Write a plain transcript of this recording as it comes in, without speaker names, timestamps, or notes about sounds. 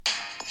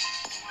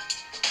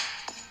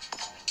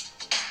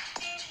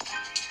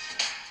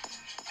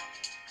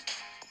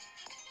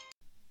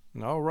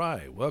All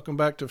right, welcome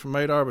back to From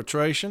 8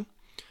 Arbitration.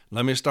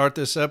 Let me start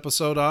this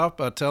episode off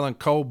by telling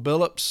Cole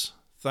Billups,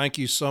 thank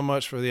you so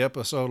much for the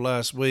episode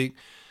last week.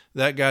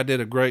 That guy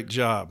did a great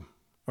job,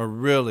 a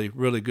really,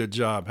 really good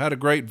job. Had a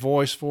great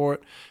voice for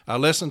it. I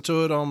listened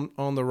to it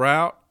on the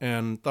route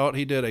and thought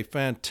he did a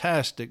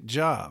fantastic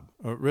job.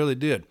 It really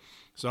did.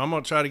 So I'm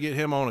going to try to get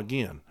him on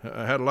again.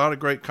 I had a lot of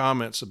great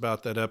comments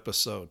about that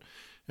episode,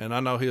 and I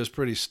know he was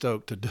pretty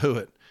stoked to do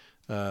it.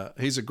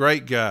 He's a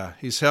great guy.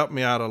 He's helped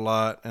me out a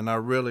lot, and I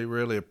really,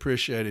 really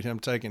appreciated him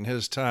taking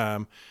his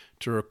time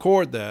to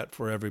record that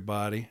for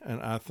everybody.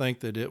 And I think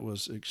that it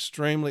was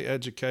extremely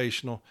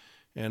educational,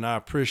 and I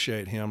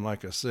appreciate him,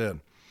 like I said.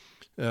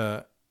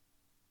 Let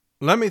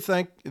me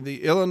thank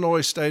the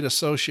Illinois State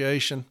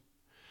Association,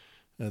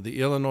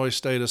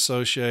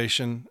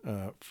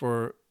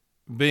 for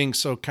being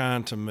so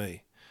kind to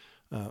me.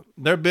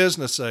 Their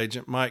business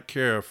agent, Mike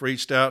Cariff,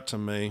 reached out to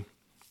me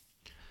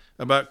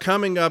about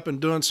coming up and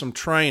doing some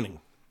training,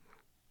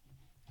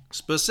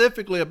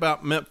 specifically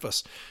about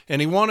Memphis.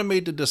 And he wanted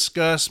me to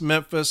discuss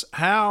Memphis,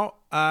 how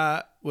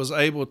I was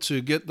able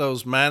to get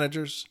those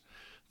managers,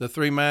 the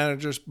 3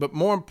 managers, but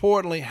more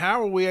importantly,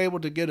 how are we able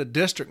to get a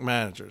district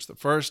manager? It's the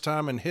first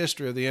time in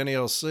history of the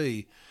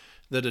NLC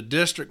that a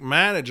district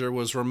manager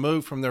was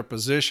removed from their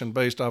position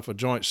based off a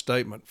joint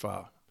statement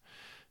file.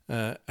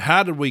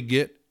 How did we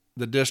get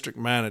the district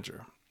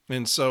manager?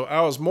 And so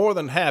I was more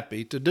than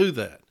happy to do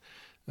that.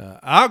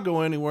 I'll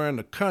go anywhere in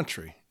the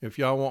country if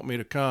y'all want me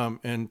to come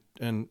and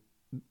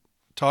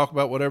talk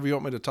about whatever you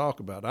want me to talk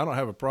about. I don't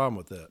have a problem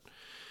with that.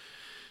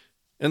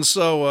 And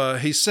so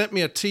he sent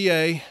me a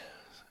TA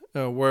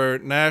where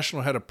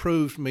National had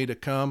approved me to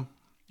come,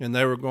 and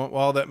they were going.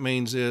 All that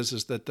means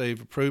is that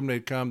they've approved me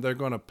to come. They're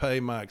going to pay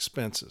my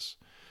expenses,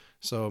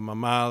 so my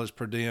mileage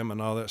per diem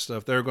and all that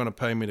stuff. They're going to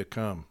pay me to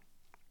come.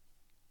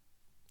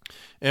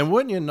 And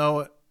wouldn't you know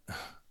it,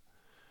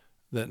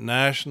 that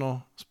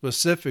National,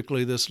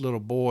 specifically this little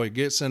boy,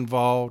 gets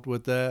involved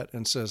with that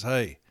and says,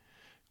 hey,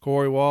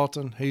 Corey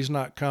Walton, he's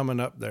not coming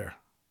up there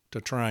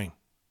to train.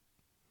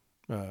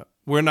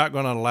 We're not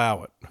going to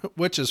allow it,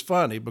 which is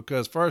funny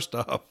because, first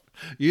off,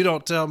 you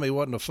don't tell me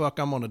what in the fuck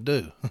I'm going to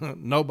do.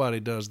 Nobody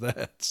does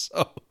that.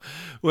 So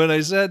when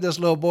they said this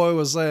little boy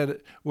was saying,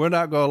 we're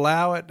not going to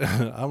allow it,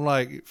 I'm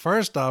like,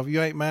 first off, you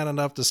ain't man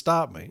enough to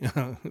stop me.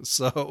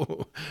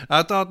 So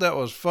I thought that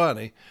was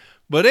funny.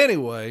 But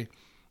anyway,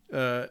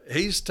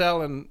 he's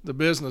telling the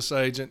business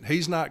agent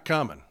he's not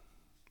coming.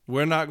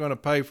 We're not going to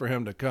pay for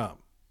him to come.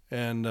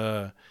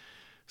 And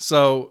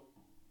so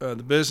the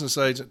business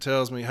agent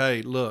tells me,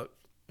 hey, look,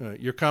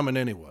 you're coming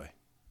anyway.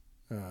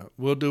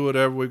 We'll do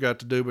whatever we've got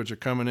to do, but you're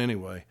coming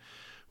anyway.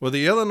 Well,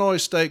 the Illinois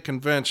State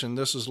Convention,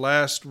 this was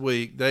last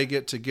week, they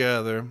get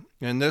together,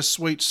 and this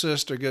sweet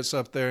sister gets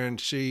up there and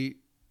she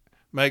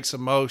makes a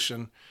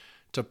motion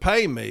to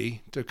pay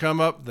me to come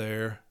up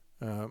there,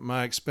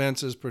 my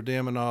expenses per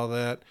diem and all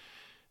that.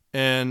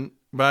 And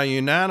by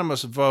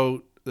unanimous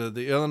vote,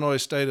 the Illinois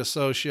State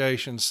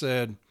Association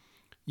said,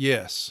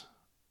 yes,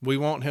 we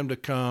want him to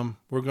come.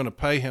 We're going to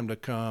pay him to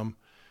come.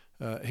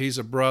 He's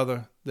a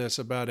brother that's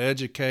about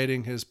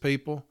educating his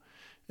people.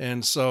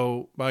 And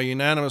so by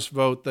unanimous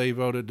vote, they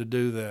voted to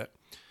do that.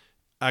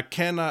 I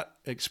cannot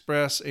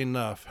express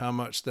enough how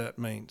much that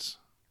means,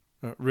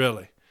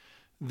 really.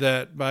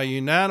 That by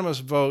unanimous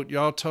vote,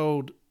 y'all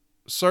told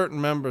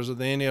certain members of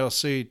the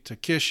NLC to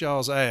kiss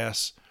y'all's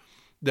ass,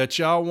 that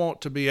y'all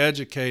want to be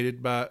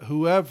educated by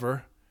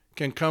whoever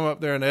can come up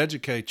there and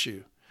educate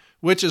you,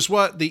 which is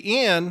what the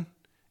N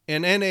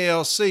in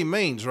NALC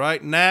means,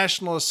 right?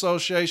 National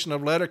Association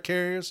of Letter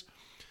Carriers.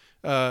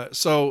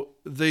 So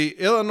the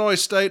Illinois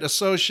State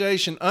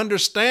Association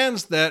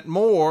understands that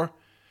more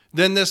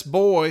than this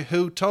boy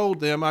who told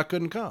them I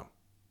couldn't come.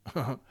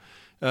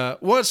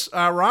 What's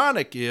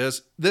ironic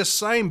is this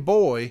same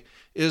boy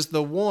is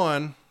the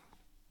one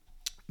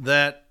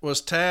that was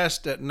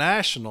tasked at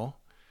National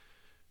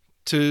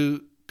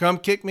to come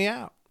kick me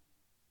out.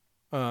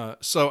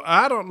 So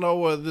I don't know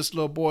whether this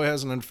little boy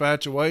has an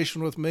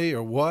infatuation with me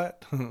or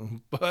what,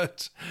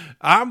 but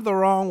I'm the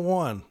wrong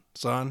one,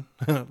 son.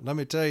 Let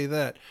me tell you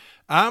that.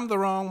 I'm the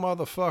wrong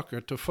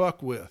motherfucker to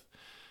fuck with.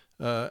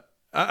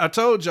 I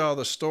told y'all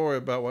the story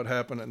about what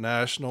happened at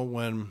National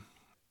when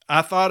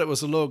I thought it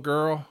was a little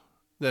girl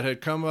that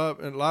had come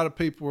up, and a lot of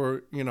people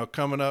were,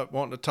 coming up,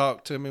 wanting to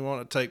talk to me,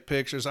 wanting to take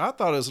pictures. I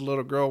thought it was a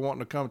little girl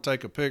wanting to come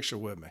take a picture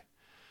with me.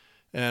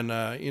 And,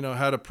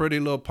 had a pretty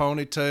little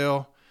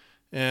ponytail.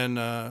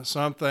 And so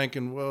I'm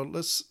thinking, well,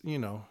 let's,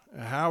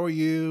 how are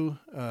you?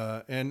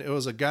 And it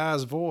was a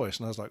guy's voice.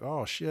 And I was like,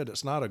 oh, shit,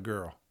 it's not a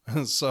girl.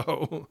 And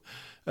so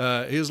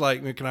he was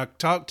like, can I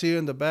talk to you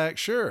in the back?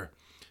 Sure.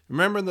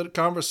 Remember the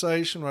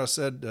conversation where I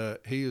said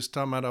he was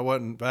talking about I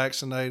wasn't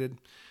vaccinated?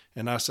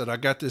 And I said, I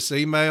got this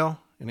email.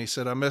 And he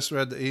said, I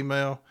misread the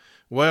email.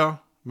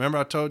 Well, remember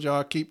I told you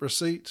I keep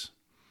receipts?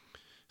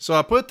 So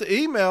I put the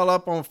email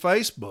up on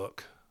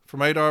Facebook,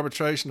 From 8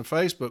 Arbitration, the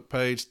Facebook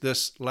page,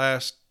 this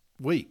last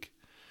week.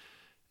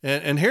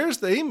 And here's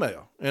the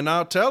email, and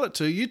I'll tell it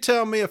to you. You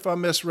tell me if I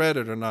misread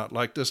it or not,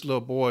 like this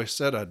little boy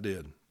said I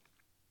did.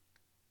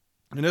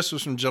 And this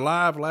was from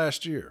July of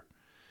last year.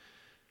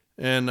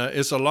 And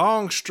it's a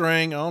long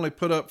string. I only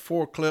put up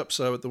 4 clips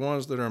of it, the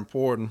ones that are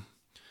important.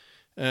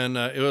 And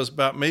it was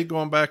about me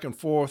going back and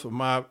forth with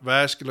my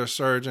vascular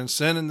surgeon,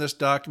 sending this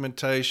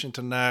documentation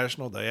to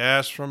National. They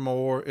asked for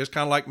more. It's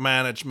kind of like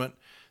management.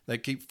 They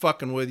keep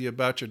fucking with you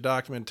about your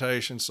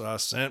documentation. So I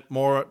sent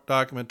more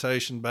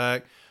documentation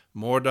back,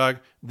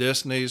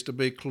 this needs to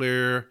be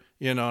clear,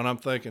 and I'm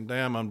thinking,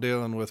 damn, I'm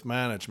dealing with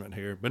management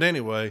here. But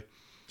anyway,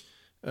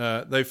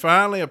 they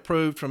finally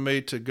approved for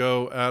me to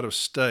go out of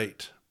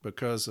state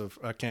because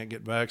I can't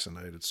get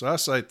vaccinated. So I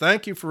say,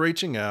 thank you for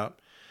reaching out.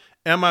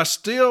 Am I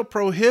still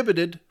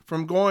prohibited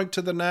from going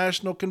to the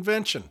national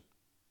convention?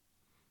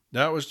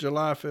 That was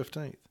July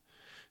 15th.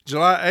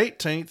 July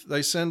 18th,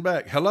 they send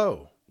back,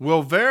 hello,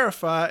 we'll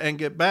verify and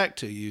get back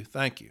to you.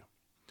 Thank you.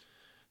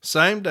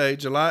 Same day,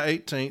 July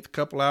 18th, a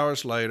couple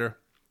hours later,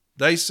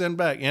 they send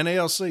back,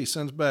 NALC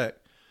sends back,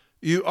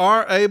 you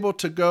are able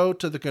to go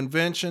to the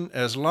convention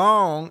as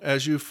long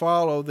as you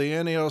follow the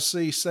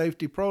NALC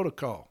safety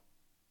protocol.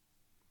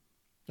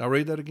 I'll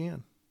read that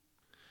again.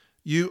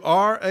 You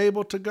are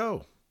able to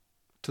go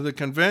to the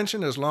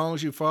convention as long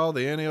as you follow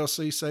the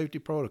NALC safety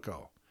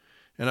protocol.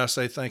 And I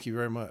say, thank you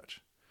very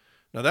much.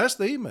 Now that's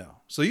the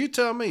email. So you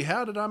tell me,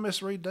 how did I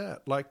misread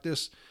that? Like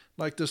this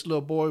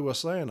little boy was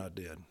saying I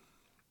did.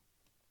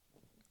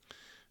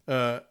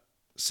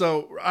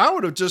 So I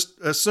would have just,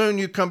 as soon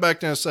you come back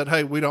there and said,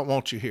 hey, we don't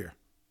want you here.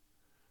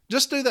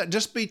 Just do that.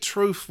 Just be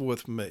truthful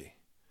with me.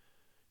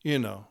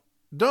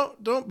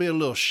 Don't be a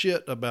little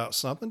shit about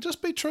something.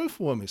 Just be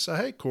truthful with me. Say,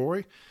 hey,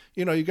 Corey,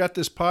 you got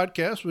this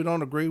podcast. We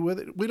don't agree with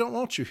it. We don't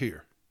want you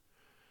here.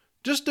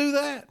 Just do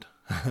that.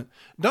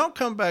 Don't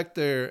come back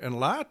there and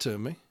lie to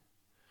me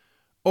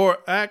or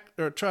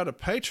try to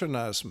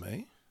patronize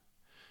me.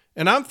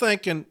 And I'm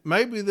thinking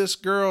maybe this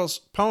girl's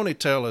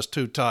ponytail is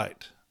too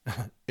tight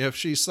if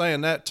she's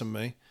saying that to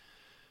me.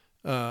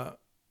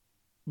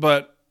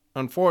 But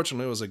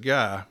unfortunately, it was a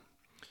guy.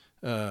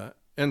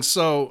 And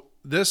so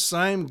this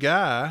same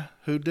guy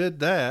who did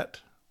that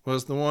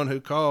was the one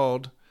who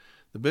called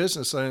the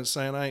business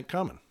saying I ain't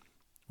coming.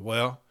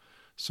 Well,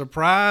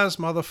 surprise,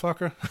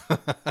 motherfucker.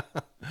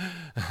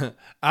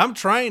 I'm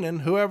training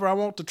whoever I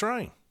want to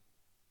train.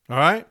 All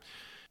right?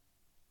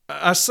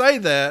 I say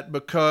that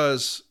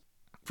because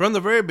from the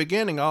very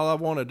beginning, all I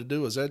wanted to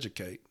do was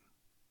educate.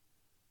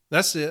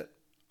 That's it.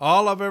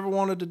 All I've ever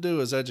wanted to do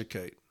is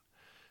educate.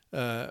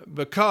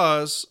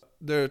 Because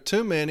there are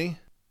too many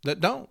that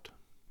don't.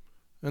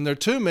 And there are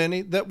too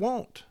many that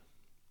won't.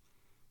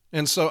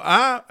 And so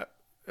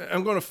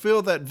I'm going to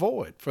fill that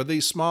void for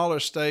these smaller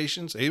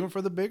stations, even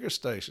for the bigger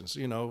stations,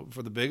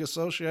 for the big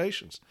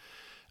associations.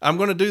 I'm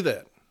going to do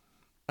that.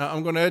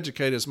 I'm going to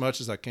educate as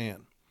much as I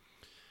can.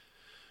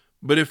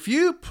 But if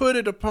you put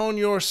it upon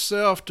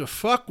yourself to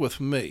fuck with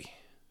me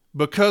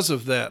because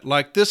of that,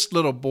 like this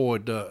little boy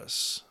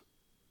does,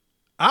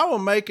 I will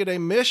make it a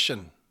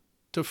mission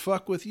to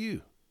fuck with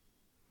you.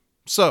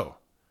 So,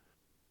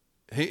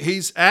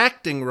 he's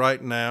acting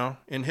right now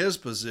in his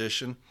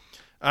position.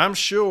 I'm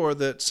sure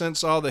that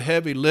since all the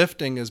heavy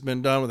lifting has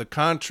been done with the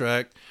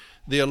contract,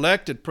 the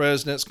elected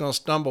president's going to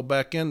stumble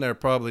back in there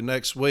probably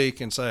next week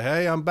and say,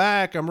 hey, I'm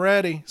back, I'm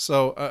ready.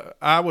 So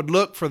I would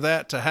look for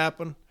that to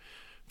happen,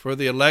 for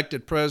the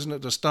elected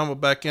president to stumble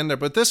back in there.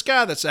 But this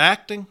guy that's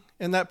acting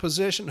in that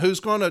position, who's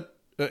going to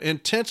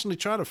intentionally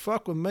try to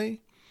fuck with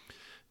me,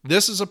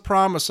 this is a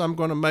promise I'm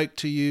going to make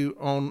to you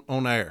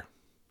on air.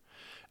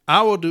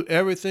 I will do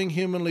everything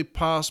humanly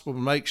possible to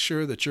make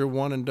sure that you're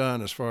one and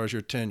done as far as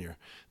your tenure,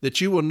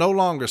 that you will no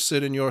longer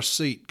sit in your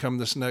seat come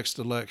this next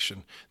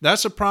election.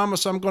 That's a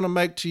promise I'm going to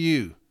make to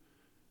you,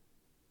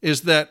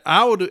 is that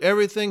I will do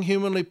everything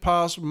humanly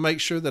possible to make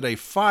sure that a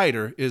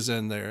fighter is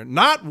in there,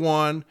 not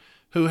one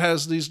who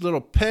has these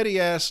little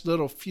petty-ass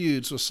little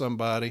feuds with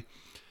somebody.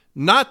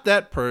 Not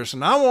that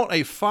person. I want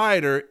a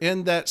fighter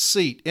in that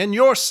seat, in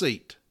your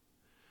seat,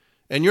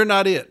 and you're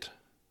not it.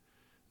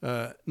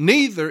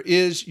 Neither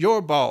is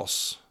your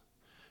boss.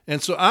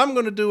 And so I'm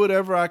going to do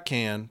whatever I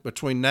can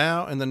between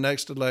now and the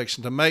next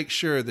election to make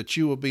sure that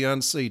you will be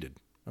unseated.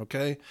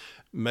 Okay?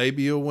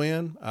 Maybe you'll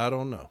win. I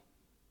don't know.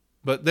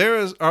 But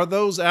are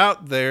those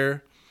out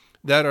there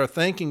that are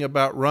thinking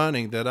about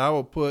running that I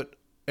will put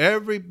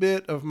every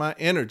bit of my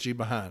energy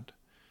behind.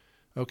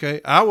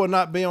 Okay? I will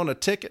not be on a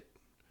ticket,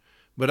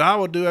 but I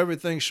will do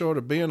everything short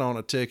of being on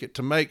a ticket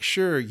to make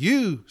sure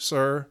you,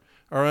 sir,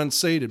 are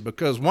unseated,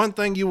 because one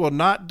thing you will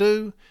not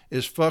do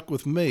is fuck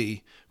with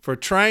me for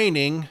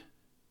training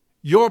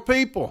your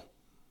people.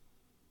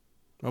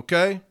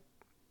 Okay?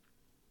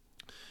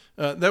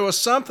 There was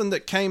something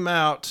that came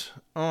out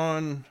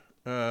on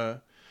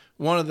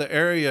one of the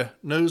area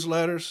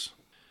newsletters,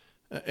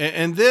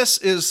 and this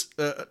is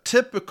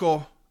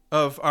typical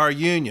of our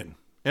union,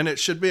 and it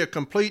should be a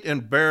complete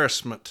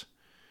embarrassment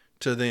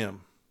to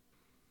them.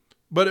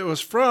 But it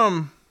was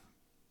from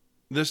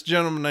this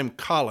gentleman named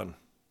Colin,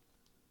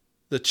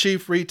 the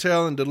Chief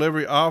Retail and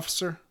Delivery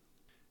Officer.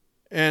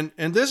 And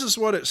this is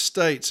what it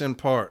states in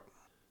part.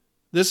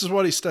 This is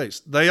what he states.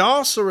 They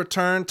also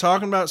returned,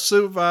 talking about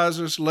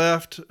supervisors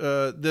left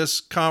this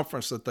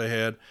conference that they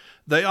had.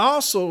 They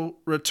also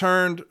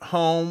returned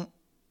home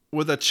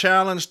with a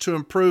challenge to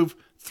improve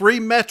 3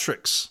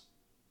 metrics.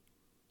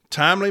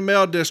 Timely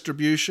mail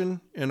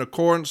distribution in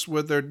accordance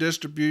with their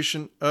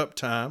distribution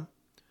uptime.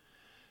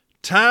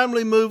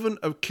 Timely movement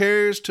of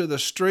carriers to the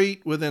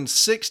street within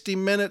 60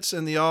 minutes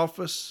in the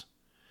office.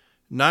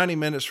 90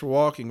 minutes for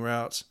walking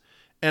routes.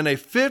 And a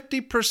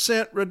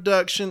 50%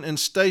 reduction in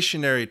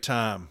stationary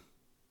time.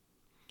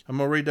 I'm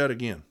going to read that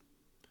again.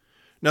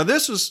 Now,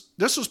 this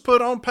was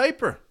put on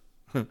paper.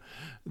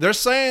 They're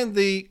saying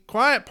the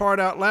quiet part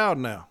out loud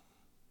now.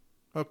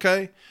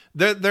 Okay?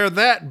 They're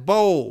that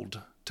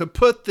bold to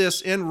put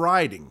this in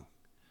writing.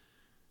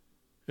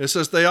 It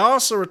says, they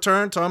also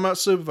returned, talking about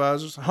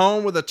supervisors,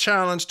 home with a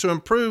challenge to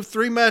improve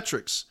 3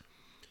 metrics.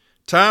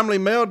 Timely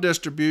mail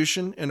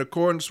distribution in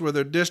accordance with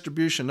their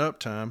distribution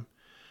uptime.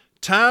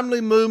 Timely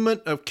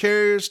movement of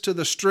carriers to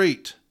the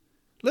street.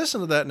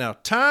 Listen to that now.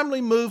 Timely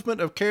movement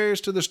of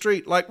carriers to the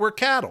street, like we're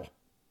cattle.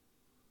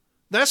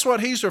 That's what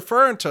he's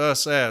referring to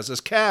us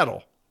as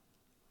cattle.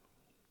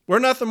 We're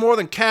nothing more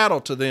than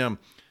cattle to them.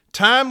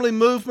 Timely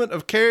movement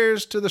of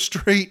carriers to the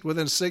street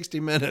within 60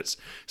 minutes.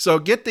 So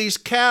get these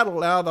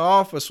cattle out of the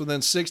office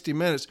within 60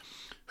 minutes.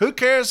 Who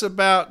cares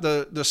about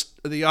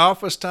the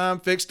office time,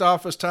 fixed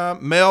office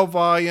time, mail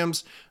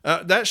volumes?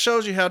 That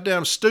shows you how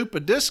damn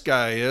stupid this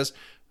guy is.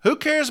 Who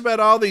cares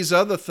about all these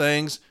other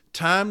things?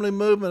 Timely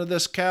movement of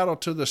this cattle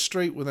to the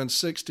street within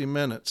 60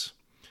 minutes.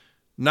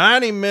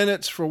 90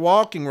 minutes for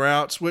walking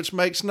routes, which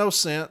makes no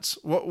sense.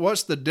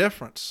 What's the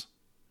difference?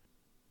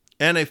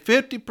 And a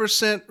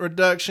 50%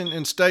 reduction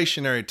in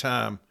stationary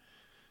time.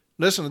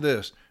 Listen to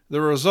this.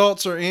 The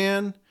results are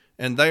in,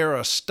 and they are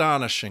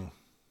astonishing.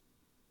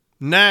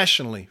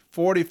 Nationally,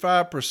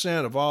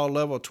 45% of all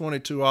level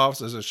 22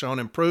 offices have shown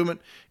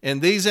improvement in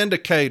these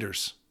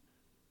indicators.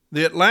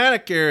 The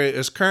Atlantic area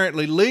is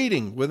currently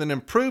leading with an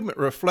improvement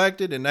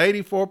reflected in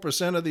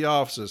 84% of the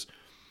offices.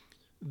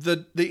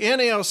 The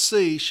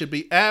NLC should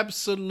be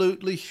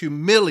absolutely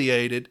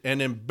humiliated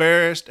and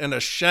embarrassed and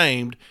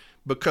ashamed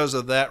because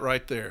of that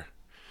right there.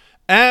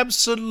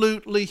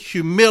 Absolutely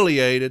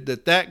humiliated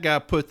that guy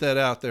put that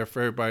out there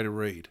for everybody to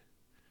read.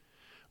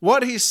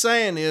 What he's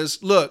saying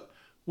is, look,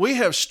 we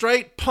have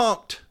straight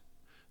punked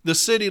the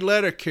city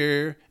letter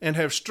carrier and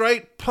have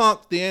straight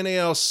punked the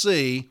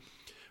NLC.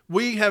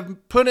 We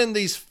have put in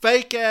these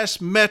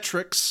fake-ass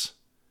metrics,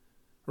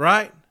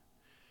 right?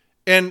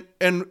 And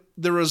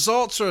the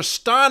results are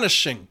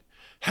astonishing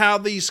how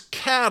these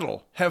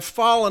cattle have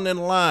fallen in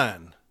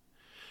line.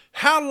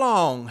 How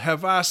long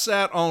have I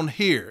sat on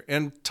here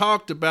and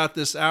talked about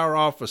this hour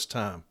office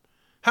time?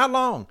 How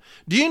long?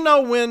 Do you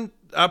know when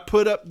I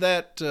put up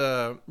that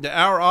the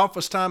hour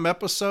office time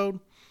episode?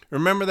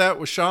 Remember that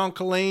with Sean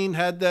Colleen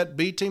had that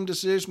B-team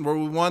decision where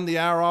we won the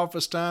hour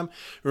office time?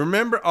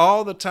 Remember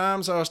all the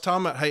times I was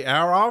talking about, hey,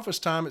 hour office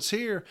time, it's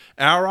here.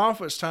 Hour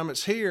office time,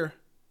 it's here.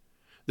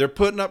 They're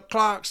putting up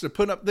clocks. They're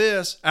putting up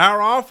this.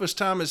 Hour office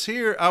time is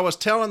here. I was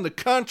telling the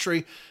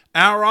country,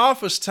 hour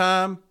office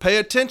time, pay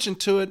attention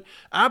to it.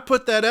 I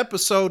put that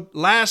episode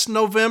last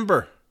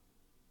November.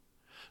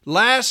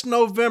 Last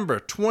November,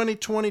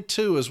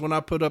 2022 is when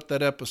I put up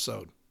that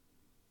episode.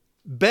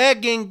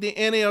 Begging the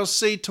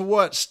NLC to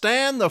what?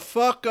 Stand the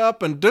fuck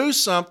up and do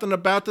something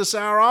about this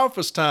hour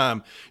office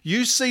time.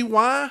 You see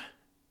why?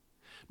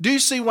 Do you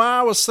see why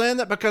I was saying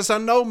that? Because I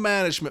know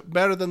management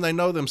better than they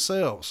know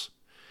themselves.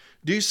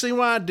 Do you see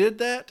why I did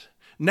that?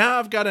 Now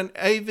I've got an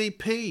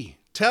AVP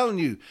telling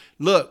you,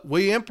 look,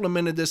 we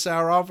implemented this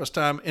hour office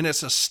time and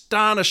it's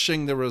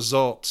astonishing the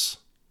results.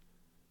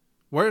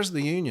 Where's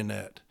the union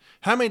at?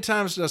 How many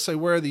times did I say,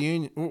 where's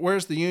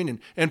the union?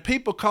 And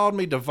people called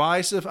me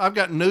divisive. I've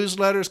got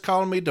newsletters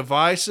calling me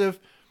divisive.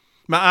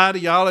 My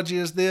ideology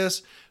is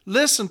this.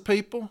 Listen,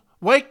 people,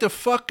 wake the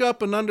fuck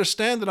up and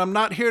understand that I'm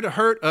not here to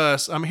hurt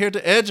us. I'm here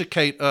to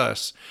educate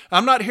us.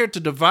 I'm not here to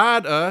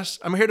divide us.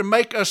 I'm here to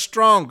make us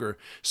stronger.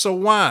 So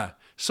why?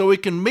 So we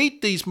can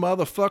meet these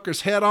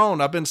motherfuckers head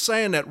on. I've been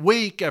saying that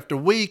week after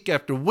week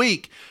after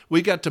week.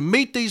 We got to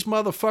meet these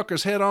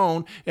motherfuckers head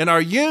on, and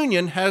our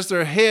union has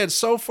their head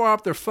so far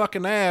up their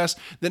fucking ass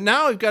that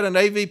now we've got an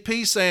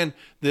AVP saying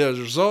the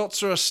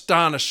results are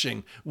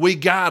astonishing. We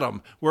got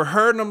them. We're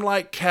herding them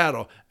like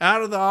cattle.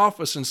 Out of the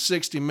office in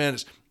 60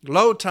 minutes.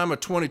 Load time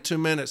of 22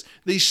 minutes.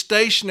 These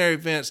stationary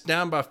events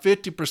down by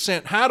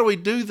 50%. How do we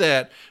do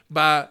that?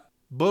 By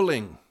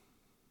bullying.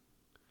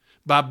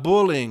 By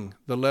bullying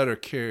the letter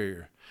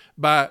carrier.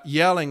 By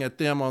yelling at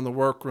them on the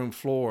workroom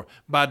floor,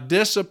 by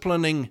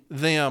disciplining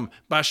them,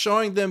 by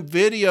showing them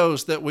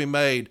videos that we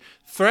made,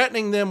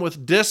 threatening them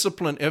with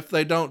discipline if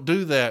they don't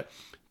do that,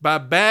 by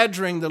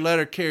badgering the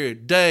letter carrier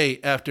day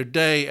after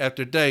day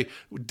after day,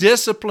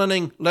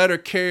 disciplining letter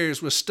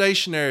carriers with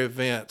stationary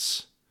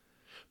events,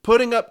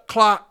 putting up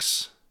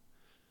clocks,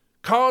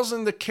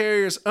 causing the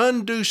carriers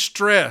undue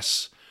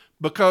stress.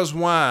 Because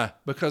why?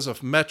 Because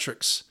of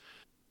metrics.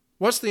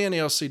 What's the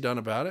NLC done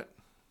about it?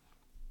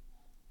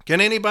 Can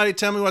anybody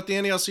tell me what the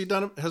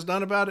NLC has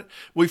done about it?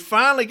 We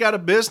finally got a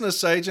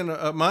business agent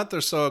a month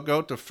or so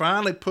ago to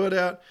finally put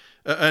out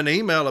an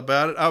email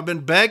about it. I've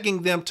been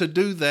begging them to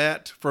do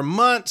that for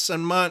months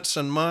and months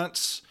and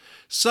months.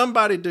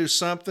 Somebody do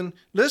something.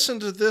 Listen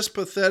to this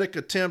pathetic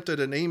attempt at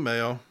an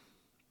email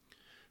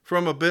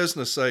from a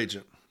business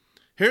agent.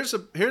 Here's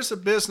a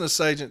business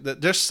agent that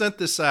just sent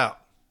this out.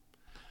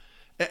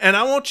 And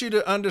I want you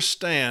to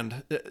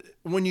understand,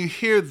 when you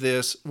hear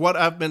this, what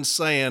I've been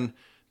saying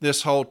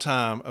this whole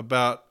time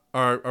about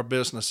our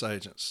business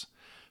agents.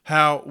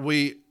 How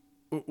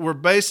we're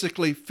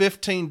basically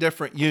 15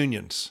 different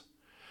unions.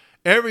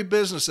 Every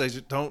business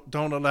agent, don't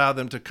allow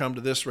them to come to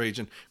this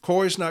region.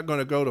 Corey's not going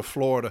to go to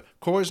Florida.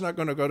 Corey's not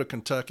going to go to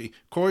Kentucky.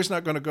 Corey's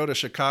not going to go to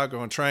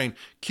Chicago and train.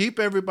 Keep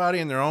everybody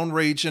in their own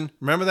region.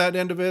 Remember that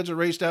individual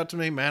reached out to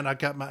me? Man, I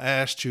got my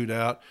ass chewed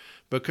out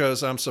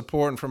because I'm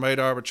supporting from 8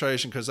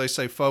 arbitration because they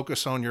say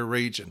focus on your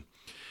region.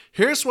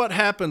 Here's what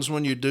happens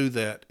when you do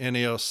that,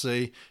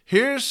 NLC.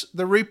 Here's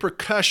the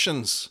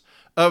repercussions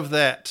of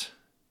that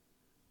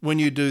when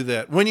you do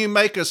that. When you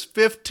make us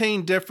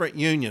 15 different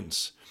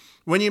unions.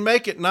 When you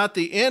make it not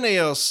the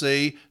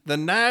NALC, the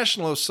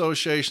National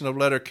Association of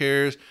Letter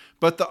Carriers,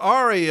 but the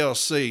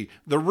RALC,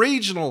 the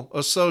Regional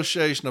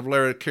Association of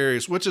Letter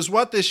Carriers, which is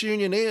what this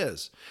union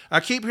is.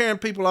 I keep hearing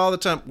people all the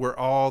time, we're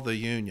all the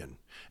union.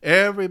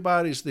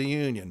 Everybody's the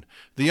union.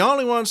 The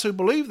only ones who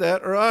believe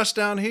that are us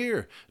down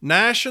here.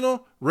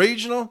 National,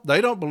 regional,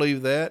 they don't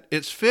believe that.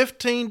 It's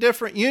 15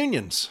 different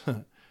unions.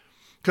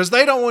 Because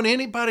they don't want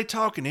anybody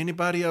talking to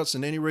anybody else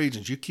in any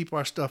regions. You keep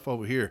our stuff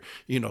over here.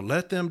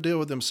 Let them deal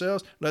with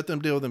themselves. Let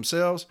them deal with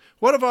themselves.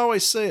 What I've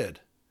always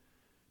said,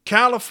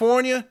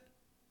 California,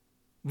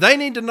 they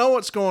need to know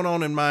what's going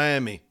on in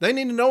Miami. They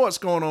need to know what's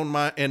going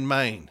on in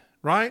Maine,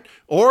 right?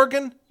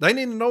 Oregon, they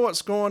need to know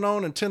what's going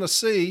on in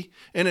Tennessee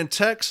and in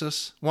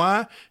Texas.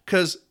 Why?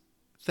 Because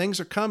things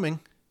are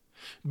coming.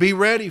 Be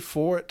ready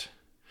for it.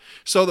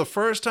 So the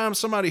first time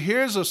somebody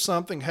hears of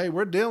something, hey,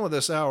 we're dealing with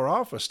this hour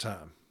office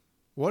time.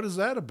 What is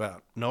that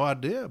about? No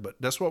idea, but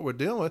that's what we're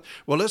dealing with.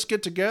 Well, let's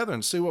get together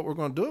and see what we're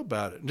going to do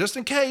about it. Just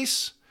in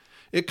case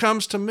it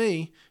comes to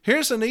me,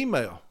 here's an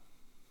email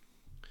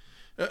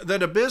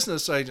that a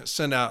business agent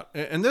sent out.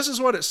 And this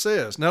is what it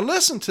says. Now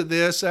listen to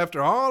this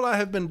after all I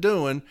have been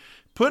doing,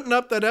 putting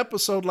up that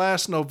episode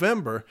last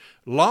November,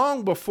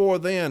 long before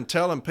then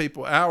telling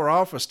people our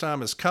office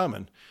time is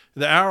coming.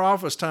 The hour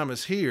office time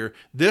is here.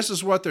 This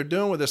is what they're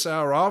doing with this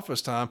hour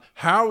office time.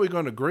 How are we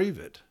going to grieve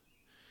it?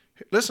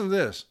 Listen to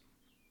this.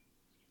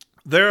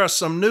 There are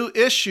some new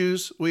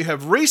issues we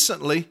have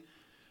recently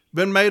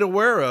been made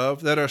aware of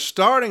that are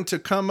starting to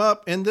come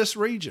up in this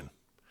region.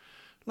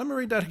 Let me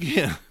read that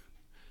again.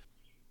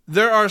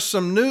 There are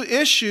some new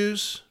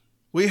issues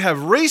we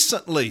have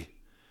recently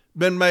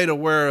been made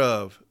aware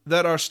of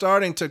that are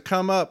starting to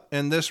come up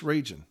in this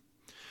region.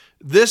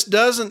 This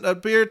doesn't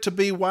appear to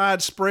be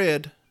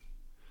widespread.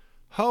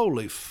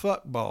 Holy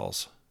fuck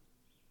balls.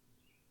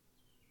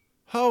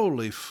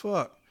 Holy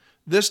fuck.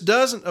 This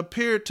doesn't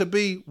appear to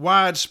be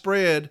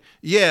widespread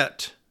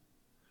yet,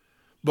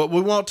 but we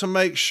want to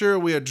make sure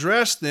we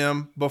address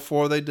them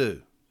before they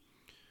do.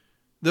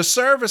 The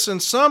service in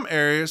some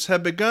areas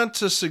have begun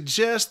to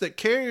suggest that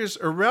carriers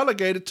are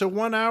relegated to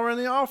 1 hour in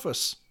the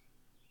office.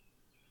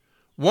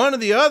 One of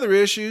the other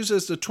issues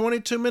is the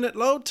 22-minute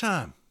load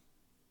time.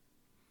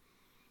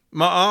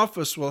 My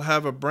office will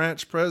have a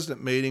branch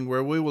president meeting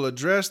where we will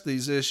address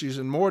these issues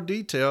in more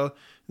detail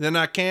than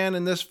I can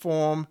in this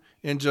forum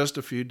in just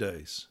a few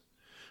days.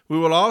 We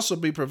will also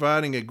be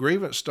providing a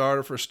grievance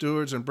starter for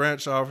stewards and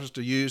branch officers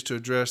to use to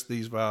address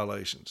these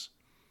violations.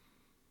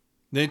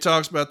 Then he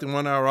talks about the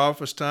 1 hour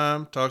office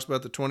time, talks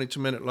about the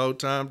 22-minute load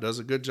time, does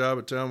a good job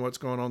of telling what's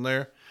going on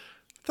there.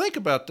 Think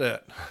about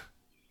that.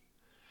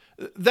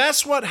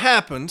 That's what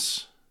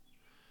happens.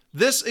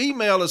 This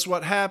email is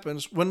what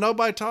happens when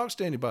nobody talks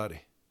to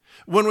anybody.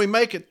 When we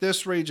make it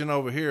this region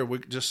over here, we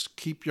just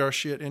keep your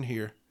shit in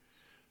here.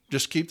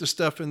 Just keep the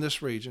stuff in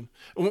this region.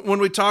 When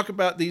we talk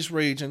about these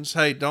regions,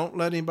 hey, don't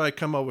let anybody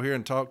come over here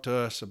and talk to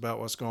us about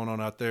what's going on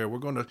out there. We're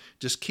going to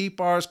just keep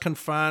ours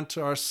confined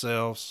to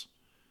ourselves.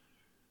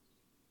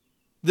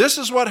 This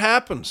is what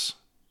happens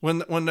when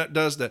that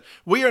does that.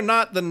 We are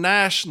not the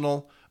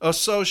National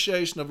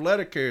Association of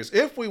Letter Carriers.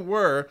 If we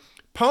were,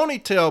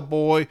 Ponytail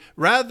Boy,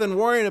 rather than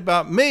worrying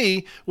about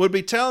me, would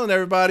be telling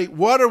everybody,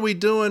 what are we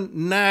doing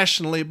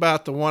nationally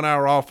about the 1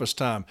 hour office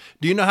time?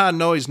 Do you know how I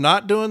know he's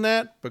not doing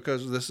that?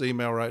 Because of this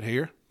email right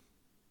here.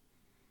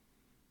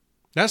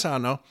 That's how I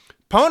know.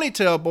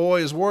 Ponytail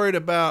Boy is worried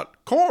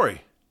about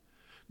Corey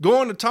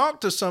going to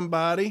talk to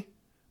somebody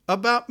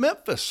about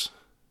Memphis,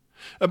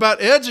 about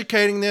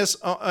educating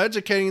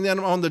them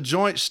on the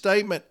joint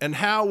statement and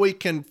how we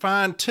can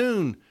fine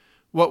tune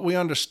what we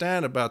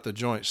understand about the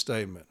joint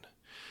statement.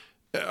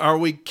 Are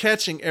we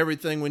catching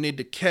everything we need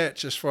to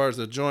catch as far as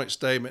the joint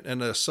statement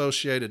and the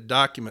associated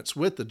documents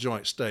with the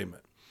joint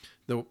statement?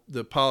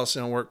 The policy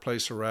on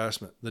workplace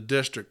harassment, the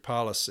district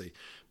policy,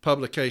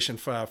 publication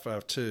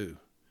 552.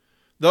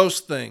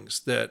 Those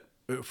things that,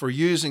 for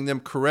using them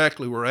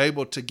correctly, we're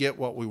able to get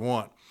what we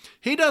want.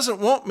 He doesn't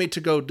want me to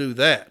go do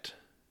that.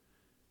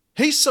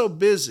 He's so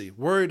busy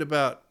worried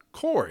about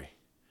Corey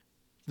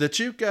that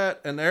you've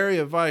got an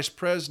area vice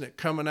president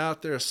coming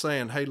out there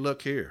saying, hey,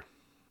 look here,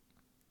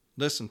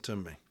 listen to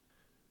me.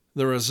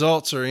 The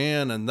results are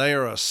in and they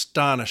are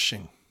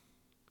astonishing.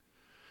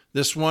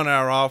 This 1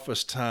 hour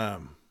office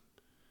time,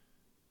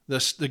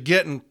 the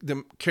getting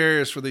the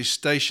carriers for these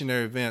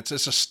stationary events,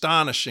 it's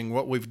astonishing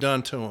what we've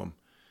done to them.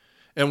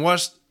 And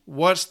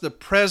what's the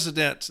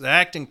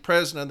acting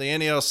president of the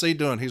NLC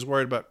doing? He's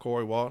worried about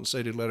Corey Walton,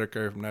 city letter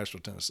carrier from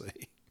Nashville,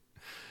 Tennessee.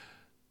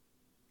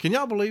 Can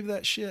y'all believe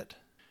that shit?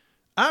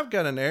 I've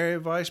got an area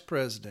vice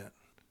president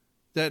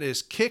that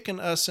is kicking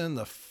us in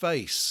the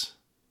face,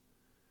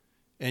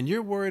 and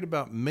you're worried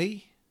about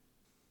me?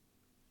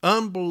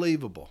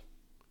 Unbelievable.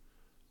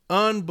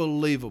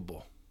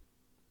 Unbelievable.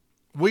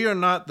 We are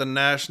not the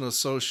National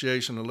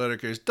Association of Letter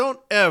Carriers. Don't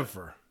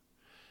ever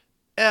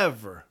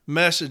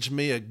message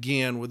me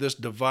again with this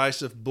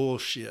divisive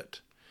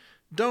bullshit.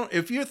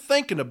 If you're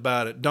thinking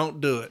about it, don't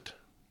do it.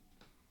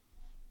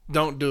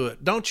 Don't do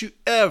it. Don't you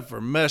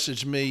ever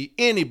message me,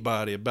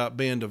 anybody, about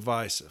being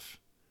divisive.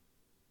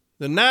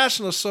 The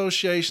National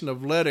Association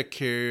of Letter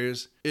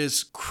Carriers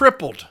is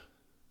crippled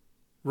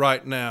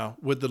right now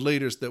with the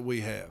leaders that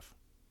we have.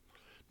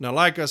 Now,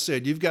 like I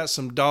said, you've got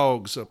some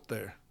dogs up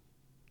there.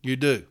 You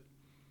do.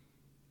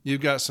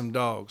 You've got some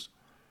dogs.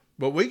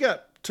 But we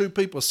got two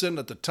people sitting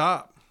at the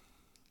top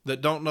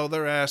that don't know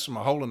their ass from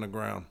a hole in the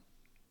ground.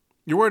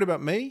 You're worried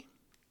about me?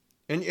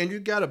 And you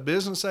got a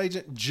business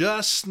agent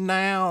just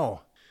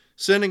now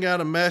sending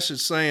out a message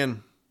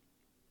saying,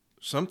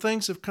 some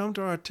things have come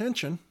to our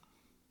attention.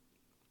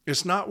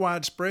 It's not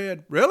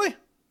widespread. Really?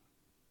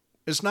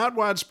 It's not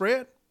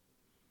widespread?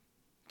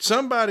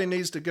 Somebody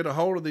needs to get a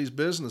hold of these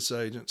business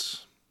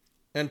agents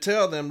and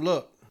tell them,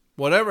 look,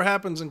 whatever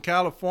happens in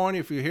California,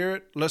 if you hear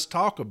it, let's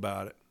talk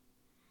about it.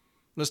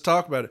 Let's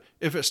talk about it.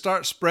 If it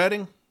starts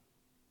spreading,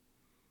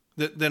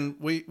 then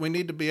we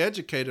need to be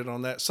educated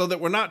on that so that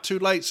we're not too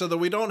late, so that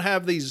we don't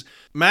have these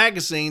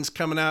magazines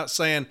coming out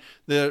saying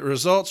the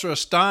results are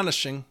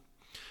astonishing.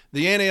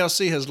 The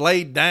NLC has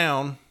laid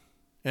down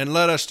and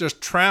let us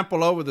just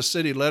trample over the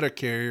city letter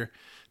carrier.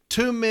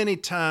 Too many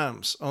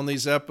times on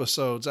these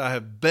episodes, I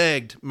have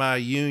begged my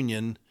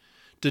union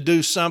to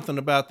do something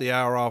about the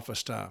hour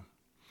office time.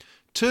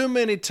 Too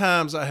many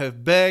times I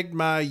have begged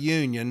my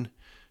union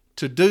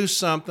to do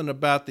something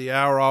about the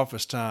hour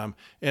office time.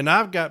 And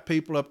I've got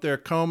people up there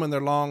combing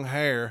their long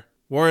hair,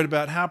 worried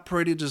about how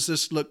pretty does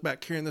this look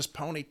back here in this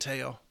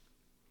ponytail.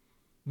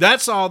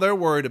 That's all they're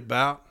worried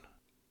about.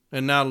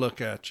 And now look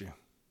at you.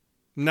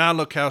 Now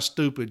look how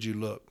stupid you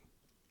look.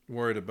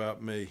 Worried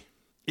about me.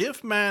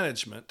 If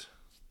management,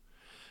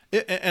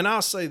 and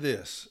I'll say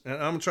this, and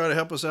I'm going to try to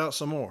help us out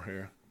some more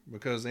here,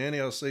 because the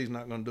NLC is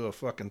not going to do a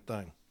fucking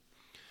thing.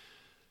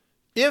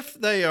 If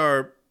they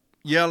are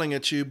yelling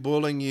at you,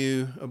 bullying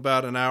you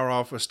about an hour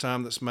office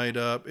time that's made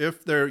up,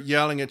 if they're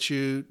yelling at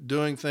you,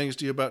 doing things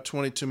to you about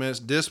 22 minutes,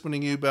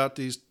 disciplining you about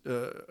these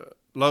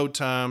load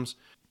times,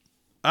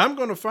 I'm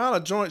going to file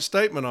a joint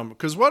statement on it.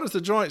 Because what does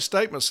the joint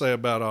statement say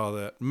about all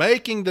that?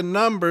 Making the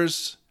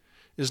numbers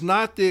is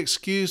not the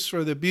excuse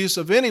for the abuse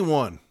of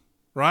anyone,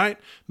 right?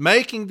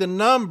 Making the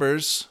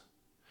numbers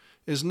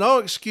is no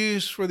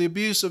excuse for the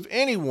abuse of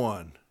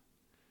anyone.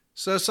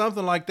 Says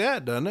something like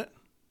that, doesn't it?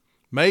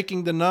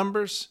 Making the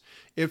numbers.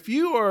 If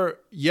you are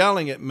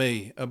yelling at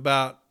me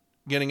about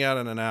getting out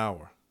in an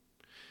hour,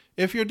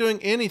 if you're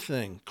doing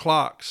anything,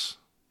 clocks,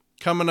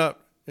 coming up,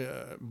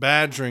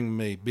 badgering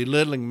me,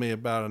 belittling me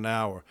about an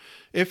hour,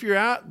 if you're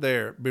out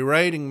there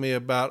berating me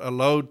about a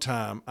load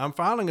time, I'm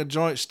filing a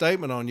joint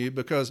statement on you,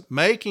 because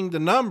making the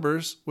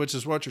numbers, which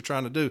is what you're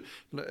trying to do.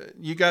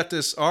 You got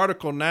this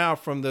article now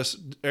from this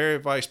area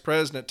vice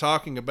president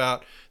talking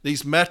about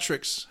these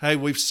metrics. Hey,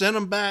 we've sent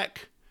them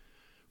back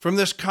from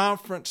this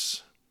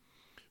conference.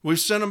 We've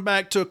sent them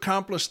back to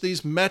accomplish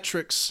these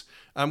metrics.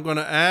 I'm going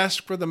to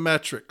ask for the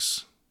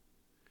metrics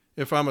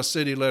if I'm a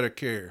city letter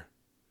carrier.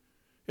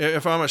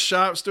 If I'm a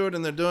shop steward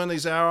and they're doing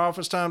these hour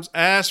office times,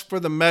 ask for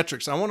the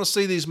metrics. I want to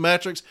see these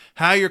metrics,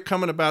 how you're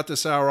coming about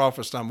this hour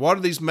office time. What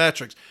are these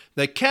metrics?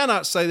 They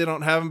cannot say they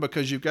don't have them,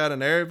 because you've got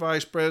an area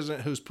vice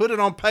president who's put it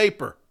on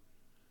paper.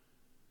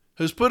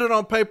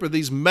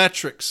 These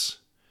metrics.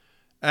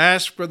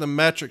 Ask for the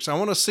metrics. I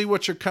want to see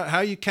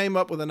how you came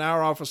up with an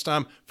hour office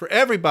time for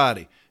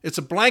everybody. It's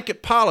a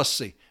blanket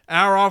policy,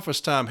 hour office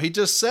time. He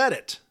just said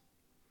it.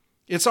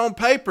 It's on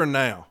paper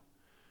now.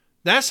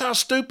 That's how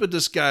stupid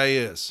this guy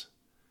is.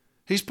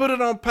 He's put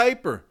it on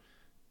paper.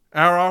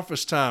 Hour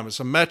office time. It's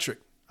a metric.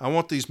 I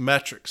want these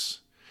metrics.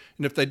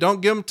 And if they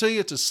don't give them to you,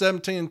 it's a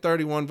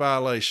 1731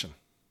 violation.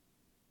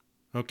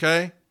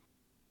 Okay?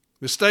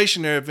 The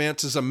stationary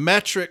events is a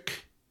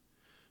metric.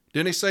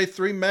 Didn't he say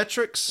 3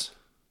 metrics?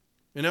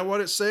 You know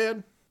what it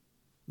said?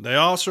 They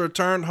also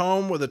returned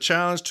home with a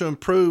challenge to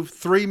improve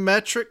 3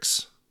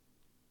 metrics.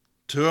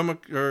 2 of them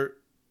are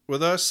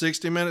with us,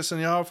 60 minutes in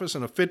the office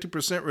and a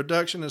 50%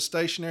 reduction in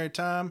stationary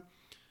time.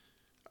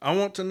 I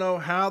want to know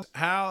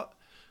how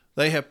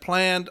they have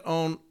planned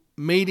on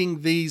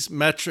meeting these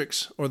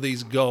metrics or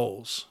these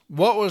goals?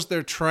 What was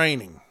their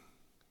training?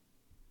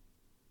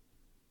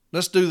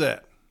 Let's do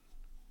that.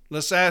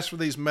 Let's ask for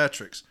these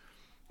metrics.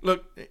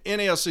 Look,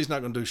 NALC's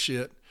not going to do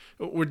shit.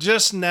 We're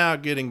just now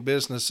getting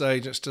business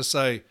agents to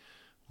say,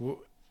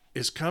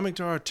 it's coming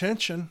to our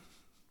attention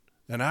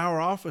in our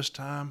office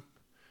time.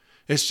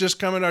 It's just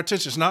coming to our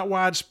attention. It's not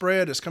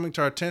widespread. It's coming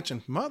to our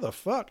attention.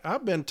 Motherfuck,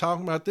 I've been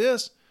talking about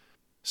this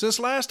since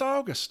last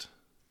August.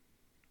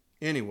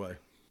 Anyway,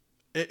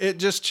 it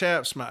just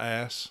chaps my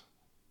ass.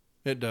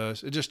 It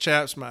does. It just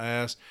chaps my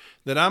ass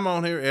that I'm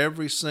on here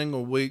every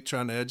single week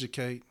trying to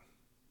educate.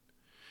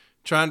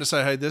 Trying to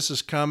say, hey, this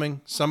is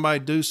coming. Somebody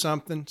do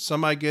something.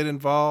 Somebody get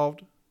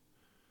involved.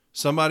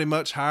 Somebody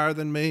much higher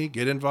than me,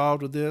 get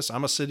involved with this.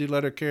 I'm a city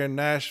letter carrier in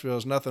Nashville.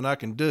 There's nothing I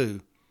can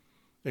do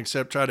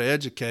except try to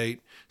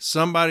educate.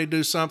 Somebody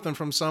do something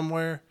from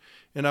somewhere.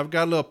 And I've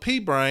got a little pea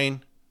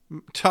brain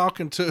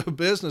talking to a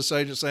business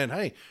agent saying,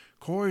 hey,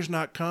 Corey's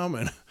not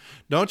coming.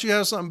 Don't you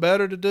have something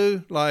better to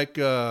do? Like,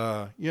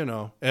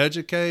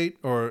 educate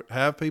or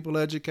have people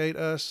educate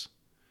us?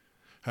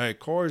 Hey,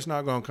 Corey's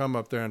not going to come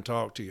up there and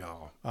talk to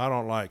y'all. I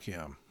don't like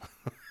him.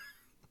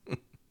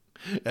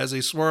 As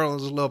he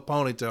swirls his little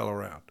ponytail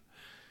around.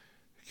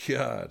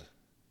 God,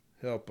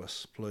 help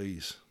us,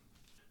 please.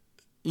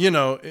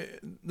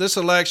 This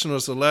election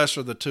was the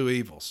lesser of the two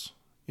evils.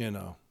 We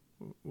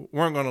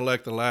weren't going to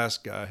elect the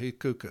last guy. He's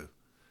cuckoo.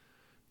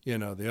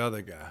 The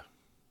other guy.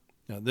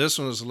 Now, this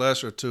one was the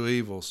lesser of two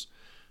evils.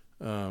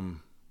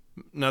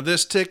 Now,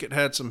 this ticket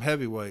had some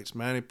heavyweights.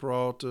 Manny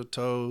Peralta,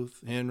 Toth,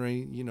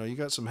 Henry. You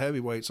got some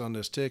heavyweights on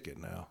this ticket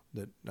now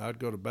that I'd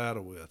go to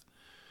battle with.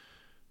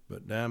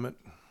 But damn it.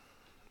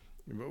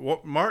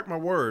 Mark my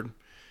word,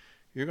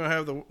 you're going to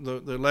have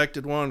the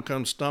elected one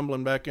come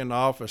stumbling back into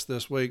office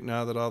this week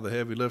now that all the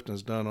heavy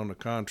lifting's done on the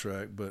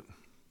contract. But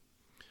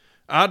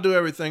I'll do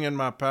everything in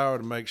my power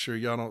to make sure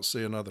y'all don't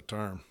see another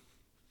term.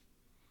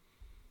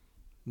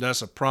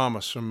 That's a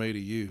promise from me to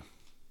you.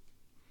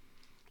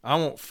 I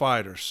want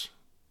fighters.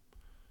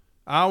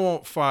 I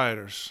want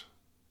fighters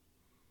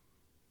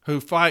who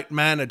fight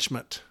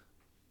management,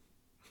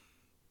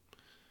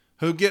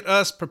 who get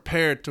us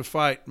prepared to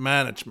fight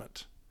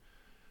management,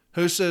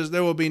 who says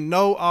there will be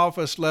no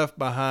office left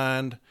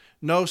behind,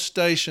 no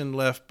station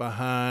left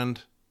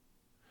behind,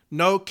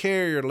 no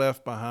carrier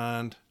left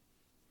behind.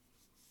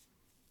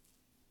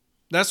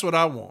 That's what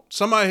I want.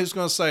 Somebody who's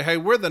going to say, hey,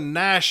 we're the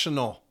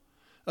National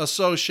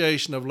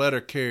Association of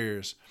Letter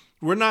Carriers.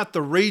 We're not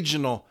the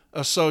Regional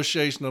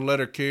Association of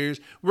Letter Carriers.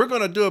 We're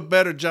going to do a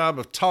better job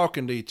of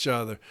talking to each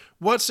other.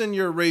 What's in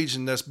your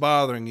region that's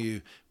bothering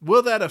you?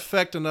 Will that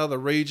affect another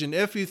region?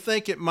 If you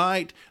think it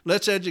might,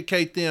 let's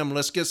educate them.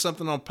 Let's get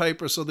something on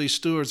paper so these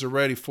stewards are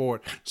ready for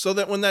it. So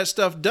that when that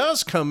stuff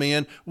does come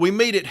in, we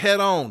meet it head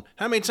on.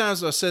 How many times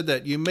have I said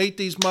that? You meet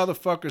these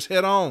motherfuckers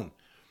head on.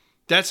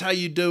 That's how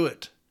you do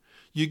it.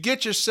 You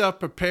get yourself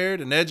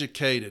prepared and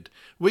educated.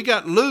 We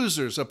got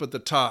losers up at the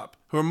top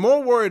who are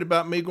more worried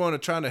about me going to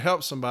trying to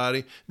help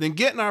somebody than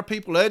getting our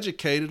people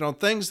educated on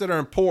things that are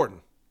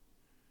important,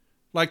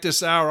 like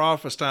this hour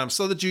office time,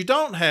 so that you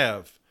don't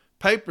have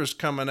papers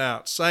coming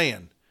out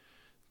saying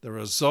the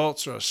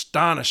results are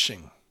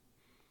astonishing.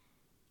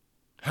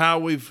 How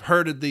we've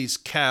herded these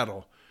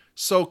cattle,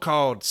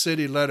 so-called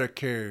city letter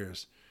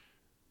carriers,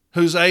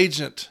 whose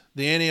agent,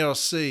 the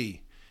NLC,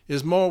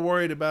 is more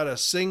worried about a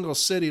single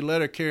city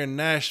letter carrier in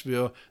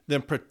Nashville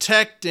than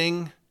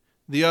protecting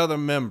the other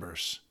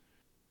members.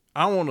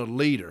 I want a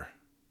leader.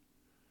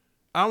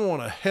 I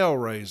want a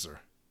hellraiser.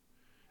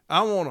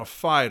 I want a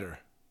fighter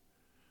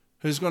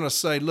who's going to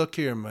say, look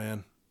here,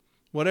 man,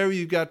 whatever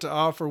you got to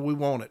offer, we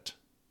want it.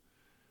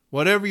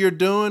 Whatever you're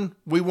doing,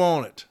 we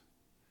want it.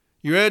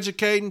 You're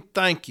educating,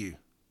 thank you.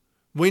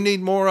 We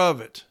need more of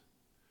it,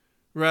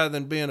 rather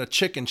than being a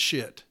chicken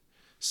shit,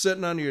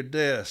 sitting under your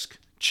desk,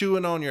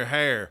 chewing on your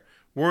hair,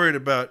 worried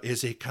about,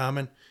 is he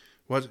coming?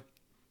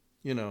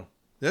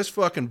 That's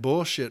fucking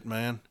bullshit,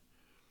 man.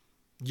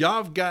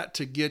 Y'all have got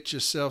to get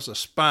yourselves a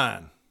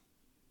spine.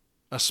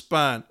 A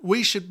spine.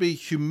 We should be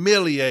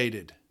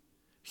humiliated.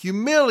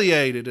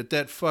 Humiliated at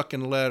that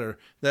fucking letter,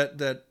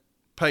 that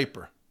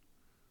paper,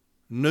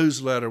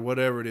 newsletter,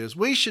 whatever it is.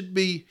 We should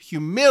be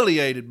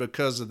humiliated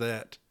because of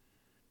that.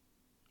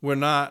 We're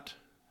not.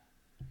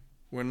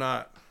 We're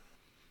not.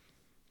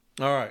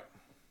 All right.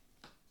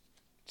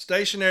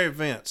 Stationary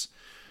events.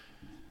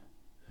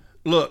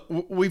 Look,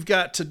 we've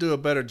got to do a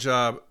better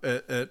job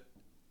at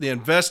the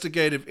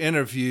investigative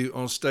interview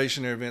on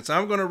stationary events.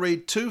 I'm going to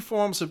read 2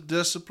 forms of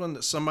discipline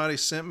that somebody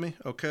sent me,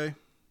 okay?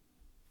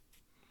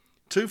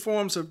 2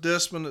 forms of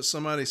discipline that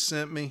somebody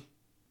sent me.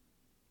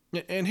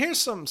 And here's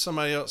something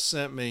somebody else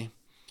sent me.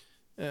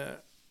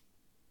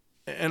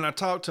 And I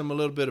talked to him a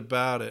little bit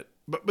about it.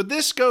 But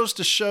this goes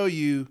to show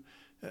you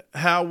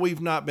how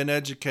we've not been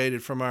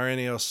educated from our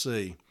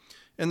NLC.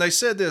 And they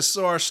said this,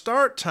 so our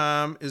start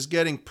time is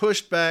getting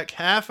pushed back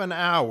half an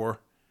hour.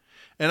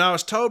 And I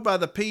was told by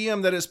the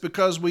PM that it's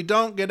because we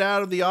don't get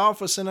out of the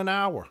office in an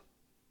hour.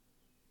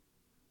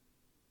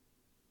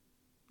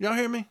 Y'all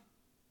hear me?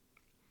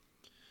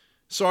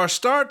 So our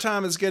start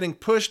time is getting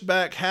pushed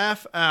back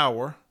half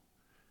hour.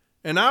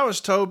 And I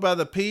was told by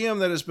the PM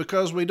that it's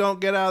because we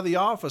don't get out of the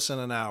office in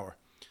an hour.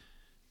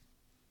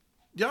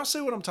 Y'all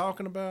see what I'm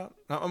talking about?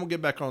 I'm going to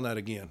get back on that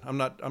again. I'm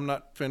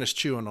not finished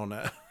chewing on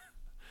that.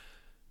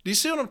 Do you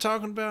see what I'm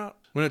talking about?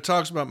 When it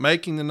talks about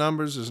making the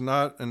numbers is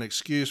not an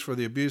excuse for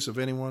the abuse of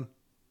anyone.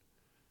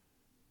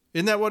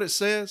 Isn't that what it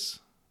says?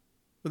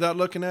 Without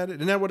looking at it?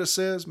 Isn't that what it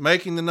says?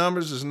 Making the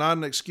numbers is not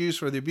an excuse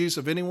for the abuse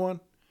of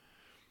anyone.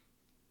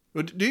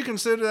 Do you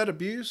consider that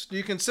abuse? Do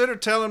you consider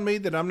telling me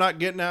that I'm not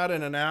getting out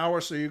in an hour,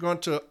 so you're going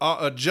to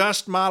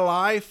adjust my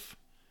life?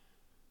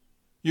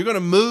 You're going to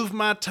move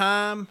my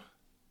time,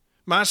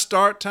 my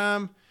start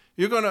time.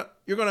 You're going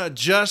to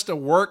adjust a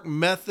work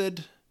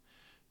method,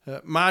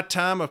 my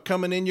time of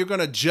coming in. You're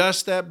going to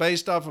adjust that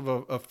based off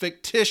of a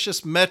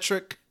fictitious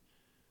metric.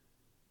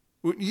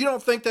 You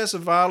don't think that's a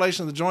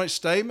violation of the joint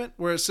statement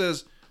where it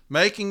says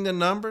making the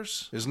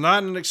numbers is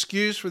not an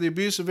excuse for the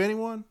abuse of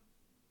anyone?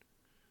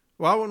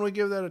 Why wouldn't we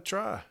give that a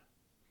try?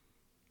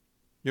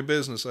 Your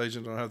business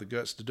agent don't have the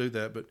guts to do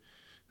that, but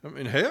I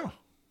mean, hell,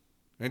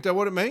 ain't that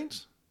what it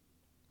means?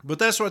 But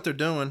that's what they're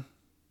doing.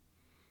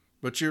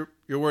 But you're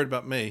worried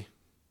about me,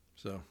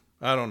 so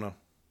I don't know.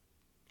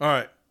 All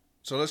right,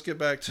 so let's get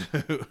back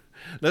to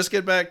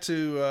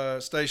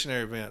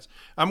stationary events.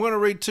 I'm going to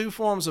read 2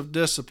 forms of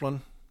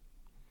discipline,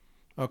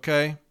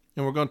 okay,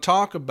 and we're going to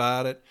talk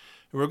about it.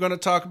 And we're going to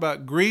talk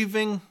about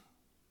grieving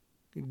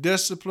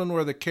discipline,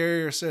 where the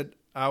carrier said,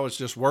 I was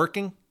just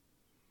working.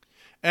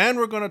 And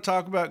we're going to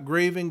talk about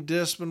grieving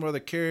discipline where the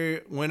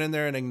carrier went in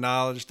there and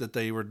acknowledged that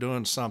they were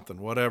doing something,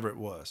 whatever it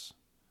was.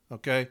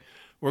 Okay?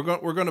 We're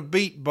going to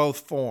beat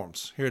both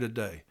forms here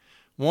today.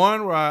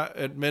 One where I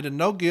admitted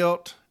no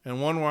guilt,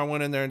 and one where I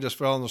went in there and just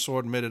fell on the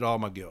sword and admitted all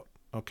my guilt.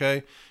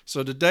 Okay?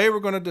 So today we're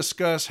going to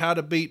discuss how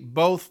to beat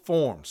both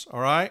forms.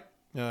 All right?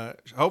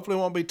 Hopefully it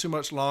won't be too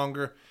much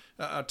longer.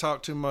 I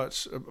talked too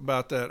much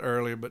about that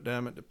earlier, but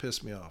damn it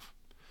pissed me off.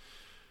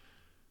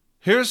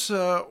 Here's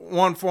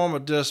one form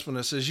of discipline.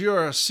 It says, you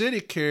are a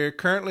city carrier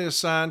currently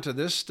assigned to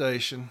this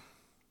station.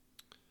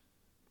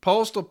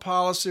 Postal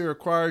policy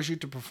requires you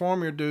to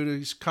perform your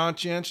duties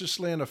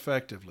conscientiously and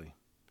effectively.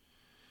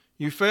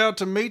 You failed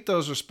to meet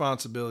those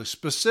responsibilities.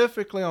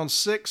 Specifically on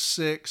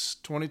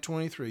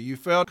 6/6/2023, you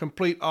failed to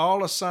complete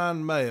all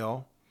assigned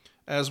mail,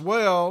 as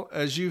well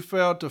as you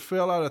failed to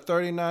fill out a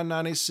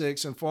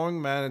 3996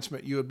 informing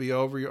management you would be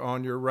over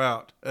on your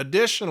route.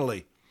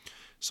 Additionally,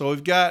 so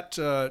we've got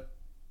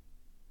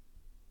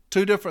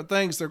 2 different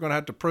things they're going to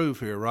have to prove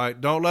here, right?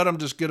 Don't let them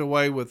just get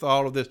away with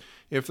all of this.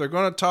 If they're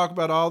going to talk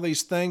about all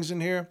these things in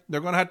here, they're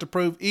going to have to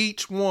prove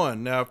each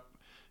one. Now, if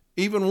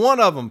even one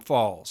of them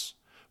falls,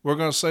 we're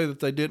going to say that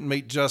they didn't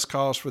meet just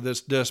cause for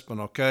this discipline,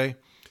 okay?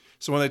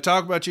 So when they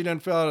talk about you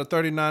didn't fill out a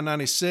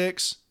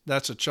 3996,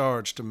 that's a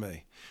charge to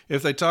me.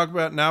 If they talk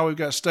about now we've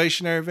got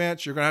stationary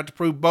events, you're going to have to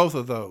prove both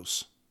of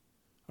those,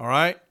 all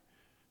right?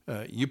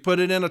 You put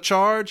it in a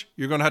charge,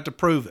 you're going to have to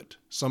prove it.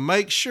 So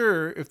make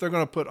sure, if they're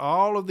going to put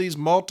all of these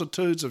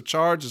multitudes of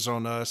charges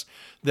on us,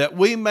 that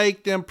we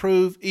make them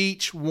prove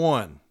each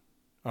one.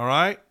 All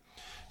right?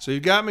 So you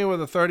got me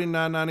with a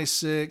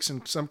 3996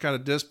 and some kind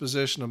of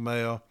disposition of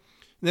mail.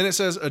 Then it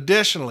says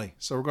additionally,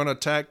 so we're going to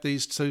attack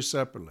these 2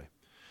 separately.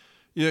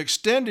 You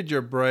extended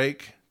your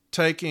break,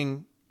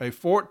 taking a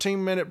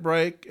 14-minute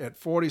break at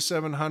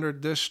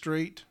 4700 this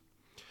street,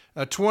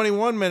 a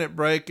 21-minute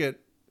break at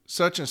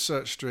such and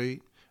such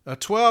street, a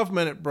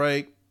 12-minute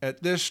break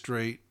at this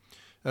street,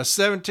 a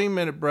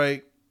 17-minute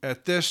break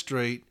at this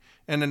street,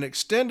 and an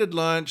extended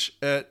lunch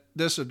at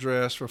this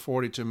address for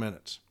 42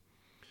 minutes.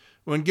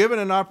 When given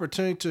an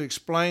opportunity to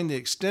explain the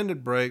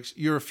extended breaks,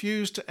 you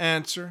refused to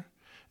answer,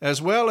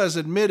 as well as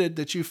admitted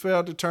that you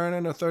failed to turn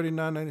in a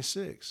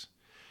 3996.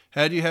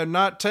 Had you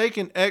not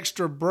taken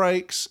extra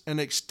breaks and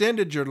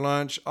extended your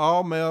lunch,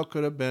 all mail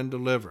could have been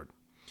delivered.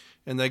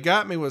 And they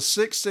got me with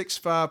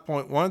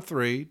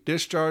 665.13,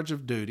 discharge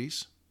of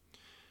duties.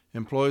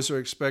 Employees are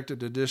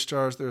expected to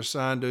discharge their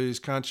assigned duties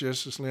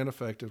conscientiously and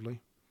effectively.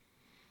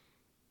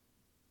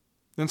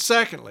 Then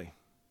secondly,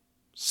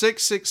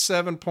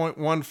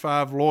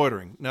 667.15,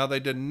 loitering. Now, they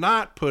did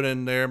not put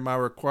in there my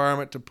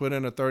requirement to put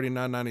in a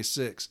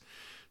 3996.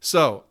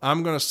 So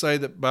I'm going to say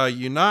that by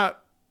you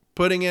not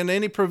putting in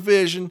any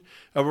provision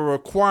of a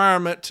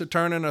requirement to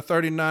turn in a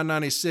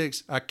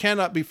 3996, I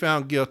cannot be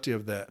found guilty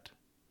of that.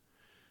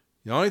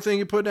 The only thing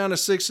you put down is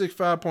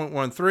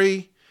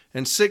 665.13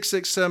 and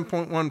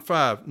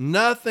 667.15.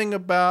 Nothing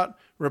about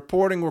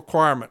reporting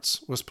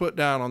requirements was put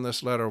down on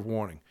this letter of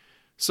warning.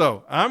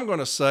 So I'm going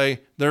to say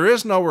there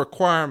is no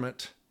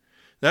requirement.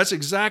 That's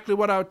exactly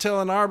what I would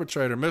tell an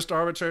arbitrator. Mr.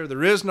 Arbitrator,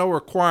 there is no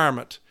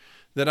requirement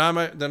that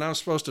I'm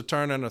supposed to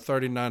turn in a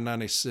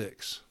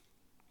 3996.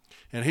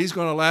 And he's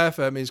going to laugh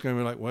at me. He's going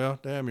to be like, well,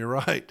 damn, you're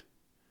right.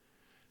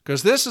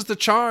 Because this is the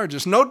charge.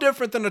 It's no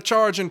different than a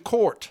charge in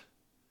court.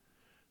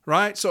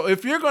 Right? So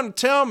if you're going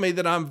to tell me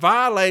that I'm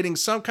violating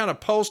some kind of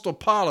postal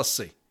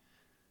policy,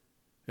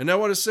 isn't that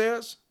what it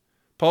says?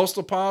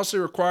 Postal policy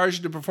requires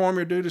you to perform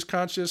your duties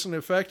conscientiously and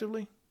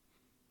effectively.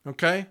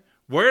 Okay?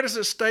 Where does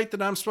it state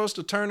that I'm supposed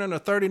to turn in a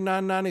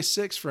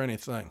 3996 for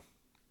anything?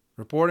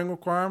 Reporting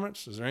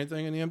requirements? Is there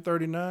anything in the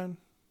M39?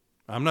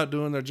 I'm not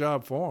doing their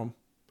job for them.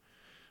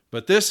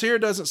 But this here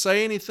doesn't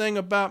say anything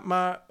about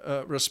my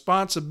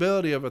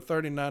responsibility of a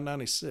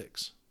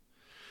 3996.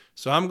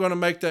 So I'm going to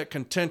make that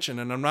contention,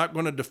 and I'm not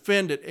going to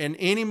defend it in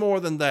any more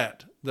than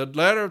that. The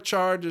letter of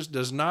charges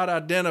does not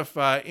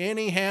identify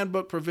any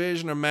handbook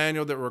provision or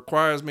manual that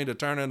requires me to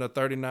turn in a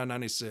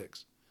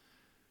 3996.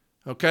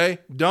 Okay?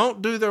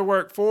 Don't do their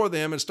work for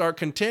them and start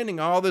contending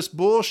all this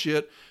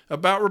bullshit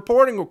about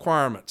reporting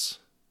requirements.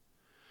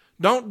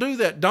 Don't do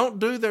that. Don't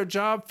do their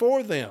job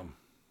for them.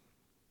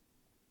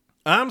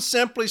 I'm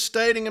simply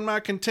stating in my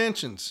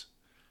contentions,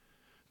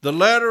 the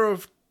letter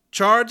of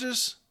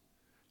charges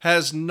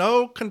has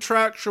no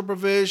contractual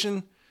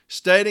provision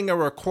stating a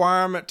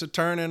requirement to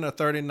turn in a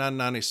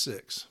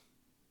 3996.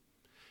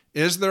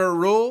 Is there a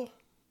rule?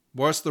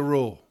 What's the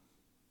rule?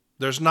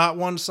 There's not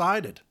one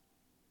cited.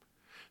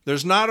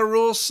 There's not a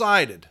rule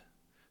cited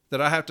that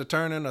I have to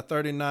turn in a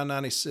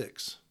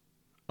 3996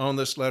 on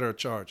this letter of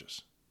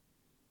charges.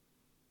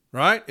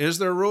 Right? Is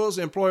there a rule? Is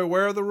the employer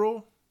aware of the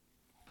rule?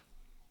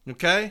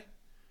 Okay?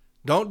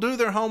 Don't do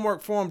their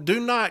homework for them. Do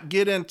not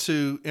get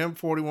into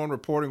M41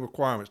 reporting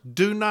requirements.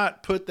 Do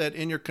not put that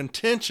in your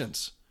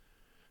contentions.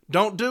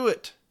 Don't do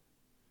it.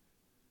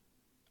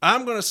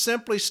 I'm going to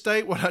simply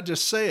state what I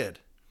just said.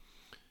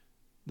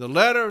 The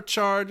letter of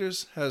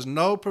charges has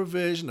no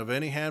provision of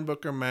any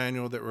handbook or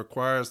manual that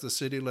requires the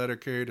city letter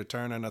carrier to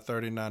turn in a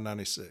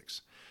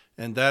 3996.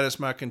 And that is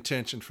my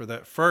contention for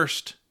that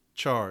first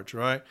charge,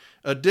 right?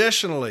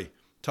 Additionally,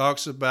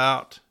 talks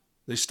about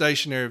the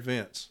stationary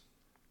events.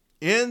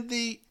 In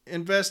the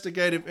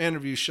investigative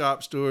interview,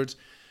 shop stewards,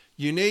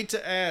 you need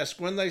to ask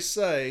when they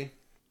say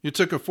you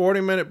took a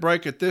 40-minute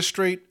break at this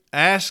street,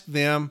 ask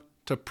them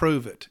to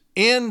prove it.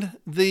 In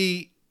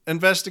the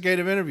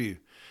investigative interview,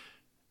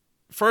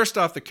 first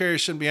off, the carrier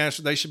shouldn't be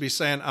answered. They should be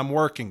saying, I'm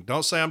working.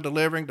 Don't say I'm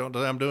delivering. Don't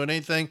say I'm doing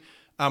anything.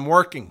 I'm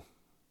working.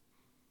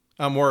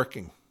 I'm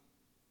working.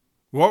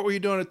 What were you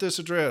doing at this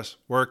address?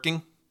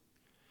 Working.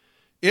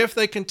 If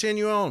they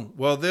continue on,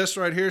 well, this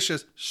right here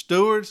says,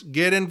 stewards,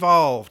 get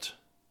involved.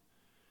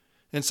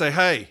 And say,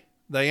 hey,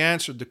 they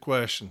answered the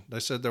question. They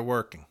said they're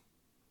working.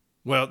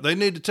 Well, they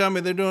need to tell me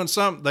they're doing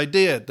something. They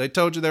did. They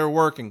told you they were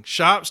working.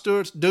 Shop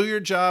stewards, do your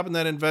job in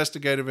that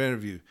investigative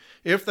interview.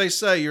 If they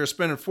say you're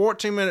spending a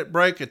 14-minute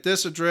break at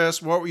this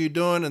address, what were you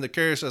doing? And the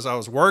carrier says, I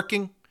was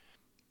working.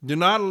 Do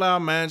not allow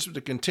management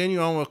to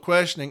continue on with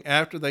questioning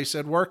after they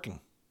said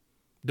working.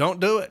 Don't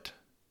do it.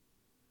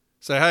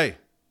 Say, hey,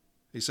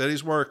 he said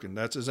he's working.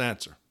 That's his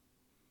answer.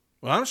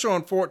 Well, I'm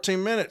showing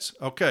 14 minutes.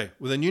 Okay,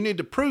 well, then you need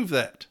to prove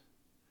that.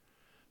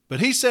 But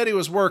he said he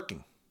was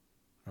working,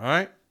 all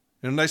right?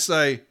 And they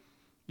say,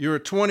 you were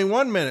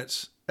 21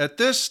 minutes at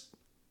this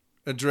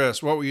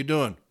address. What were you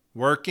doing?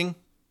 Working.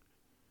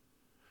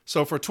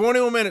 So for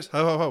 21 minutes,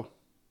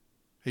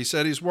 he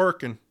said he's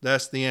working.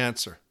 That's the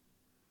answer.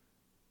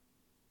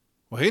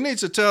 Well, he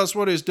needs to tell us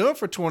what he's doing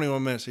for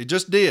 21 minutes. He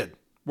just did.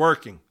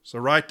 Working. So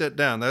write that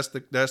down. That's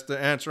the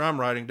answer I'm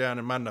writing down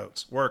in my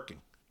notes.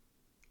 Working.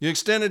 You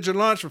extended your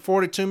lunch for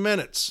 42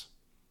 minutes.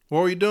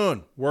 What were you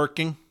doing?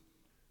 Working.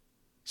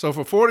 So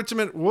for 42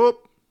 minutes,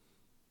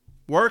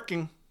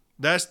 working.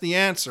 That's the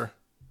answer.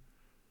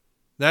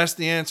 That's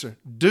the answer.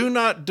 Do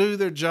not do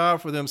their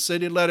job for them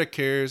city letter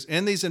carriers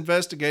in these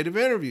investigative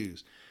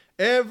interviews.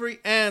 Every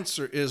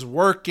answer is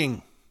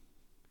working.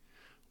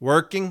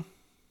 Working.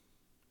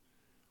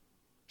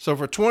 So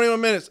for 21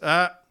 minutes,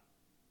 the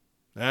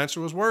answer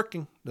was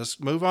working. Let's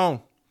move on.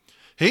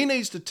 He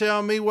needs to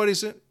tell me what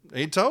he's in.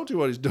 He told you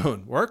what he's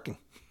doing. Working.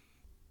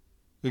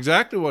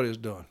 Exactly what he's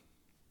doing.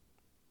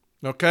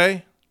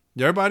 Okay?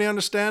 Does everybody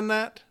understand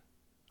that?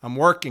 I'm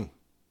working.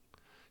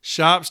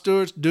 Shop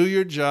stewards, do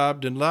your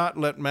job. Do not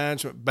let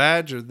management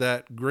badger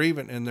that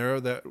grievant in there.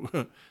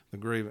 The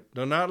grievant.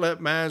 Do not let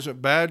management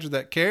badger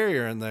that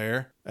carrier in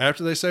there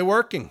after they say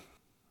working.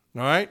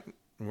 All right?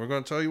 And we're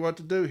going to tell you what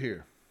to do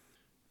here.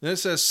 Then it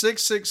says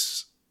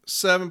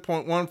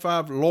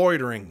 667.15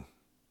 loitering.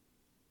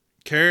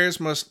 Carriers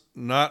must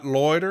not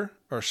loiter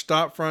or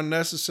stop for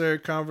unnecessary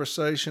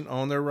conversation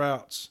on their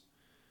routes.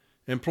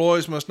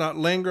 Employees must not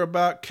linger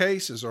about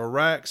cases or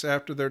racks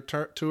after their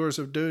tours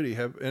of duty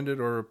have ended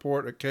or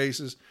report at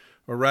cases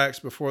or racks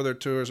before their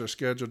tours are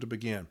scheduled to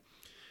begin.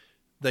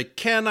 They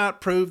cannot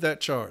prove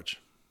that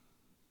charge.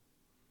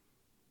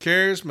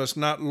 Carriers must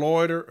not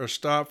loiter or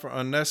stop for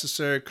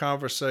unnecessary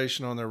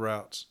conversation on their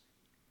routes.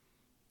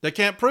 They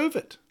can't prove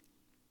it.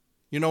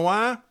 You know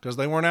why? Because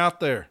they weren't out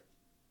there.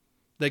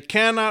 They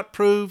cannot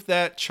prove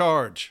that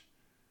charge.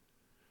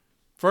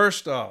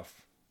 First off,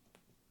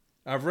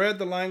 I've read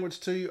the language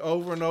to you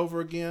over and over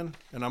again,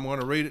 and I'm going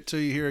to read it to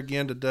you here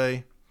again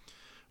today.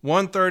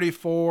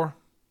 134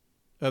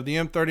 of the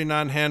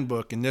M39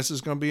 handbook, and this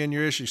is going to be in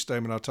your issue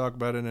statement. I'll talk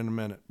about it in a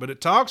minute. But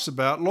it talks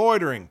about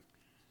loitering.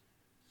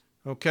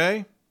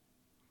 Okay?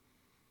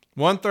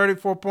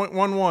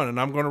 134.11, and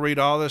I'm going to read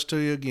all this to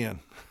you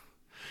again.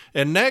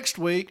 And next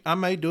week, I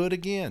may do it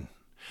again.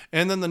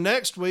 And then the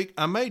next week,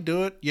 I may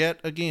do it yet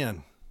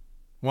again.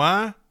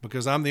 Why?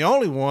 Because I'm the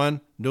only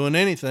one doing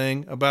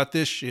anything about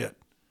this shit.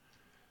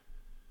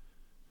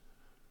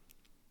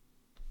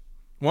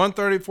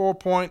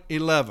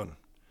 134.11.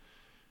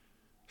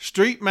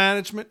 Street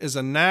management is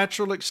a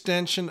natural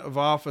extension of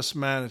office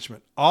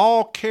management.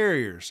 All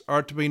carriers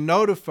are to be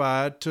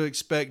notified to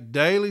expect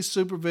daily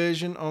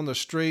supervision on the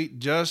street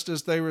just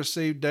as they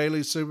receive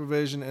daily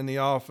supervision in the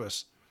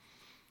office.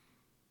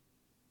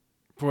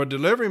 For a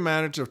delivery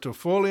manager to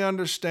fully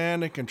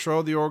understand and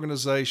control the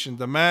organization,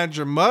 the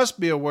manager must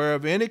be aware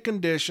of any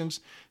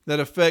conditions that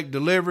affect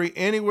delivery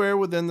anywhere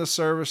within the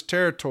service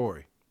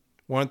territory.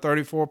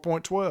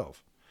 134.12.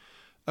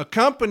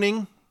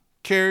 Accompanying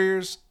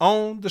carriers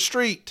on the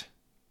street.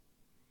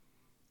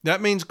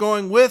 That means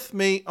going with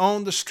me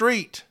on the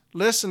street.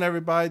 Listen,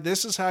 everybody,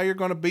 this is how you're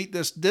going to beat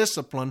this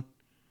discipline.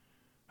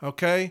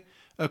 Okay?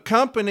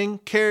 Accompanying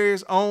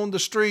carriers on the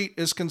street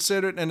is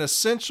considered an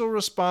essential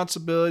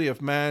responsibility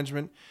of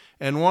management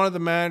and one of the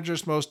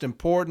manager's most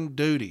important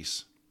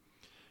duties.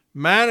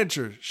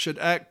 Managers should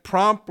act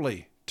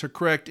promptly to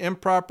correct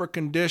improper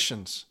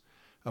conditions.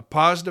 A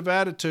positive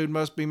attitude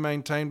must be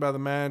maintained by the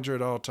manager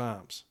at all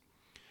times.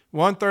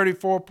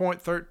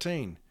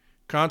 134.13.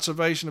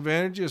 Conservation of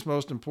energy is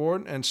most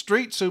important, and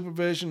street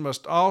supervision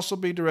must also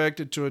be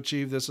directed to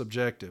achieve this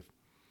objective.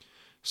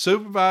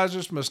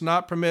 Supervisors must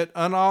not permit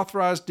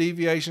unauthorized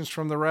deviations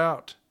from the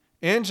route,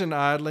 engine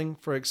idling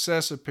for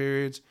excessive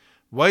periods,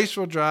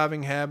 wasteful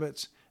driving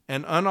habits,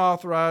 and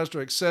unauthorized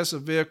or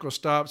excessive vehicle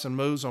stops and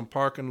moves on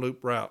park and loop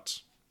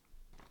routes.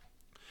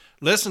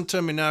 Listen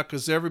to me now,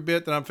 because every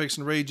bit that I'm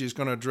fixing to read you is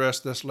going to address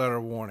this letter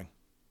of warning.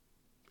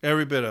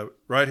 Every bit of it,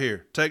 right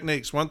here.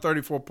 Techniques,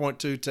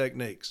 134.2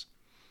 techniques.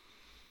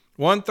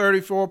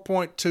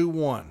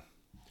 134.21.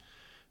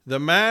 The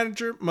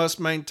manager must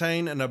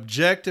maintain an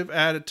objective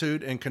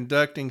attitude in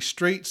conducting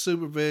street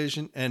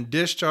supervision and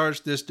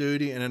discharge this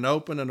duty in an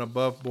open and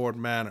above-board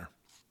manner.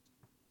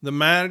 The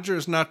manager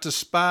is not to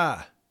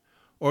spy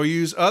or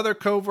use other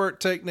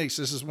covert techniques.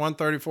 This is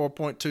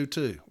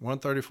 134.22.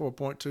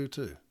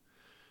 134.22.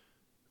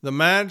 The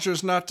manager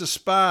is not to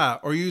spy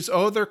or use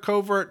other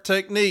covert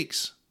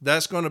techniques.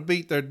 That's going to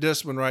beat their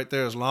discipline right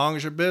there, as long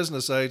as your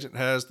business agent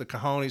has the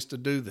cojones to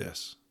do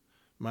this.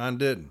 Mine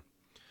didn't.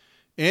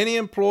 Any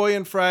employee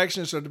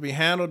infractions are to be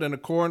handled in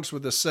accordance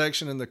with the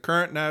section in the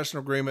current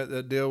national agreement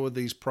that deal with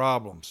these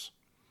problems.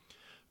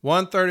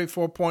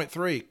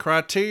 134.3.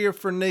 Criteria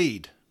for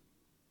need.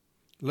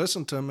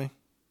 Listen to me.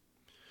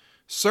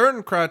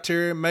 Certain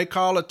criteria may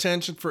call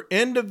attention for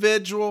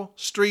individual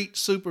street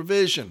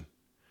supervision.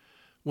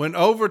 When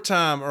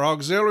overtime or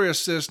auxiliary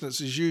assistance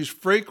is used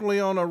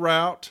frequently on a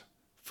route,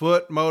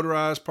 foot,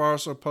 motorized,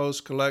 parcel,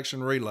 post,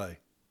 collection, relay.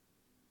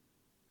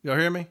 Y'all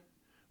hear me?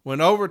 When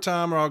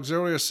overtime or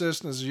auxiliary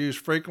assistance is used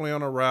frequently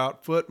on a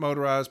route, foot,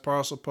 motorized,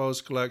 parcel,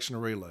 post, collection, or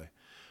relay.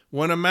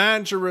 When a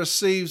manager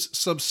receives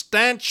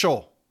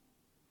substantial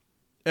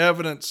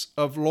evidence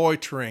of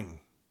loitering.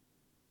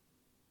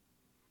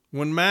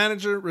 When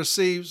manager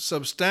receives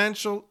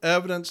substantial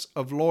evidence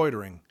of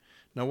loitering.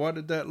 Now, what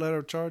did that letter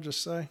of charges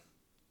say?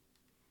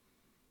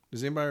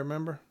 Does anybody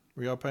remember?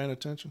 Were y'all paying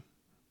attention?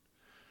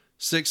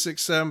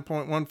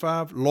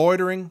 667.15,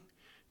 loitering.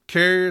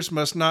 Carriers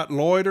must not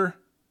loiter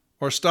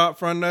or stop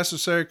for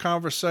unnecessary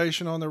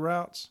conversation on the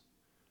routes.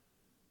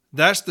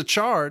 That's the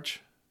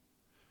charge.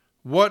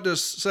 What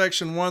does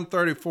section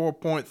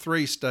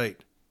 134.3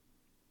 state?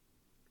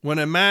 When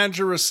a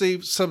manager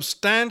receives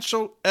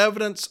substantial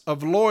evidence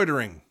of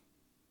loitering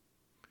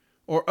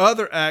or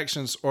other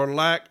actions or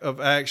lack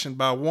of action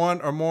by one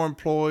or more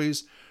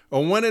employees,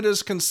 or when it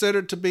is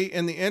considered to be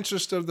in the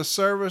interest of the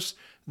service,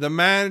 the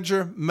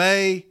manager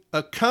may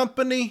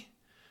accompany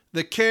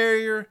the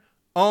carrier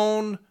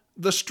on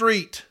the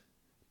street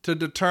to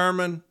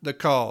determine the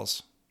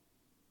cause,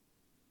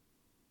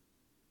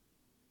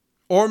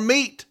 or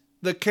meet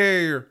the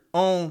carrier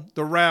on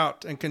the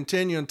route and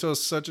continue until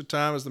such a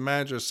time as the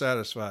manager is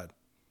satisfied.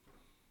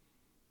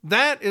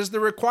 That is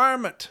the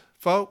requirement,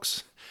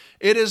 folks.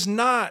 It is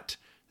not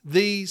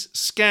these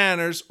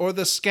scanners or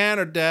the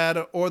scanner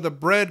data or the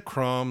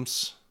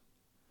breadcrumbs.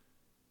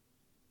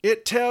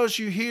 It tells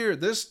you here,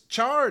 this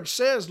charge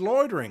says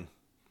loitering.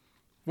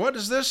 What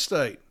does this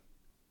state?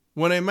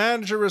 When a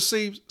manager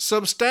receives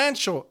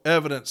substantial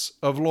evidence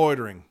of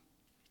loitering.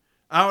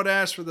 I would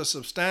ask for the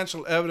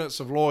substantial evidence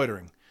of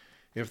loitering.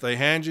 If they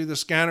hand you the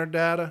scanner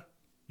data,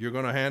 you're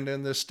going to hand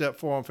in this step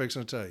 4 I'm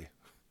fixing to tell you.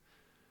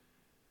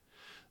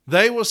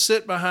 They will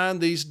sit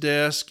behind these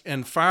desks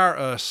and fire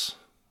us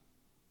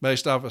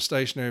based off of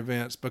stationary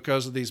events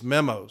because of these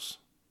memos.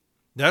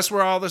 That's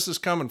where all this is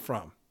coming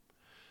from.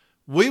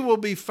 We will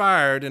be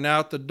fired and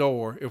out the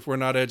door if we're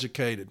not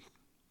educated.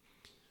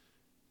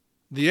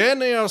 The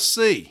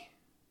NLC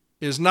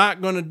is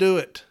not going to do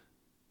it.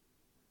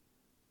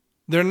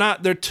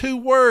 They're too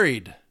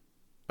worried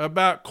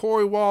about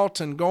Corey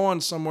Walton going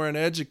somewhere and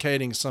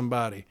educating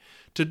somebody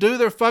to do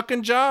their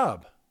fucking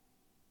job.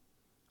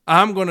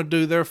 I'm going to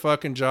do their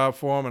fucking job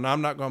for them, and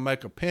I'm not going to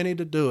make a penny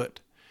to do it.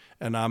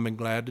 And I'm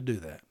glad to do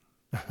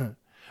that.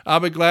 I'll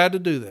be glad to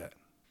do that.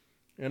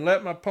 And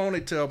let my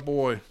ponytail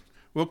boy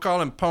We'll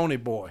call him Pony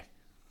Boy.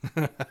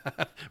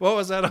 What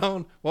was that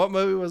on? What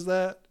movie was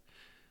that?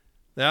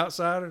 The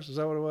Outsiders? Is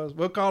that what it was?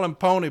 We'll call him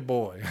Pony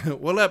Boy.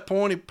 We'll let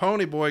Pony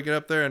Boy get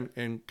up there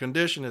and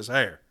condition his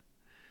hair.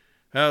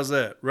 How's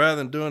that? Rather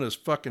than doing his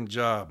fucking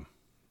job.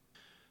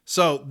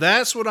 So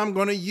that's what I'm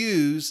going to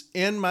use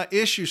in my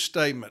issue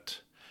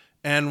statement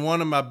and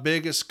one of my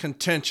biggest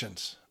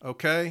contentions,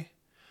 okay?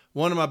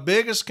 One of my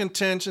biggest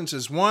contentions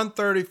is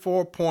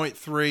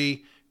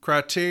 134.3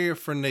 criteria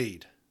for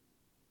need.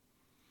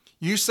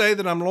 You say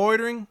that I'm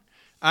loitering?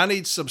 I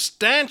need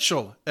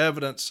substantial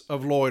evidence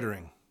of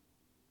loitering.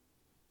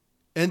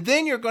 And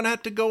then you're going to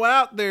have to go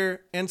out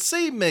there and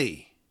see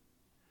me.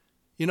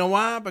 You know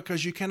why?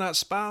 Because you cannot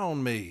spy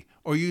on me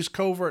or use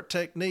covert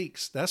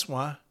techniques. That's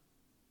why.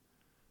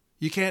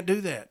 You can't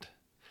do that.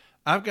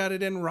 I've got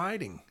it in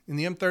writing in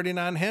the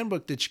M39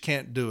 handbook that you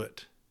can't do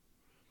it.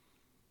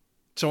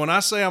 So when I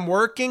say I'm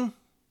working,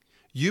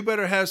 you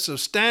better have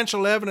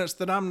substantial evidence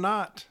that I'm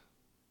not.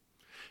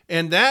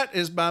 And that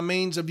is by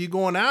means of you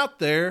going out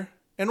there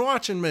and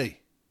watching me.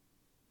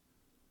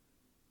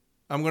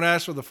 I'm going to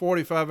ask for the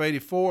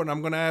 4584, and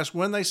I'm going to ask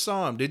when they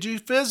saw him. Did you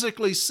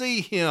physically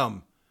see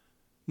him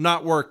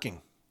not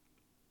working?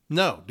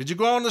 No. Did you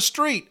go on the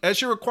street as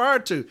you're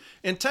required to?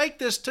 And take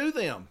this to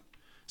them.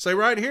 Say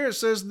right here it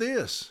says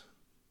this.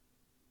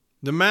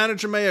 The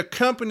manager may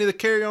accompany the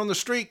carrier on the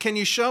street. Can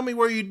you show me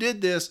where you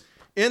did this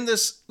in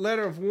this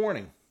letter of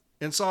warning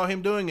and saw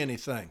him doing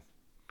anything?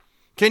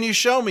 Can you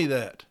show me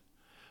that?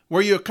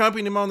 Where you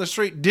accompanied him on the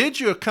street?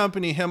 Did you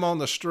accompany him on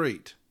the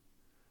street?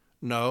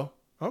 No.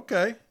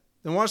 Okay.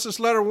 Then what's this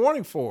letter of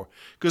warning for?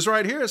 Because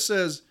right here it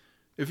says,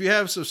 if you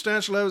have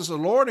substantial evidence of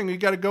loitering, you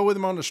got to go with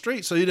him on the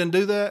street. So you didn't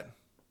do that?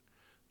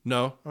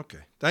 No. Okay.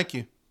 Thank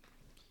you.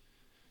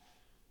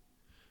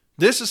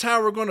 This is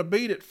how we're going to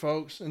beat it,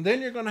 folks. And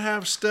then you're going to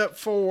have step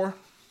 4,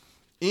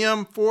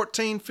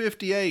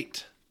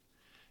 M1458.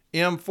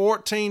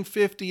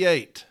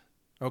 M1458.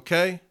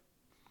 Okay?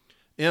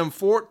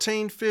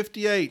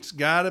 M1458's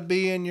got to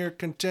be in your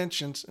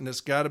contentions, and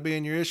it's got to be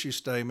in your issue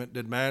statement.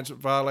 Did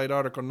management violate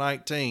Article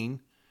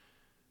 19?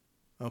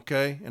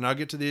 Okay, and I'll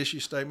get to the issue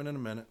statement in a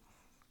minute.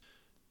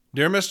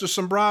 Dear Mr.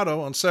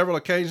 Sombrado, on several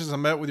occasions I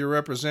met with your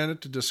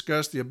representative to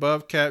discuss the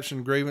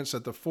above-captioned grievance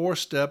at the 4th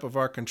step of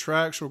our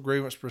contractual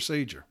grievance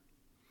procedure.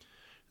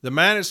 The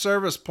Managed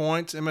Service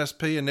Points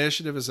MSP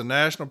initiative is a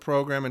national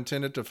program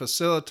intended to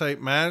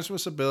facilitate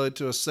management's ability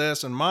to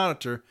assess and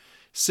monitor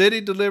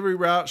city delivery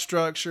route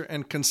structure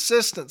and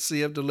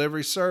consistency of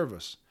delivery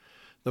service.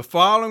 The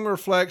following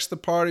reflects the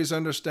parties'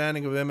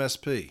 understanding of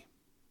MSP.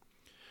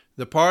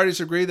 The parties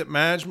agree that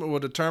management will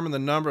determine the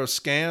number of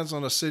scans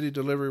on a city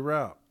delivery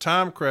route.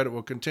 Time credit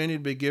will continue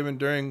to be given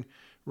during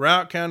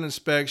route count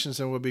inspections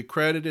and will be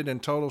credited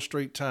in total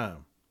street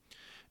time.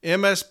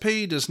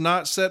 MSP does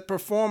not set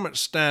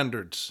performance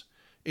standards,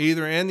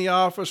 either in the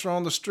office or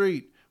on the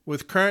street.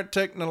 With current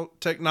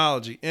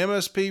technology,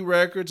 MSP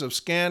records of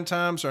scan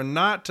times are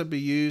not to be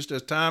used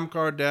as time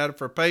card data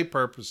for pay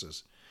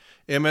purposes.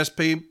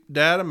 MSP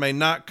data may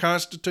not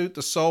constitute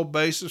the sole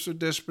basis for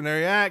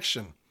disciplinary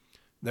action.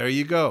 There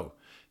you go.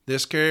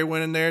 This carrier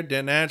went in there,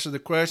 didn't answer the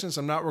questions.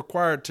 I'm not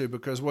required to,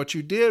 because what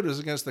you did was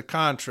against the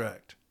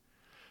contract.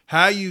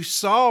 How you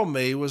saw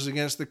me was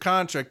against the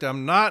contract.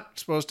 I'm not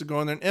supposed to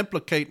go in there and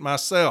implicate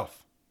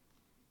myself.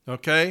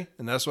 Okay?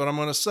 And that's what I'm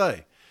going to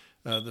say.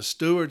 The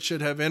steward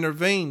should have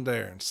intervened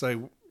there and say,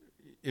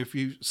 if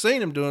you've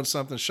seen him doing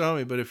something, show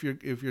me. But if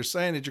you're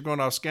saying that you're going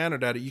off scanner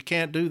data, you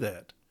can't do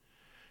that.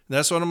 And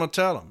that's what I'm going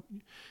to tell him.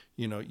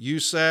 You know, you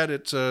sat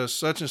at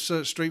such and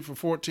such street for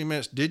 14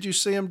 minutes. Did you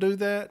see him do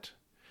that?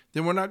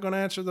 Then we're not going to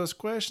answer those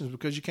questions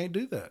because you can't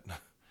do that.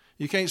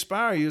 You can't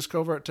spy or use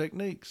covert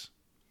techniques.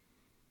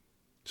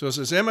 So it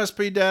says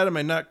MSP data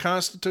may not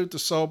constitute the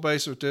sole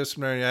basis of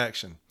disciplinary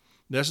action.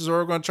 This is where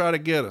we're going to try to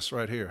get us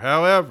right here.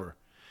 However,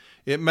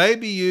 it may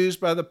be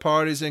used by the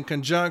parties in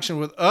conjunction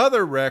with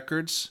other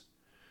records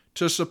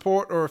to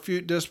support or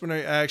refute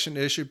disciplinary action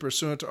issued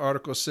pursuant to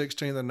Article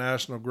 16 of the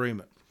National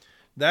Agreement.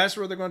 That's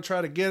where they're going to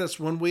try to get us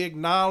when we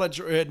acknowledge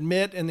or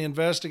admit in the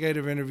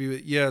investigative interview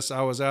that, yes,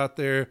 I was out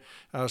there,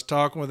 I was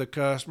talking with a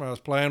customer, I was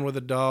playing with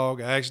a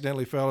dog, I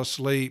accidentally fell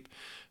asleep.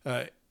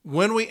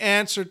 When we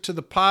answer to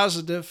the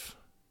positive,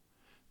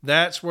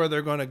 that's where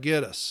they're going to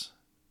get us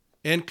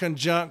in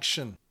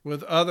conjunction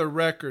with other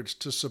records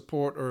to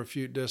support or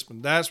refute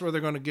discipline. That's where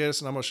they're going to get us,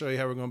 and I'm going to show you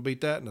how we're going to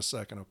beat that in a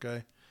second,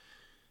 okay?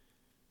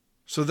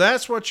 So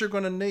that's what you're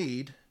going to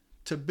need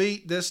to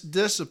beat this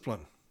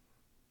discipline.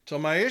 So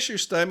my issue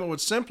statement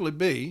would simply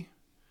be,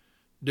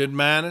 did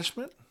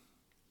management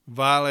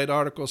violate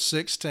Articles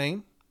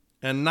 16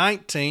 and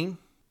 19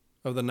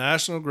 of the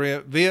National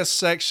Agreement via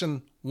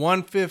Section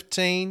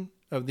 115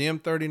 of the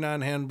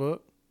M39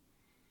 Handbook,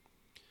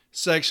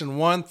 Section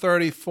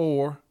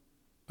 134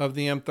 of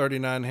the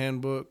M39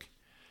 Handbook,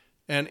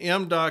 and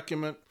M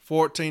Document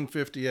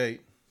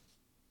 1458.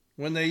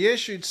 When they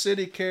issued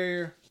city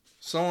carrier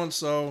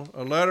so-and-so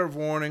a letter of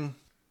warning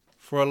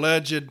for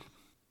alleged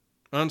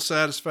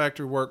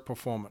unsatisfactory work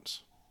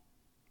performance.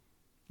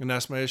 And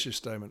that's my issue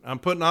statement. I'm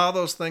putting all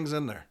those things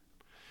in there.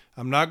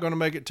 I'm not going to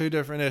make it two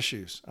different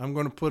issues. I'm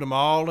going to put them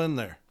all in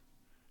there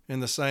in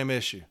the same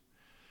issue.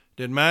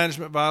 Did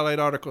management violate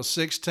Article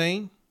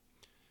 16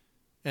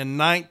 and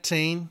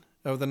 19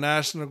 of the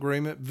National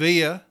Agreement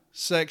via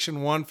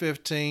Section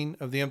 115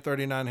 of the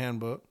M39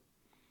 Handbook,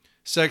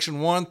 Section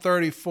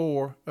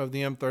 134 of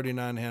the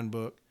M39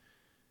 Handbook,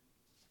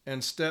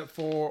 and Step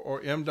 4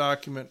 or M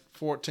Document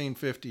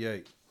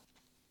 1458?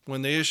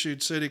 When they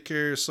issued city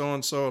carrier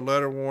so-and-so a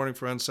letter warning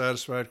for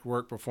unsatisfactory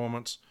work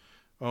performance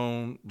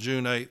on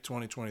June 8,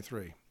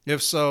 2023.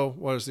 If so,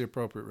 what is the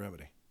appropriate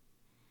remedy?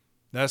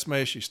 That's my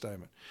issue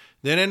statement.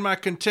 Then in my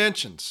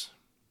contentions,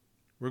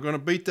 we're going to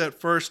beat that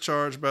first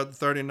charge about the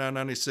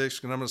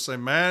 3996, and I'm going to say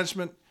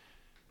management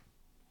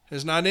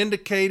has not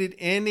indicated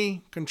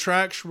any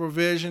contractual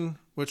provision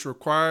which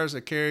requires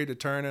a carrier to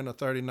turn in a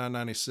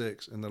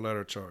 3996 in the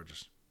letter of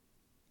charges.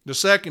 The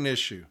second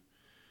issue,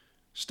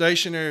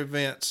 stationary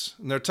events.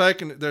 And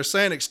they're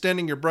saying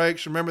extending your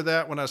brakes. Remember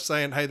that when I was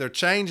saying, hey, they're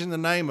changing the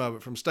name of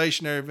it from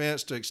stationary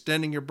events to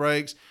extending your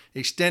brakes,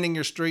 extending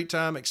your street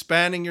time,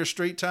 expanding your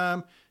street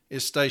time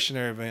is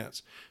stationary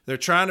events. They're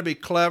trying to be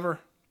clever.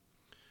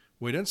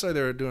 We didn't say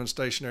they were doing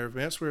stationary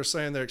events. We were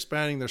saying they're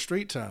expanding their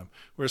street time.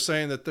 We're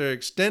saying that they're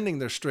extending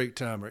their street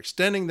time or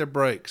extending their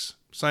brakes.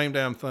 Same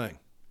damn thing.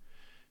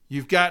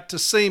 You've got to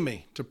see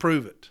me to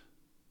prove it.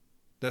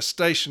 That's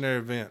stationary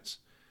events.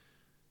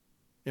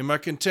 In my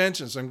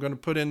contentions, I'm going to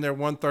put in there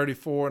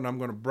 134, and I'm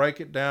going to break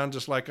it down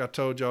just like I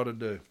told y'all to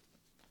do.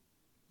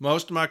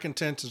 Most of my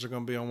contentions are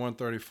going to be on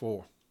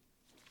 134.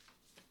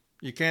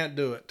 You can't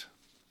do it,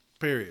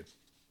 period.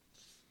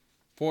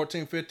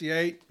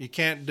 1458, you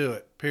can't do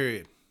it,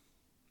 period.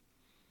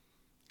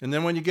 And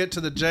then when you get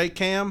to the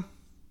JCAM,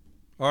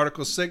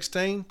 Article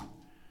 16,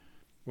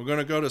 we're going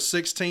to go to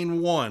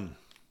 16.1.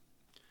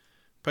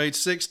 Page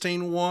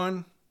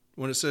 16.1,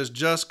 when it says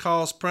just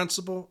cause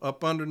principle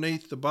up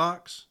underneath the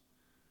box.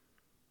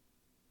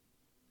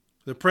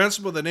 The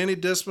principle that any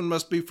discipline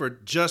must be for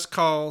just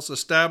cause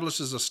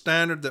establishes a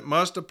standard that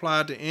must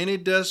apply to any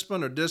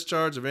discipline or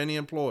discharge of any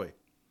employee.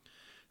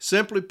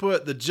 Simply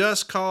put, the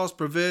just cause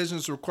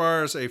provisions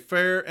requires a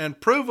fair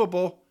and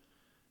provable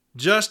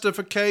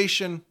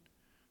justification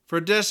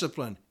for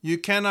discipline. You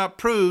cannot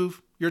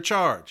prove your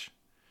charge.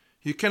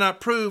 You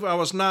cannot prove I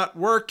was not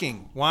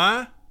working.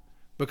 Why?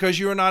 Because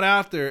you are not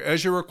out there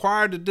as you're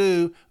required to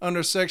do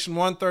under Section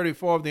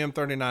 134 of the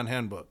M39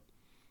 Handbook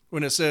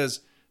when it says,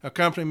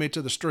 accompany me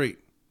to the street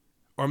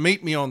or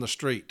meet me on the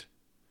street.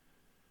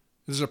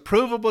 There's a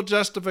provable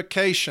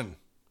justification.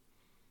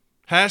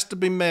 Has to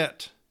be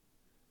met.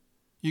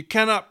 You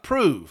cannot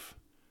prove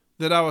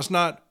that I was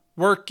not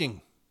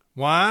working.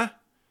 Why?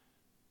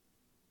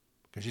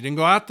 Because you didn't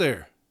go out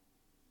there.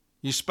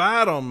 You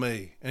spied on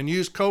me and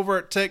used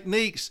covert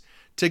techniques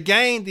to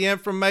gain the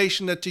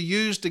information that you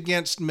used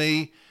against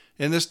me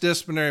in this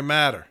disciplinary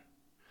matter.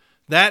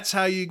 That's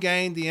how you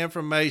gained the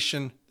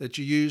information that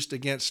you used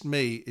against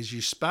me, is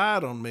you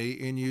spied on me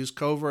and used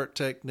covert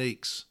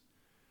techniques.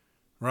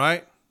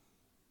 Right?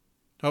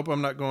 Hope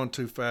I'm not going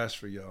too fast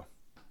for y'all.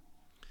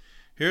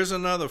 Here's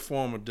another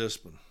form of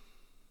discipline.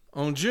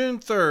 On June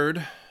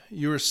 3rd,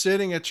 you were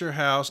sitting at your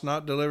house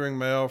not delivering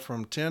mail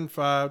from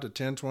 10:05 to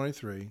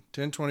 10:23,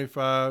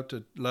 10:25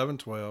 to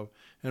 11:12,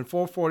 and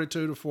 4:42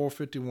 to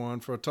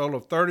 4:51 for a total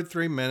of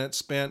 33 minutes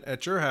spent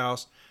at your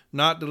house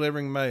not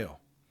delivering mail.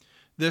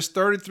 This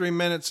 33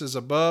 minutes is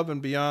above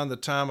and beyond the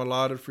time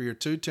allotted for your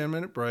 2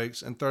 10-minute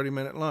breaks and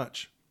 30-minute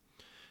lunch.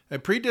 A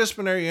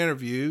pre-disciplinary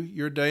interview,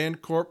 your day in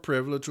court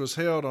privilege, was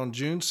held on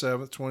June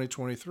 7th,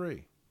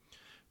 2023,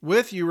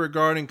 with you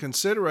regarding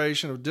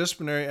consideration of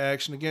disciplinary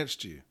action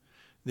against you.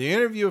 The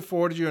interview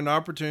afforded you an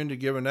opportunity to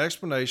give an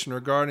explanation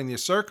regarding the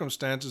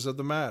circumstances of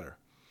the matter.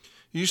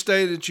 You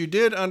stated that you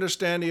did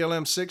understand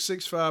ELM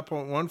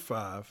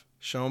 665.15,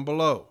 shown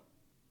below.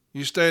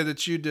 You stated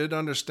that you did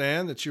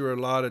understand that you were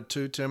allotted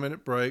 2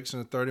 10-minute breaks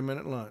and a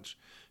 30-minute lunch.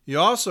 You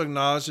also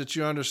acknowledged that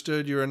you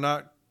understood you were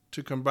not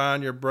to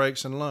combine your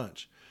breaks and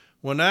lunch.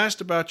 When asked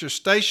about your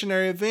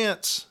stationary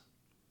events,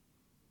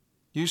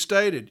 you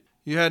stated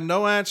you had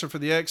no answer for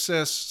the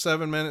excess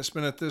 7 minutes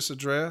spent at this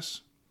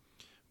address,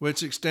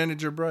 which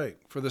extended your break.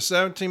 For the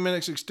 17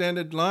 minutes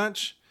extended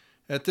lunch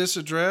at this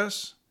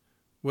address,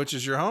 which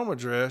is your home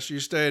address,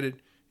 you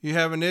stated you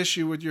have an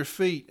issue with your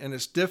feet and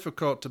it's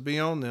difficult to be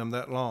on them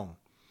that long.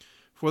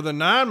 For the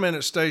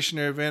 9-minute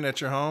stationary event at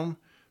your home,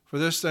 for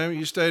this thing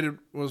you stated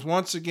was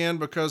once again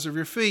because of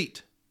your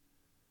feet.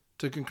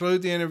 To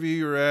conclude the interview,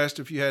 you were asked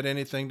if you had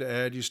anything to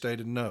add. You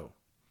stated no.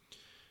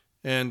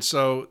 And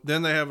so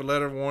then they have a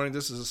letter of warning.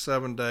 This is a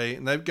 7-day.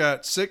 And they've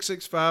got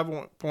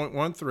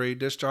 665.13,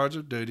 discharge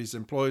of duties.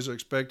 Employees are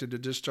expected to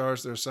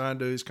discharge their assigned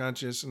duties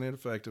conscientiously and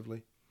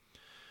effectively.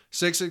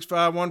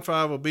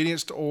 665.15,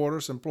 obedience to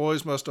orders.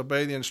 Employees must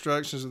obey the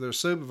instructions of their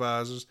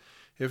supervisors.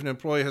 If an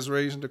employee has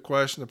reason to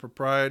question the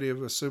propriety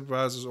of a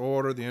supervisor's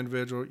order, the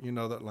individual, you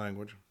know that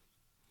language.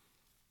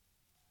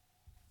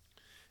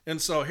 And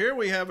so here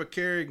we have a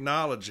carrier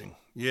acknowledging,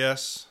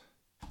 yes,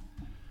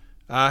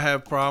 I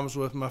have problems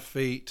with my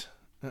feet.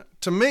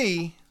 To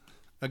me,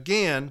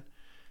 again,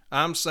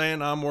 I'm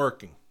saying I'm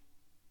working.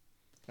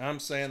 I'm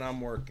saying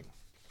I'm working.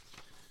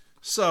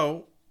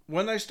 So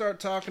when they start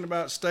talking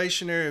about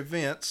stationary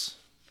events,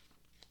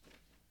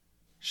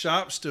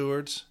 shop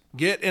stewards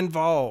get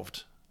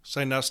involved.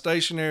 Say, now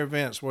stationary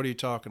events, what are you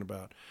talking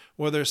about?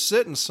 Well, they're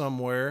sitting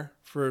somewhere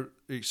for,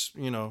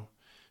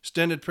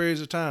 extended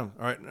periods of time.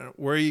 All right,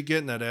 where are you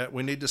getting that at?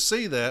 We need to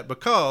see that,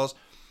 because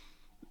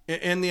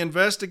in the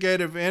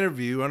investigative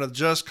interview under the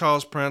just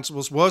cause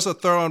principles, was a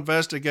thorough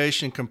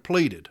investigation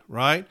completed,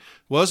 right?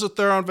 Was a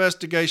thorough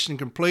investigation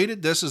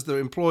completed? This is the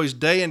employee's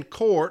day in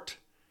court.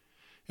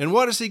 And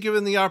what is he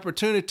given the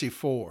opportunity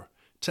for?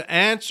 To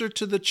answer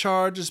to the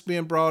charges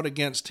being brought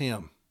against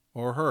him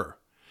or her.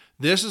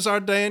 This is our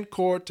day in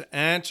court to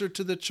answer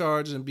to the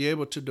charges and be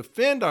able to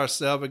defend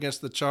ourselves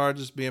against the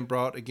charges being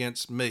brought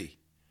against me.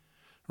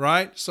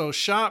 Right? So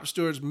shop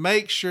stewards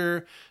make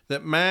sure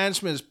that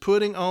management is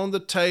putting on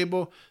the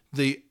table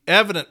the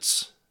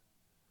evidence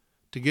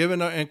to give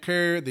and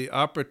carrier the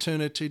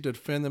opportunity to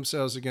defend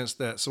themselves against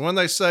that. So when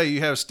they say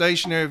you have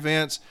stationary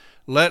events,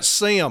 let's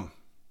see them.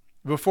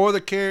 Before the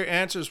carrier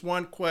answers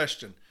one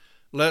question,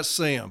 let's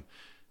see them.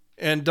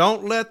 And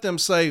don't let them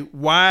say,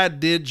 why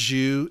did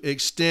you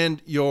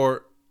extend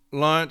your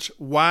lunch?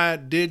 Why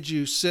did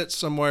you sit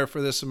somewhere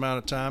for this amount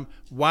of time?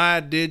 Why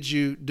did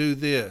you do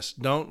this?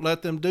 Don't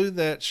let them do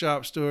that,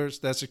 shop stewards.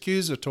 That's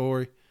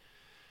accusatory.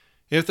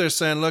 If they're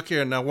saying, look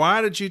here, now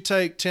why did you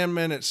take 10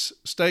 minutes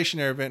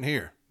stationary event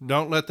here?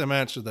 Don't let them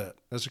answer that.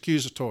 That's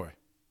accusatory.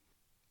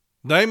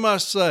 They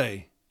must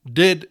say,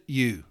 did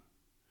you?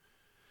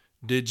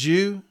 Did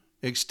you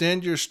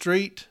extend your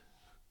street?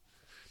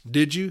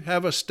 Did you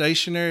have a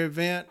stationary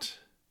event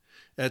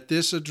at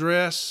this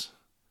address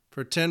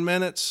for 10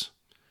 minutes?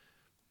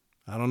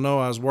 I don't know.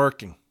 I was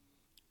working.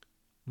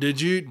 Do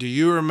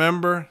you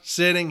remember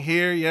sitting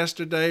here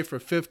yesterday for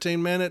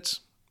 15 minutes?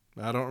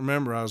 I don't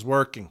remember. I was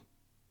working.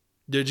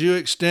 Did you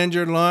extend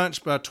your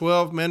lunch by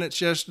 12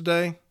 minutes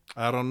yesterday?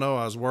 I don't know.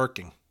 I was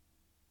working.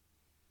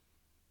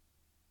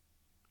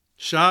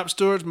 Shop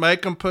stewards,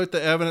 make them put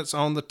the evidence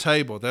on the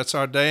table. That's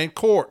our day in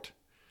court.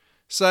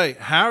 Say,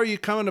 how are you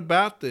coming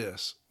about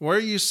this? Where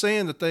are you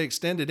seeing that they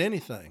extended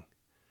anything?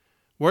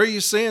 Where are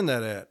you seeing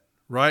that at?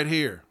 Right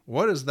here.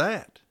 What is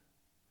that?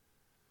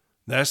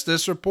 That's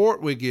this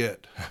report we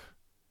get.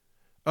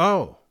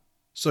 Oh,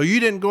 so you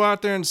didn't go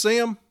out there and see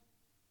them?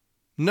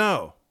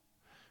 No.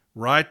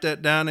 Write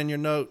that down in your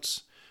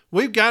notes.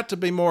 We've got to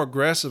be more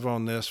aggressive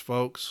on this,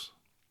 folks.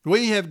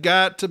 We have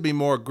got to be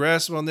more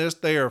aggressive on this.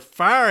 They are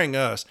firing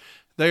us.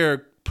 They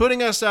are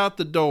putting us out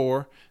the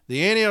door.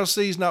 The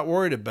NLC is not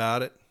worried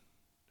about it.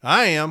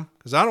 I am,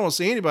 because I don't want to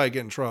see anybody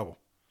get in trouble.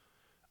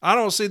 I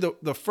don't see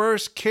the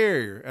first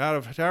carrier out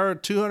of our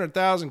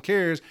 200,000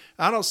 carriers.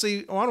 I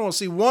don't want to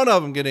see one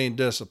of them get any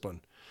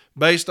discipline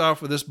based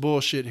off of this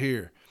bullshit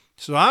here.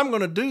 So I'm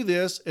going to do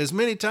this as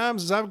many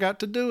times as I've got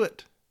to do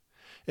it.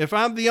 If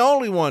I'm the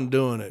only one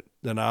doing it,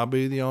 then I'll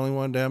be the only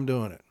one damn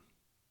doing it.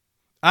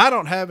 I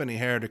don't have any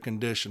hair to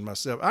condition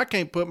myself. I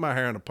can't put my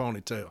hair in a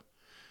ponytail.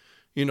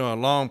 A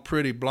long,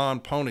 pretty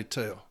blonde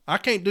ponytail. I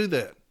can't do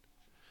that.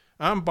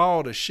 I'm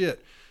bald as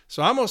shit.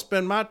 So I'm going to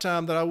spend my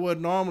time that I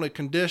would normally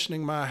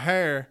conditioning my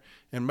hair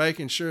and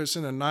making sure it's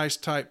in a nice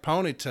tight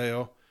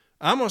ponytail.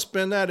 I'm going to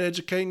spend that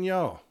educating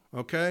y'all,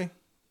 okay?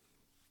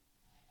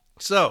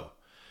 So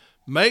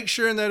make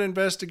sure in that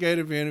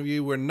investigative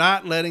interview we're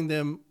not letting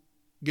them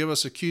give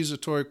us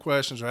accusatory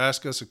questions or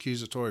ask us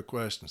accusatory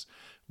questions.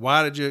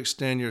 Why did you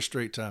extend your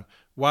street time?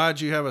 Why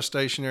did you have a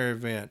stationary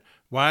event?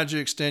 Why did you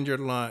extend your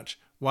lunch?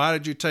 Why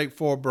did you take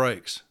 4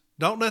 breaks?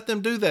 Don't let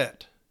them do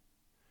that.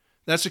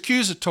 That's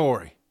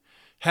accusatory.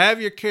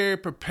 Have your carrier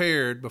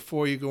prepared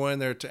before you go in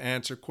there to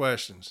answer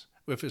questions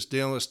if it's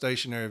dealing with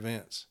stationary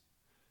events.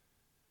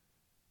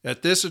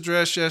 At this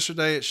address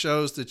yesterday, it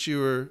shows that you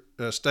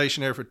were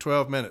stationary for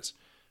 12 minutes.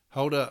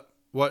 Hold up.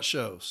 What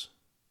shows?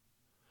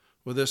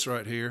 Well, this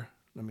right here.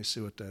 Let me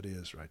see what that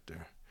is right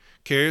there.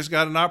 Carrier's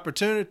got an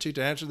opportunity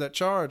to answer that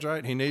charge,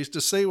 right? He needs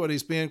to see what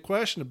he's being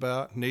questioned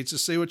about. He needs to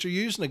see what you're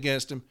using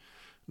against him.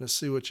 Let's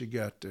see what you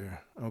got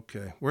there.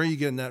 Okay. Where are you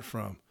getting that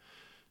from?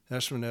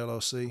 That's from the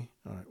LOC.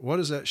 All right. What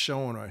is that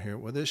showing right here?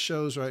 Well, this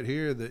shows right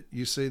here that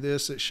you see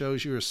this. It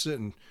shows you were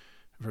sitting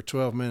for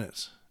 12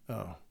 minutes.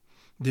 Oh.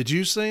 Did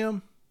you see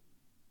him?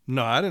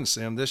 No, I didn't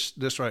see him.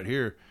 This right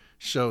here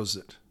shows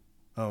it.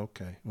 Oh,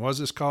 okay. What is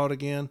this called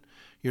again?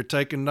 You're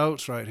taking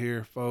notes right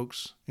here,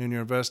 folks, in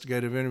your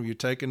investigative interview. You're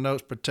taking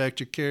notes. Protect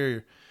your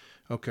carrier.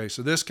 Okay,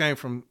 so this came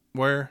from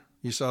where?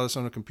 You saw this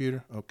on the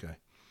computer? Okay.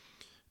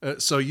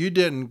 So you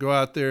didn't go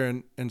out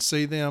there and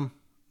see them?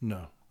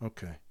 No.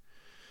 Okay.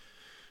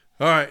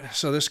 All right,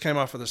 so this came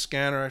off of the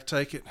scanner, I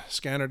take it?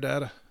 Scanner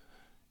data?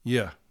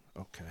 Yeah.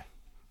 Okay.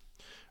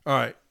 All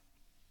right.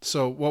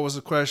 So what was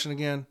the question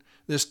again?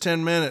 This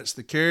 10 minutes,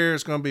 the carrier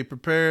is going to be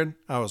prepared.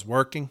 I was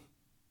working.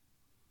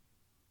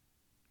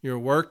 You're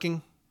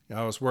working?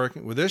 I was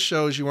working. Well, this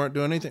shows you weren't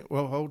doing anything.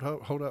 Well, hold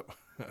up.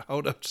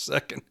 Hold up a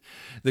second.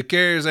 The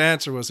carrier's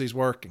answer was he's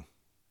working.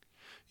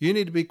 You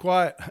need to be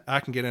quiet.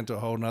 I can get into a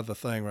whole nother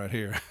thing right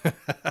here.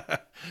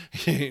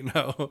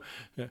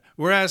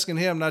 We're asking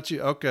him, not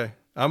you. Okay.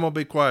 I'm going to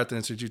be quiet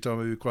then since you told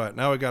me to be quiet.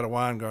 Now we got a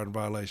wine garden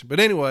violation. But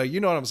anyway, you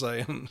know what I'm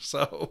saying.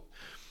 So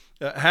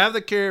have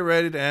the carrier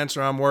ready to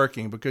answer, I'm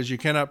working, because you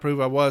cannot prove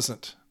I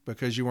wasn't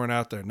because you weren't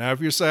out there. Now, if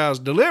you say I was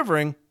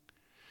delivering,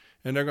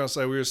 and they're going to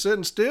say, well, you're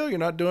sitting still, you're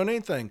not doing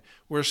anything,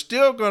 we're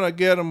still going to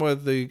get them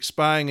with the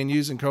spying and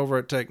using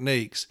covert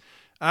techniques.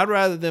 I'd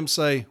rather them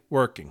say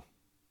working.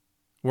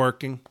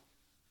 Working.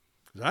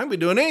 Because I can be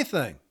doing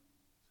anything.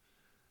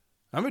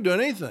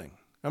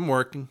 I'm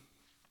working.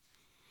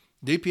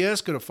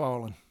 DPS could have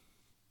fallen.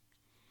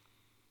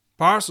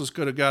 Parcels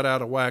could have got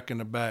out of whack in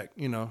the back.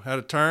 Had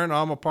a turn,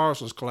 all my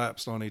parcels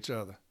collapsed on each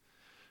other.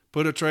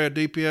 Put a tray of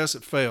DPS,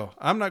 it fell.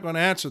 I'm not going to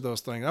answer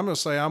those things. I'm going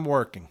to say I'm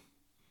working.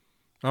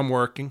 I'm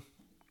working.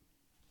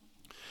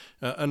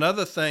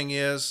 Another thing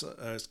is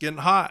it's getting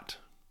hot.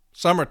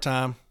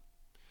 Summertime.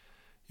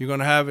 You're going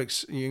to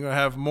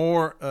have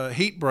more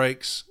heat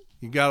breaks.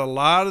 You got a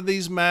lot of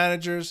these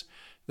managers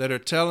that are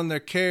telling their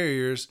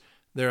carriers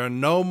there are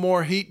no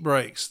more heat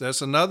breaks.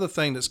 That's another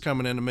thing that's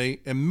coming into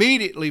me.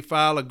 Immediately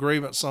file a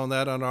grievance on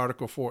that on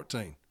Article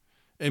 14.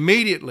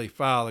 Immediately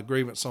file a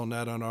grievance on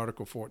that on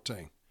Article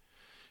 14.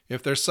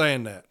 If they're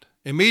saying that.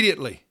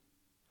 Immediately.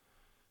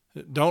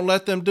 Don't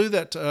let them do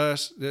that to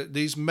us.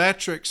 These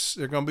metrics,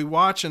 they're going to be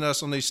watching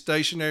us on these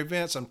stationary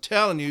events. I'm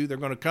telling you, they're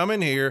going to come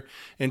in here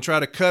and try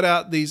to cut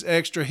out these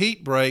extra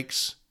heat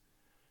breaks.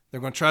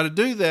 They're going to try to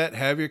do that.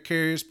 Have your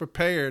carriers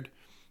prepared.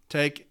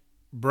 Take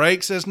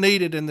breaks as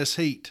needed in this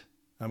heat.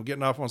 I'm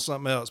getting off on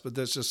something else, but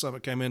that's just something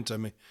that came into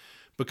me.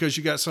 Because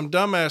you got some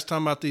dumbass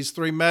talking about these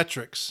 3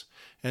 metrics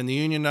and the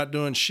union not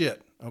doing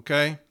shit,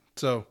 okay?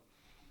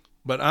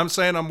 But I'm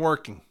saying I'm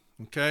working,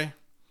 okay?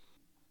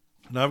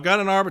 Now, I've got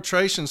an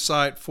arbitration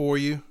site for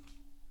you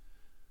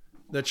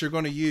that you're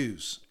going to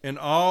use in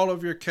all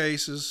of your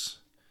cases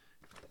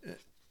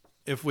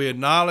if we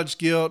acknowledge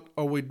guilt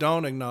or we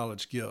don't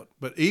acknowledge guilt.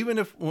 But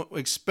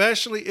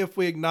especially if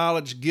we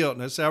acknowledge guilt,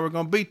 and that's how we're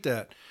going to beat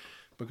that.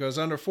 Because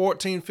under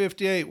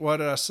 1458, what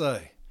did I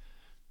say?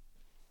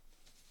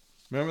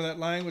 Remember that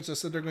language I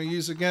said they're going to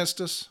use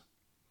against us?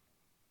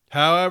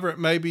 However, it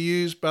may be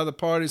used by the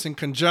parties in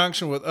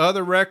conjunction with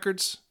other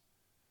records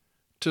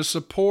to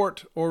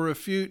support or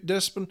refute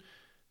discipline.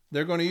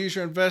 They're going to use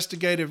your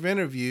investigative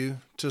interview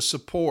to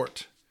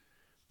support.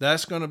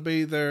 That's going to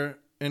be there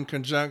in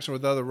conjunction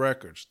with other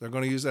records. They're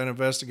going to use that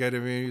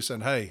investigative interview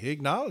saying, hey, he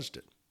acknowledged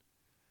it.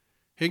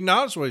 He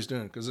acknowledged what he's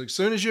doing, because as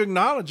soon as you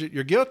acknowledge it,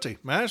 you're guilty.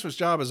 Management's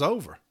job is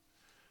over.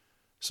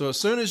 So as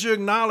soon as you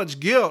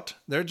acknowledge guilt,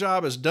 their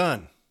job is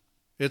done.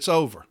 It's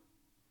over.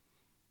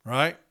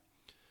 Right?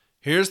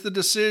 Here's the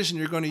decision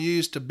you're going to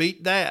use to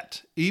beat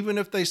that. Even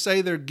if they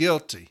say they're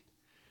guilty,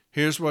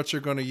 here's what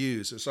you're going to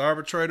use. It's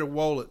Arbitrator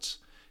Wolitz.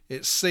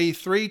 It's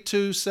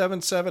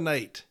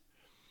C32778.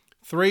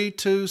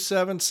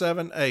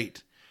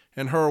 32778.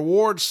 And her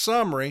award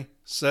summary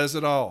says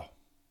it all.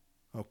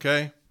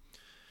 Okay?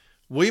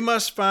 We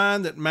must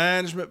find that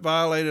management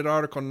violated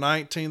Article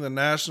 19 of the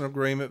National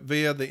Agreement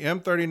via the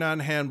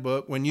M39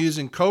 handbook when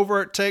using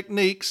covert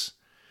techniques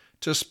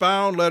to spy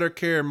on letter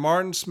carrier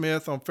Martin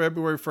Smith on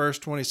February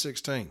 1st,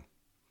 2016.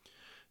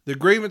 The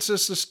grievance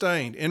is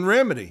sustained. In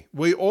remedy,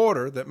 we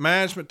order that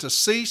management to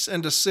cease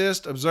and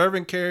desist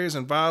observing carriers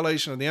in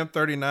violation of the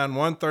M39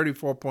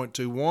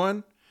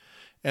 134.21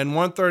 and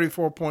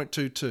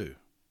 134.22.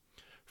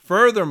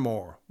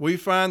 Furthermore, we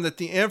find that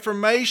the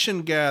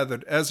information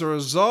gathered as a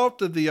result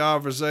of the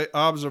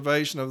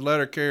observation of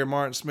letter carrier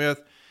Martin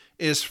Smith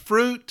is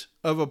fruit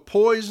of a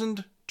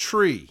poisoned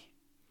tree,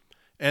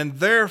 and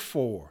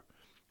therefore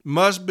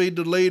must be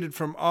deleted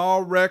from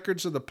all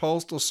records of the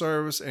Postal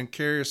Service and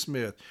Carrier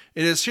Smith.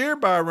 It is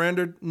hereby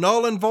rendered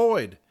null and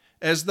void,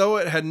 as though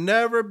it had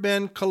never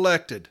been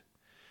collected.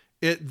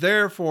 It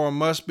therefore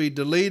must be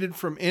deleted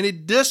from any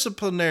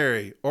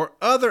disciplinary or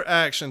other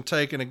action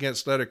taken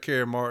against letter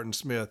carrier Martin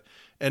Smith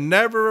and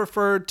never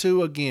referred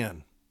to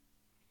again.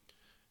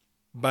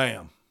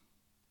 Bam.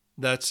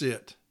 That's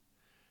it.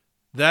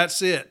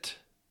 That's it.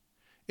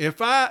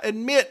 If I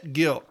admit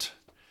guilt,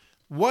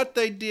 what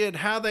they did,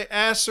 how they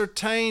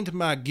ascertained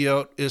my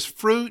guilt, is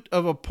fruit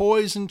of a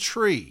poison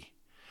tree.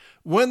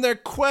 When they're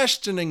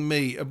questioning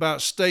me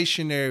about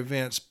stationary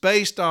events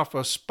based off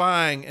of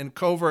spying and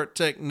covert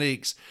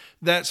techniques,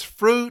 that's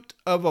fruit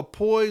of a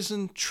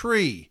poison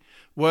tree.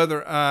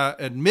 Whether I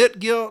admit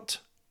guilt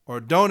or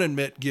don't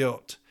admit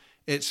guilt,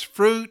 it's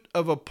fruit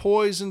of a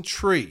poison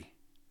tree.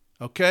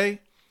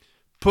 Okay?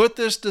 Put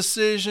this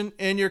decision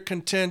in your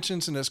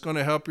contentions, and it's going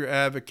to help your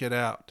advocate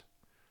out.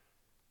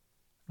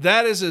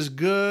 That is as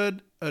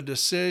good a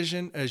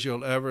decision as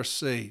you'll ever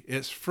see.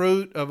 It's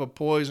fruit of a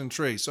poison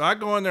tree. So I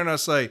go in there and I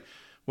say,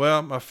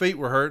 well, my feet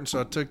were hurting,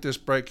 so I took this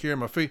break here.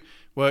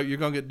 Well, you're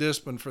going to get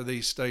disciplined for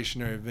these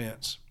stationary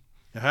events.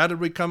 Now, how did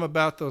we come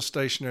about those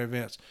stationary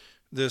events?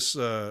 This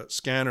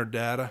scanner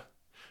data.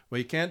 Well,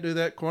 you can't do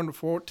that according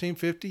to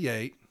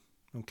 1458,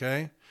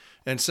 okay?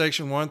 And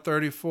Section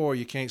 134,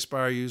 you can't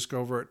spy or use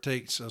covert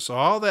techniques. So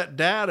all that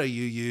data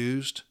you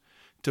used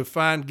to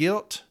find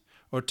guilt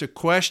or to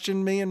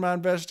question me in my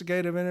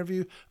investigative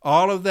interview,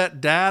 all of that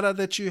data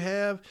that you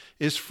have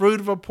is fruit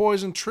of a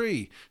poison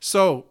tree.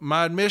 So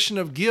my admission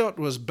of guilt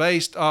was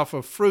based off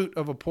of fruit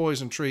of a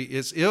poison tree.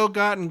 It's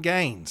ill-gotten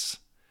gains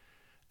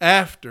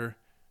after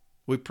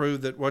we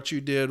proved that what you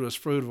did was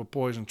fruit of a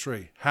poison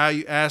tree. How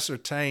you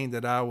ascertained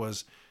that I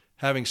was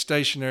having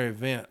stationary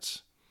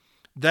events.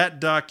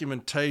 That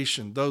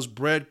documentation, those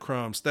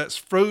breadcrumbs, that's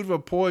fruit of a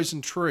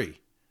poison tree.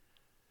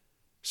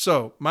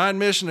 So my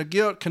admission of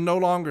guilt can no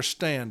longer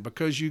stand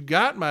because you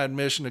got my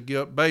admission of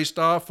guilt based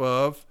off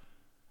of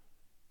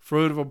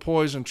fruit of a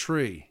poison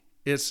tree.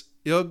 It's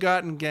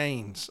ill-gotten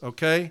gains,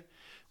 okay?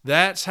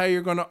 That's how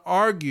you're going to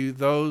argue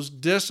those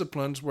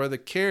disciplines where the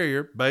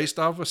carrier, based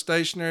off of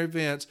stationary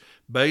events,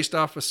 based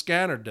off of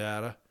scanner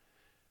data,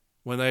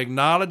 when they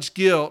acknowledge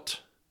guilt,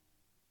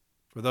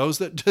 for those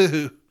that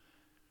do,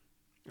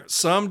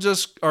 some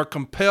just are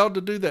compelled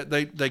to do that.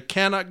 They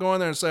cannot go in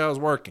there and say I was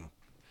working.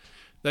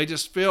 They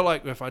just feel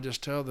like if I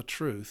just tell the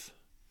truth,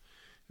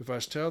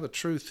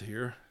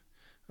 here,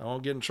 I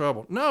won't get in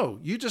trouble. No,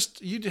 you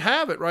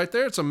have it right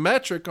there. It's a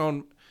metric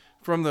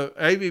from the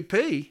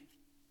AVP.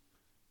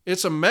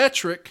 It's a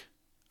metric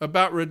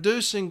about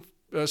reducing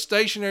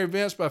stationary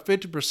events by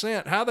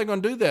 50%. How are they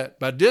going to do that?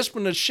 By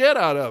disciplining the shit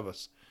out of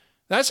us.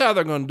 That's how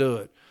they're going to do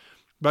it.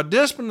 By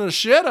disciplining the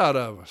shit out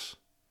of us.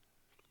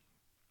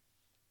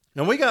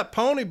 And we got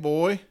Pony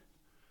Boy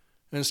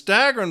and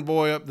Staggering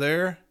Boy up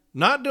there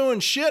not doing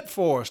shit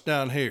for us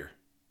down here.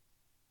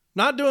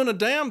 Not doing a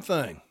damn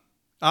thing.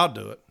 I'll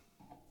do it.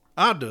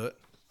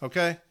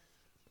 Okay?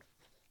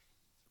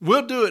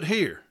 We'll do it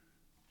here.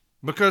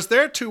 Because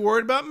they're too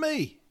worried about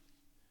me.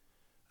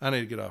 I need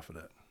to get off of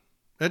that.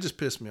 That just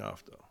pissed me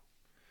off, though.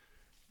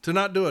 To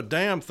not do a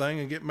damn thing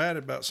and get mad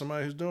about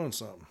somebody who's doing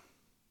something.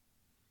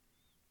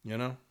 You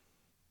know?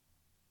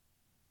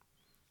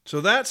 So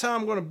that's how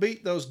I'm going to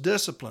beat those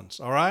disciplines,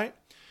 all right?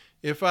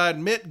 If I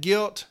admit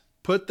guilt,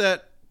 put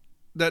that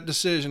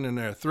decision in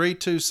there,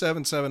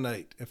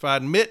 32778. If I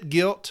admit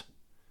guilt,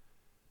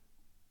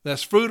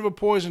 that's fruit of a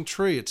poison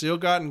tree. It's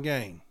ill-gotten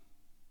gain.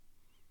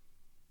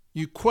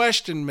 You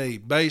question me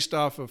based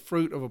off of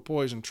fruit of a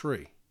poison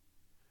tree.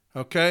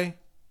 Okay?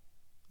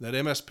 That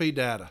MSP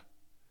data.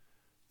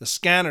 The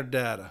scanner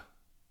data.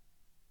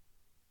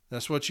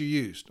 That's what you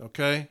used,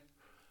 okay?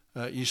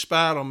 You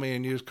spied on me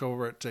and used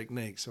covert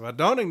techniques. If I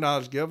don't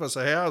acknowledge guilt, if I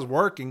say, hey, I was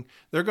working,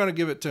 they're going to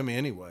give it to me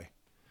anyway.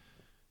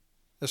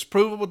 That's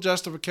provable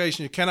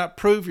justification. You cannot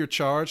prove your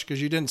charge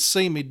because you didn't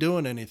see me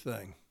doing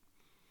anything.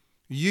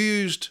 You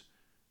used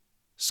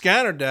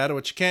scanner data,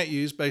 which you can't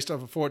use based off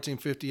of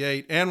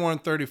 1458 and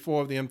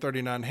 134 of the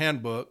M39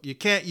 handbook. You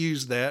can't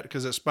use that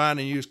because it's spying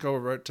and used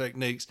covert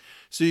techniques.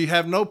 So you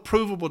have no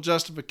provable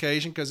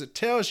justification because it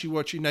tells you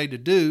what you need to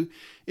do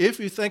if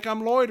you think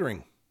I'm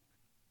loitering.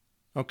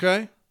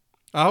 Okay?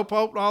 I hope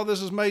all this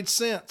has made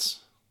sense.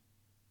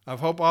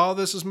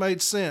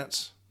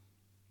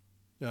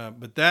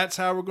 But that's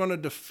how we're going to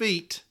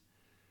defeat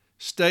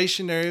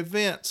stationary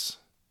events.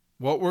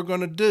 What we're going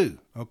to do,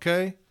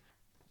 okay?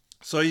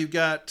 So you've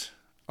got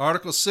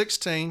Article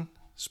 16,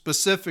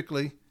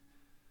 specifically,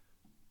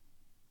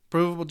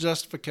 provable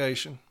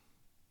justification.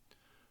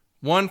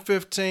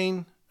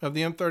 115 of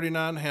the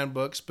M39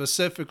 handbook,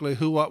 specifically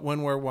who, what,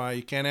 when, where, why.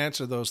 You can't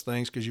answer those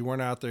things because you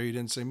weren't out there. You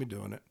didn't see me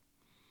doing it.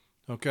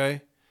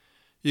 Okay?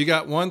 You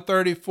got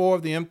 134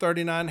 of the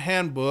M39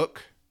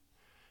 handbook,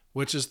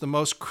 which is the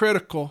most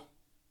critical.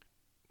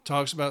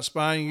 Talks about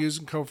spying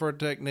using covert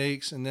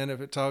techniques, and then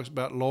if it talks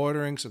about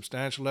loitering,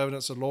 substantial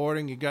evidence of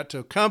loitering, you got to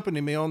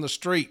accompany me on the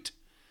street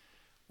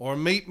or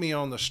meet me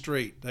on the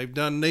street. They've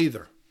done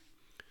neither.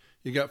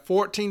 You got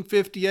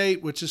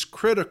 1458, which is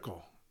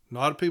critical. A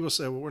lot of people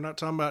say, well, we're not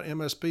talking about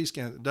MSP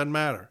scans. It doesn't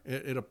matter.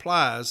 It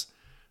applies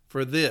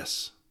for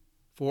this.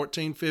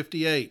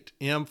 1458,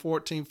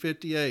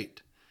 M1458.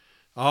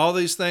 All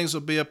these things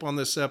will be up on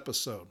this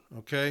episode,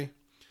 okay?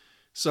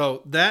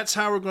 So that's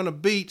how we're going to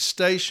beat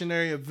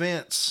stationary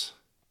events,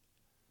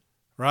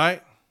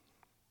 right?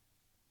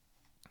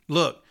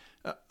 Look,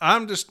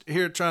 I'm just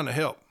here trying to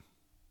help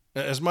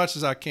as much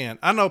as I can.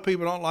 I know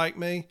people don't like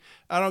me.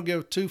 I don't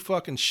give two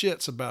fucking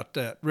shits about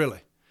that, really.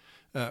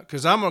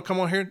 Because I'm going to come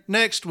on here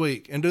next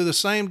week and do the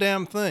same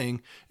damn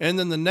thing. And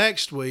then the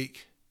next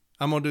week,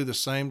 I'm going to do the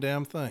same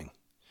damn thing.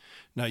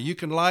 Now, you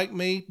can like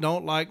me,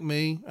 don't like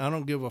me. I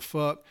don't give a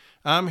fuck.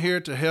 I'm here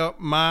to help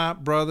my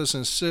brothers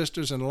and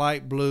sisters in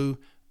light blue,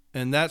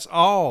 and that's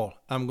all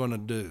I'm going to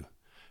do.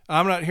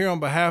 I'm not here on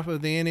behalf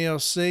of the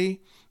NLC.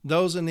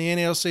 Those in the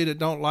NLC that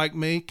don't like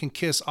me can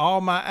kiss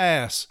all my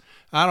ass.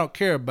 I don't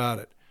care about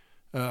it.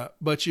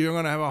 But you're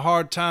going to have a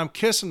hard time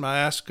kissing my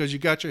ass because you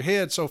got your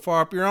head so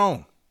far up your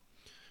own.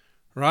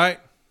 Right?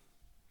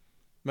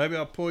 Maybe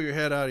I'll pull your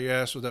head out of your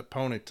ass with that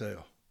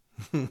ponytail.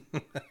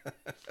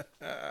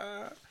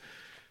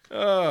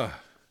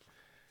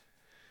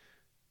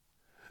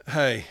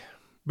 Hey,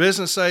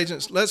 business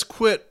agents, let's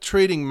quit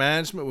treating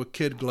management with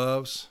kid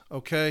gloves,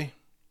 okay?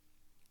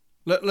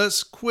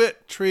 Let's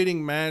quit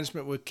treating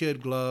management with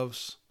kid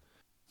gloves.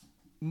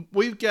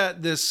 We've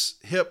got this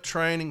HIP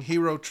training,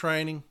 hero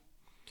training,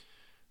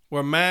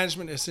 where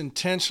management has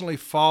intentionally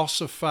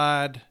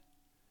falsified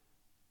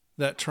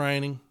that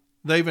training.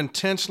 They've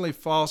intentionally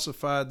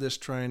falsified this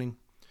training.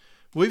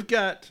 We've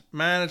got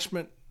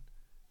management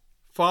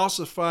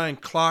falsifying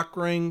clock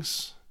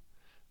rings.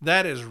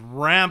 That is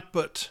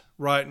rampant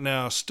right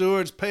now.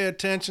 Stewards, pay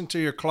attention to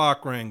your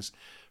clock rings.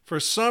 For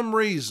some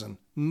reason,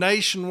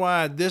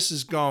 nationwide, this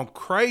has gone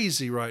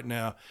crazy right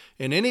now.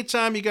 And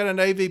anytime you got an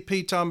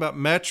AVP talking about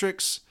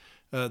metrics,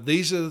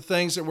 these are the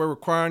things that we're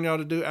requiring y'all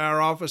to do, our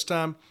office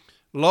time,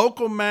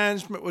 local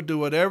management would do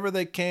whatever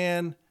they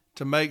can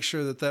to make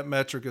sure that that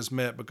metric is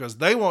met, because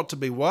they want to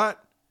be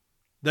what?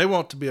 They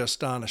want to be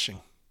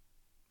astonishing,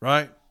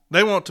 right?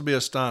 They want to be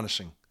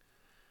astonishing.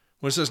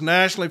 When it says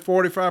nationally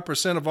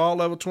 45% of all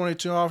level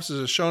 22 offices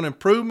have shown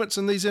improvements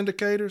in these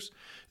indicators,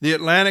 the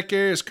Atlantic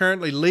area is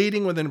currently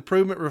leading with an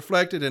improvement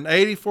reflected in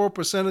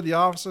 84% of the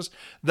offices.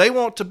 They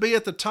want to be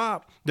at the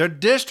top. Their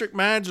district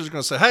managers are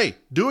going to say, hey,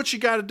 do what you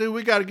got to do.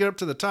 We got to get up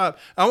to the top.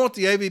 I want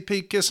the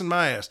AVP kissing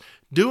my ass.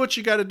 Do what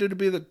you got to do to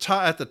be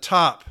at the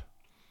top.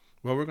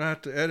 Well, we're going to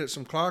have to edit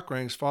some clock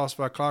rings,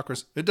 falsify clock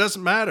rings. It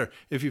doesn't matter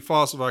if you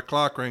falsify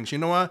clock rings. You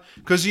know why?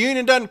 Because the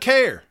union doesn't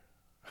care.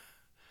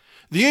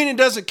 The union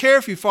doesn't care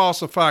if you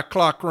falsify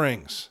clock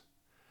rings.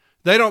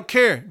 They don't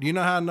care. Do you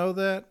know how I know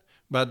that?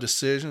 By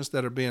decisions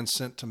that are being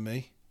sent to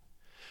me.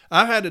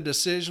 I've had a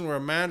decision where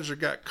a manager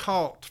got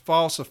caught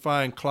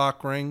falsifying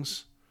clock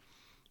rings.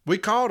 We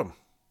caught him.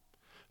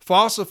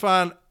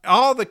 Falsifying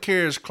all the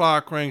carriers'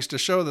 clock rings to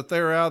show that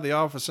they were out of the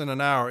office in an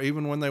hour,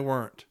 even when they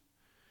weren't.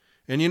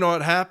 And you know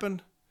what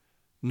happened?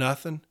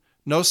 Nothing.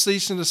 No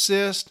cease and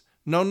desist.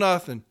 No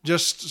nothing.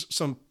 Just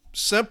some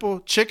simple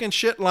chicken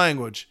shit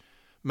language.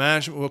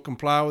 Management will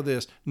comply with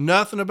this.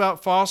 Nothing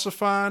about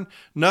falsifying.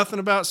 Nothing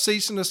about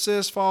cease and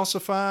desist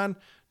falsifying.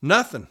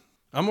 Nothing.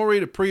 I'm going to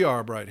read a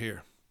pre-arb right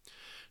here.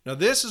 Now,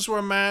 this is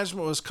where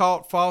management was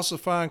caught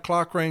falsifying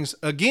clock rings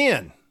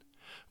again.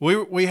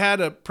 We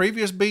had a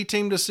previous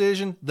B-team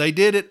decision. They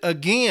did it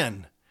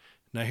again.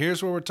 Now,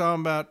 here's where we're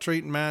talking about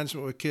treating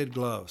management with kid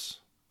gloves.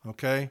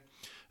 Okay?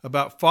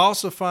 About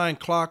falsifying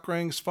clock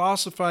rings,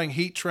 falsifying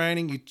heat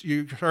training.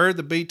 You heard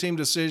the B-team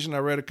decision I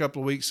read a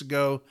couple of weeks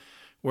ago,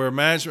 where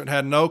management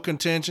had no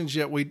contentions,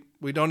 yet we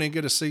don't even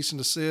get a cease and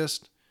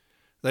desist.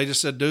 They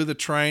just said, do the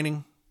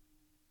training,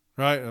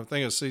 right? I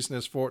think it's cease and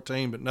desist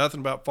 14, but nothing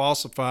about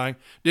falsifying.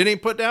 Didn't even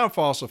put down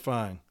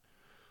falsifying.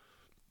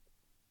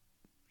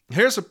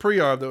 Here's a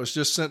pre-arb that was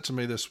just sent to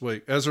me this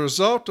week. As a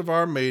result of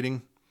our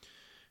meeting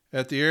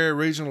at the area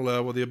regional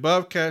level, the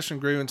above caption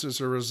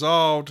grievances are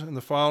resolved in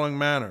the following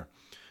manner.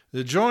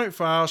 The joint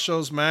file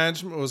shows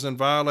management was in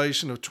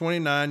violation of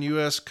 29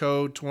 U.S.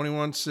 Code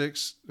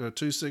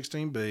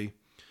 216B.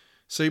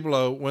 See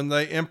below, when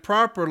they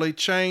improperly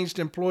changed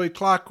employee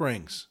clock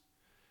rings.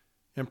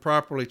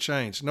 Improperly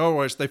changed. In other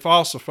words, they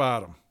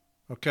falsified them.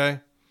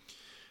 Okay?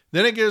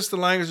 Then it gives the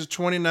language of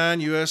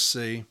 29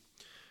 U.S.C. It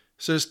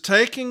says,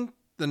 taking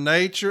the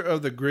nature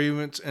of the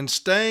grievance and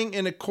staying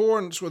in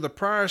accordance with a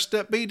prior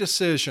Step B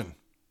decision.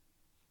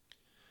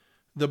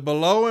 The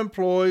below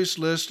employees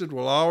listed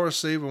will all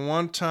receive a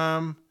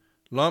one-time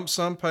lump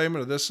sum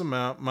payment of this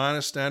amount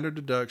minus standard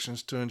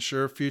deductions to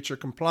ensure future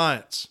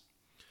compliance.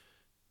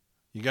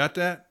 You got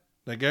that?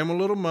 They gave them a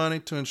little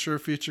money to ensure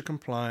future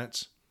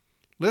compliance.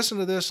 Listen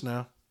to this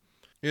now.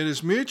 It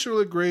is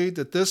mutually agreed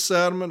that this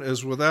settlement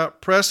is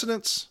without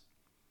precedence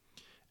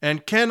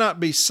and cannot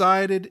be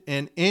cited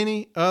in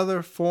any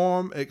other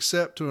form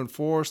except to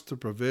enforce the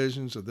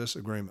provisions of this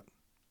agreement.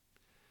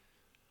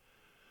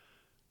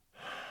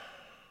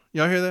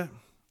 Y'all hear that?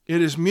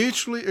 It is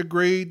mutually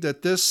agreed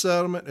that this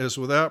settlement is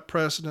without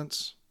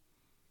precedence,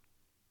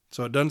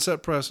 so it doesn't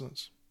set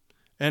precedence,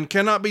 and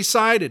cannot be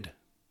cited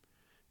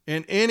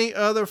in any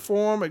other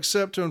form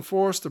except to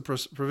enforce the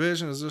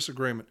provisions of this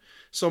agreement.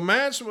 So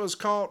management was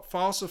caught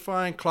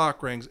falsifying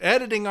clock rings,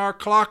 editing our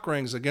clock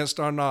rings against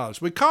our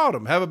knowledge. We caught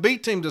them, have a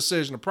B-team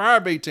decision, a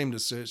prior B-team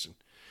decision.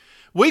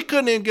 We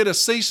couldn't even get a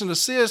cease and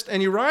desist,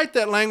 and you write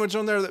that language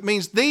on there that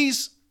means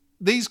these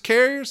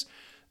carriers,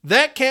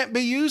 that can't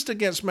be used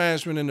against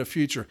management in the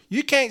future.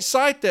 You can't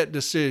cite that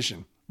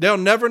decision. They'll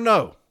never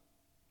know.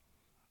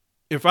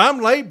 If I'm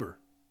labor,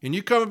 and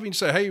you come up and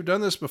say, hey, you've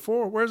done this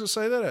before, where does it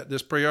say that at?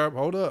 This pre-arb,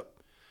 hold up.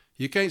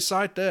 You can't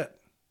cite that.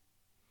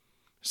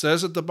 It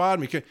says at the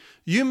bottom,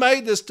 you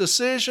made this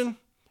decision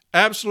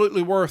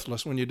absolutely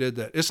worthless when you did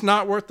that. It's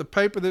not worth the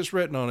paper that's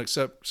written on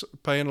except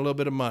paying a little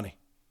bit of money.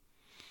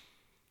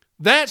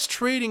 That's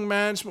treating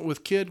management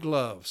with kid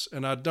gloves,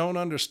 and I don't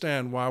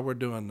understand why we're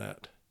doing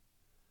that.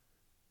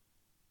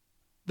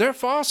 They're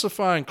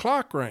falsifying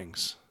clock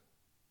rings.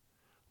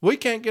 We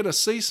can't get a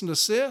cease and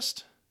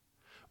desist.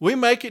 We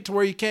make it to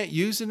where you can't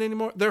use it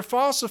anymore. They're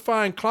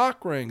falsifying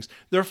clock rings.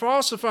 They're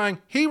falsifying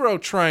hero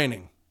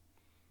training.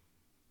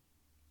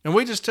 And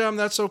we just tell them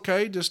that's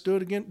okay, just do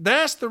it again.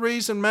 That's the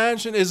reason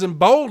management is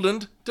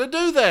emboldened to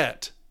do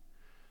that.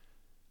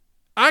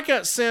 I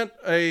got sent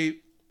an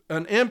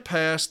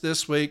impasse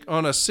this week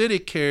on a city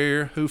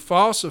carrier who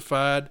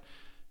falsified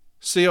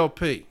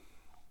COP,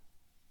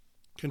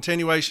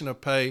 continuation of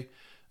pay,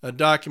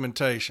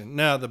 documentation.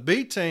 Now, the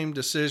B team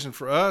decision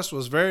for us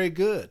was very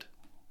good.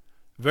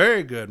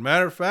 Very good.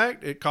 Matter of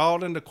fact, it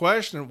called into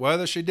question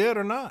whether she did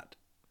or not.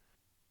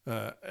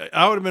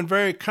 I would have been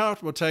very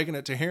comfortable taking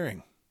it to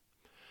hearing.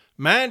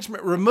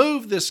 Management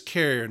removed this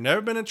carrier.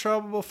 Never been in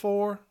trouble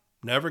before.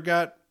 Never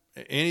got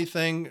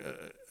anything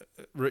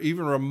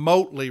even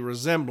remotely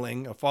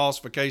resembling a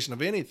falsification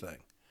of anything.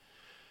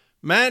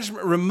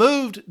 Management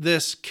removed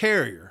this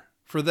carrier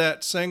for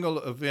that single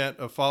event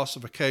of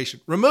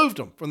falsification. Removed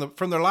them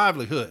from their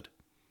livelihood.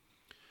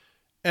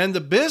 And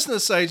the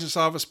business agent's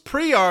office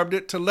pre-arbed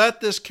it to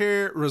let this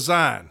carrier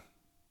resign.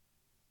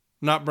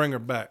 Not bring her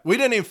back. We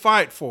didn't even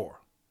fight for her.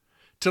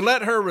 To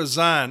let her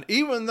resign,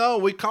 even though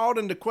we called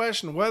into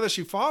question whether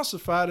she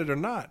falsified it or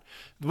not.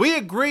 We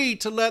agreed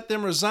to let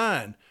them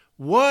resign.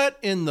 What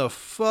in the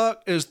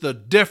fuck is the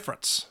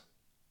difference?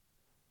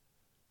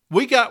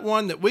 We got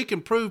one that we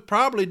can prove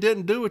probably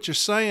didn't do what you're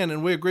saying,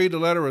 and we agreed to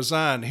let her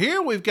resign.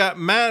 Here we've got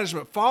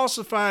management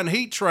falsifying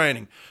heat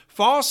training,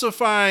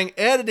 falsifying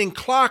editing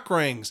clock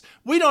rings.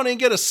 We don't even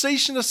get a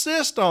cease and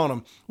desist on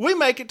them. We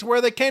make it to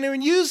where they can't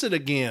even use it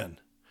again.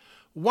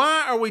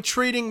 Why are we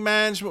treating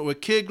management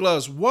with kid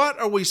gloves? What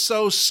are we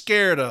so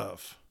scared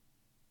of?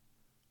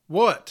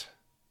 What?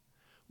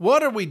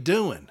 What are we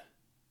doing?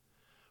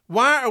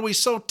 Why are we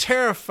so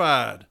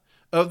terrified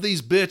of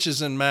these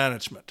bitches in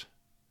management?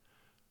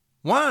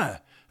 Why?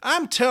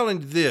 I'm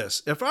telling you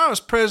this. If I was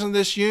president of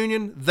this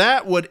union,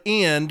 that would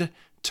end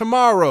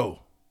tomorrow.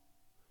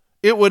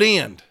 It would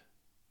end.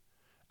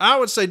 I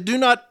would say do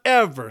not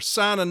ever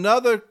sign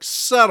another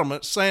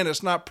settlement saying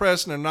it's not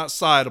precedent or not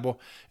citable.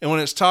 And when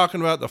it's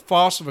talking about the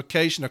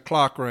falsification of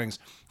clock rings,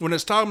 when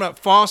it's talking about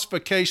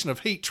falsification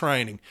of heat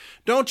training,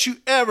 don't you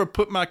ever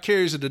put my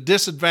carriers at a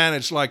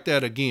disadvantage like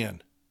that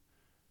again.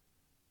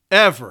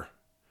 Ever.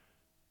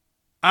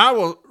 I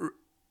will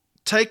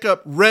take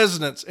up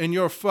residence in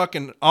your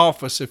fucking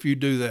office if you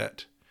do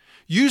that.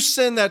 You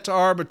send that to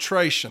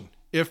arbitration.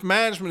 If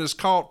management is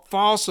caught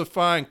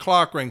falsifying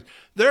clock rings,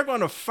 they're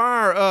going to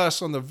fire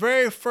us on the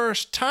very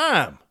first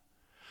time.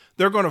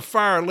 They're going to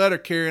fire a letter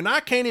carrier, and I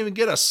can't even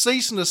get a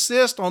cease and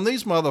desist on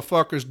these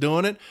motherfuckers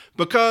doing it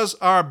because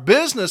our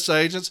business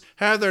agents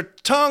have their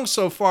tongue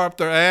so far up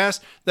their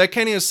ass they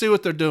can't even see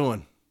what they're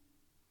doing.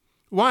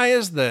 Why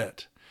is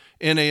that?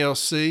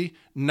 NALC,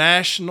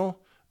 National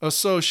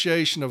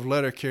Association of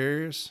Letter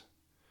Carriers.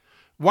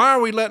 Why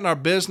are we letting our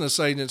business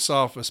agent's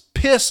office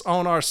piss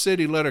on our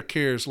city letter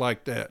carriers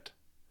like that?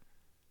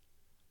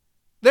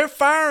 They're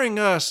firing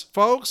us,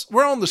 folks.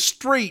 We're on the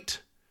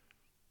street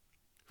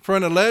for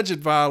an alleged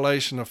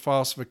violation of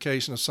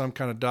falsification of some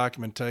kind of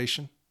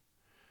documentation.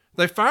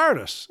 They fired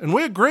us, and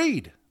we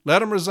agreed. Let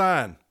them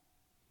resign.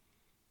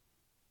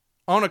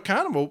 On a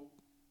kind of a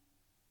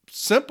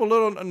simple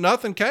little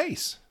nothing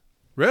case.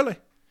 Really.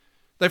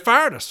 They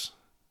fired us.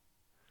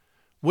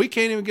 We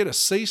can't even get a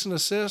cease and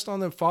desist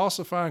on them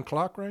falsifying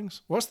clock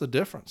rings. What's the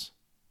difference?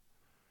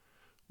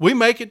 We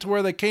make it to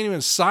where they can't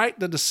even cite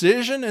the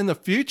decision in the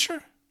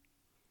future?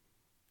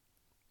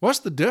 What's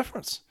the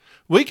difference?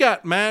 We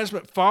got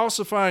management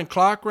falsifying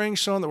clock rings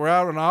showing that we're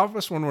out of an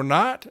office when we're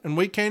not, and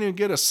we can't even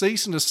get a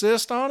cease and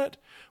desist on it.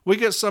 We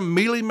get some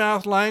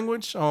mealy-mouthed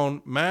language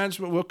on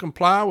management will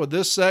comply with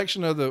this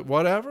section of the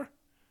whatever.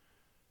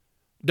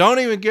 Don't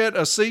even get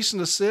a cease and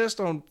desist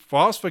on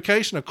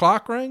falsification of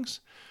clock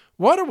rings.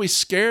 What are we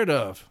scared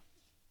of,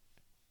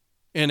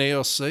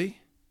 NALC?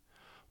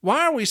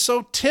 Why are we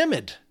so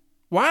timid?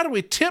 Why do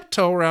we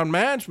tiptoe around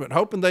management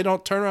hoping they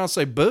don't turn around and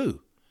say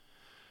boo?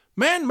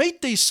 Man,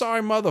 meet these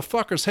sorry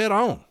motherfuckers head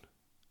on.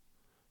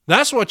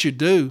 That's what you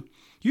do.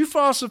 You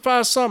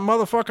falsify something,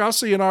 motherfucker, I'll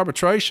see you in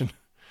arbitration.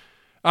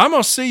 I'm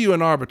going to see you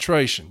in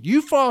arbitration.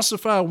 You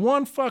falsify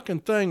one fucking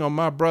thing on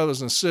my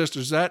brothers and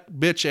sisters, that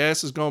bitch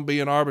ass is going to be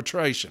in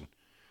arbitration.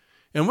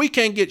 And we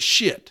can't get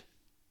shit.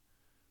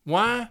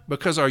 Why?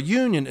 Because our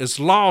union is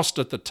lost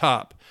at the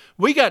top.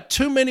 We got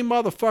too many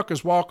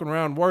motherfuckers walking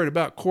around worried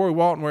about Corey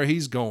Walton where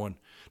he's going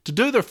to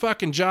do their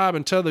fucking job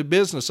and tell the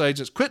business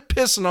agents, quit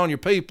pissing on your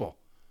people.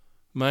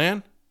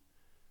 Man.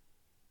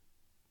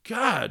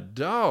 God,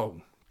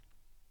 dog.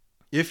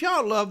 If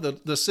y'all love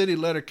the city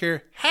letter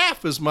carrier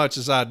half as much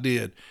as I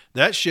did,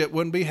 that shit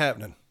wouldn't be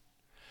happening.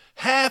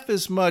 Half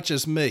as much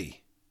as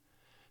me,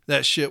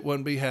 that shit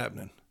wouldn't be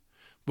happening.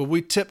 But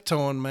we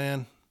tiptoeing,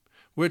 man.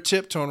 We're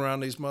tiptoeing around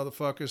these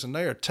motherfuckers, and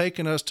they are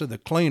taking us to the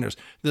cleaners.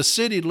 The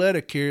city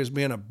letter carrier is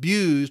being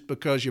abused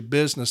because your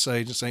business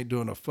agents ain't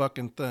doing a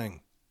fucking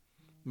thing.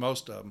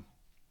 Most of them.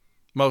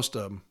 Most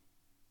of them.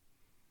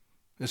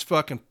 It's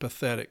fucking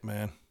pathetic,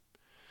 man.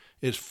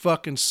 It's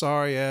fucking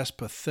sorry-ass,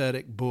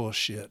 pathetic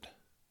bullshit.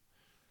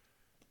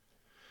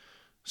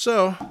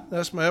 So,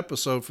 that's my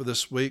episode for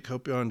this week.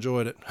 Hope y'all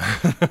enjoyed it.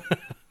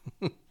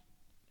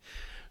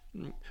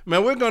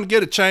 Man, we're going to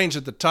get a change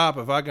at the top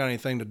if I got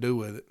anything to do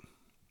with it.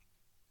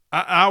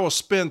 I will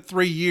spend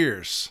 3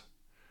 years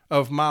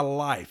of my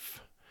life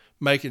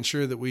making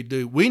sure that we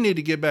do. We need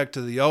to get back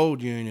to the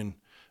old union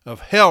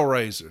of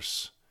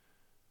hellraisers,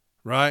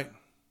 right?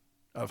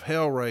 Of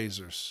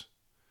hellraisers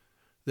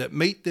that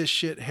meet this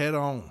shit head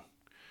on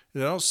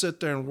They don't sit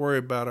there and worry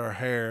about our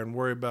hair and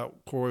worry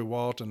about Corey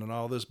Walton and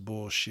all this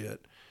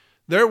bullshit.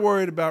 They're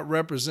worried about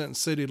representing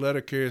city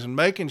letter carriers and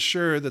making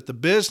sure that the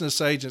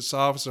business agent's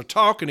office are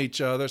talking to each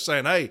other,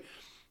 saying, hey,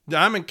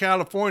 I'm in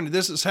California.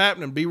 This is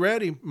happening. Be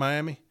ready,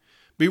 Miami.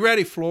 Be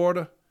ready,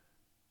 Florida.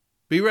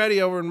 Be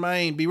ready over in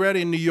Maine. Be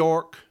ready in New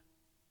York.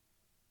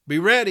 Be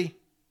ready.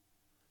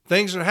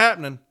 Things are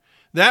happening.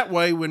 That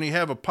way, when you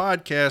have a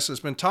podcast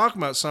that's been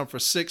talking about something for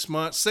 6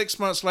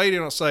 months later, you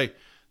don't say,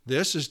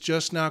 this is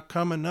just now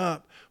coming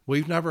up.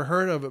 We've never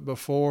heard of it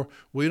before.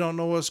 We don't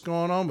know what's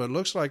going on, but it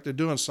looks like they're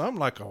doing something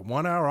like a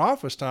 1 hour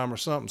office time or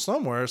something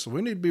somewhere, so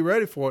we need to be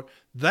ready for it.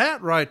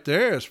 That right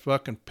there is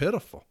fucking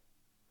pitiful.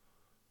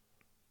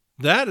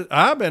 That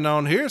I've been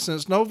on here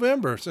since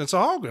November, since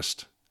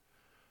August,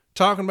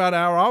 talking about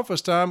our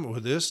office time.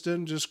 Well, this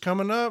didn't just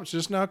coming up. It's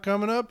just now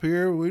coming up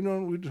here.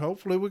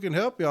 Hopefully we can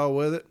help y'all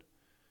with it.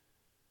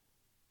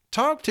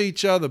 Talk to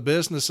each other,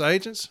 business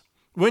agents.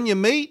 When you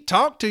meet,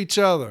 talk to each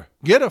other.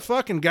 Get a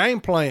fucking game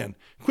plan.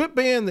 Quit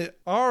being the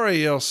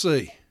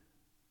RALC.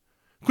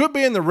 Quit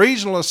being the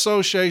Regional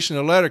Association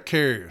of Letter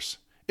Carriers.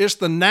 It's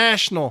the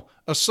National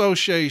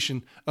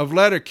Association of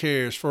Letter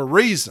Carriers for a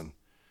reason.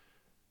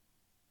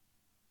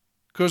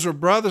 Because we're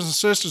brothers and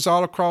sisters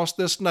all across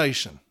this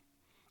nation.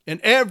 And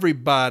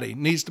everybody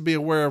needs to be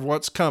aware of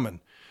what's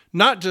coming.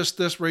 Not just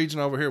this region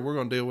over here. We're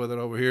going to deal with it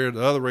over here.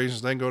 The other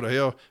regions, they can go to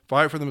hell,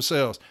 fight for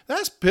themselves.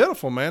 That's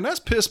pitiful, man. That's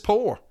piss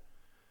poor.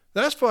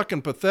 That's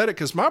fucking pathetic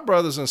because my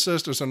brothers and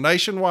sisters are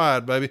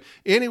nationwide, baby.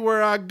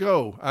 Anywhere I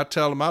go, I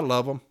tell them I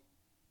love them.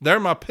 They're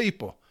my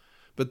people.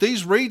 But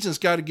these regions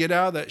got to get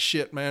out of that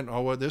shit, man.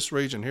 Oh, well, this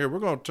region here, we're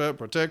going to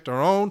protect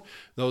our own.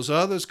 Those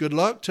others, good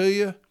luck to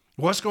you.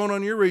 What's going on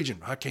in your region?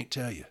 I can't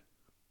tell you.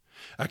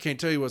 I can't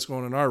tell you what's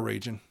going on in our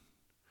region.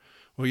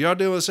 Well, y'all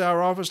deal with this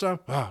hour office time?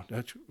 Oh,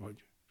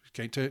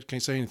 can't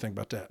say anything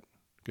about that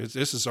because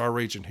this is our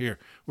region here.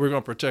 We're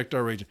going to protect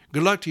our region.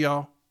 Good luck to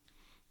y'all.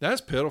 That's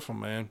pitiful,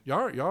 man.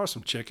 Y'all are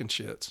some chicken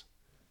shits.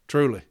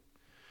 Truly.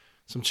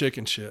 Some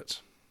chicken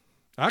shits.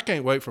 I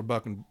can't wait for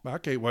Boston. I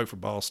can't wait for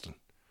Boston.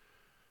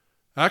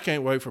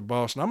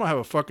 I'm going to have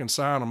a fucking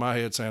sign on my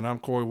head saying, I'm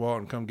Corey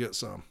Walton, come get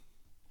some.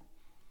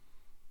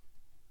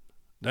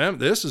 Damn,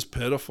 this is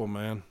pitiful,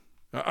 man.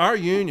 Our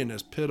union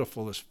is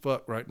pitiful as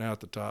fuck right now at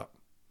the top.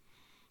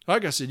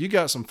 Like I said, you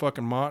got some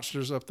fucking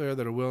monsters up there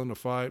that are willing to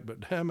fight,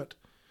 but damn it.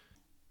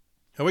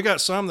 And we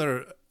got some that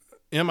are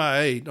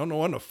MIA, don't know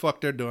what the fuck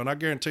they're doing. I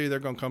guarantee you they're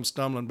going to come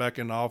stumbling back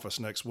in the office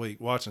next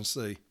week. Watch and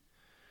see.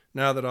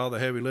 Now that all the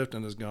heavy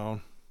lifting is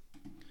gone.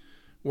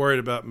 Worried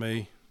about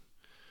me.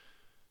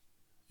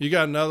 You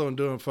got another one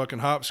doing fucking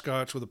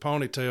hopscotch with a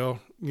ponytail,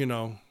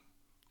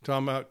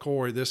 talking about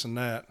Corey, this and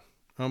that.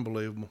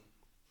 Unbelievable.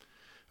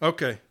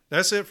 Okay,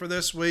 that's it for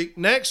this week.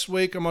 Next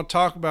week, I'm going to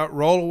talk about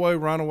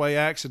rollaway, runaway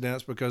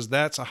accidents because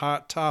that's a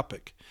hot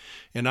topic.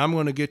 And I'm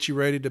going to get you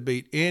ready to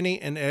beat any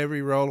and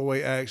every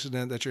rollaway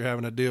accident that you're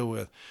having to deal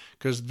with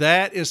because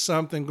that is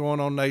something going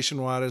on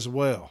nationwide as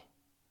well.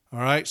 All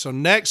right, so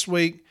next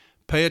week,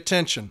 pay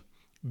attention.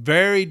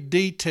 Very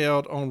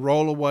detailed on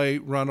rollaway,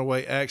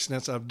 runaway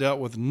accidents. I've dealt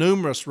with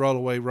numerous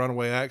rollaway,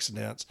 runaway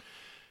accidents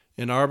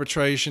in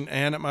arbitration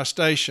and at my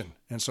station.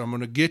 And so I'm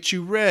going to get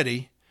you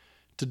ready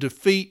to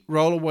defeat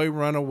rollaway,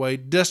 runaway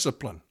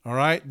discipline. All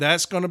right,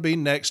 that's going to be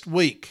next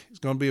week. It's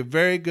going to be a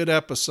very good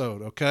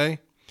episode, okay?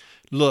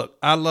 Look,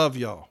 I love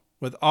y'all.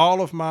 With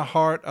all of my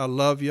heart, I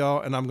love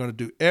y'all, and I'm going to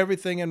do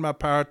everything in my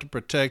power to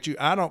protect you.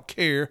 I don't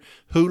care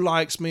who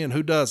likes me and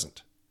who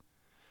doesn't.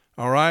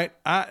 All right?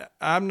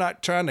 I'm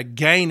not trying to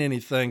gain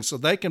anything, so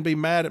they can be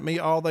mad at me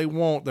all they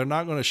want. They're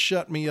not going to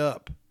shut me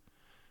up.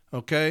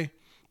 Okay?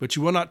 But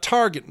you will not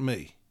target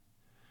me.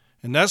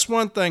 And that's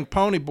one thing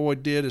Pony Boy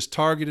did is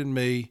targeted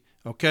me.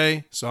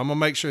 Okay? So I'm going to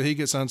make sure he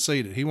gets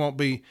unseated. He won't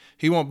be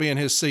in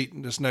his seat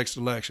in this next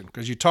election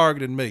because you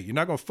targeted me. You're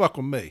not going to fuck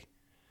with me.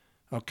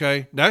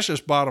 Okay? That's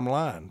just bottom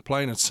line,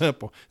 plain and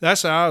simple.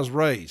 That's how I was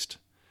raised.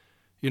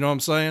 You know what I'm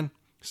saying?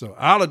 So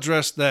I'll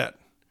address that.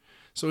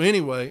 So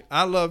anyway,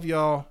 I love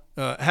y'all.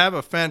 Have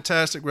a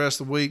fantastic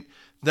rest of the week.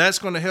 That's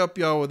going to help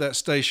y'all with that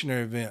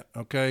stationary event,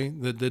 okay?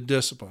 The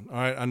discipline, all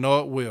right? I know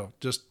it will.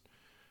 Just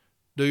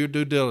do your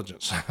due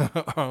diligence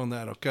on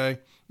that, okay?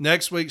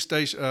 Next week,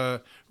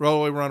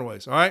 rollaway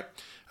runaways, all right?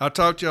 I'll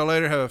talk to y'all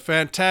later. Have a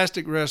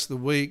fantastic rest of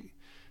the week,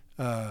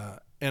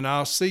 and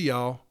I'll see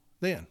y'all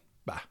then.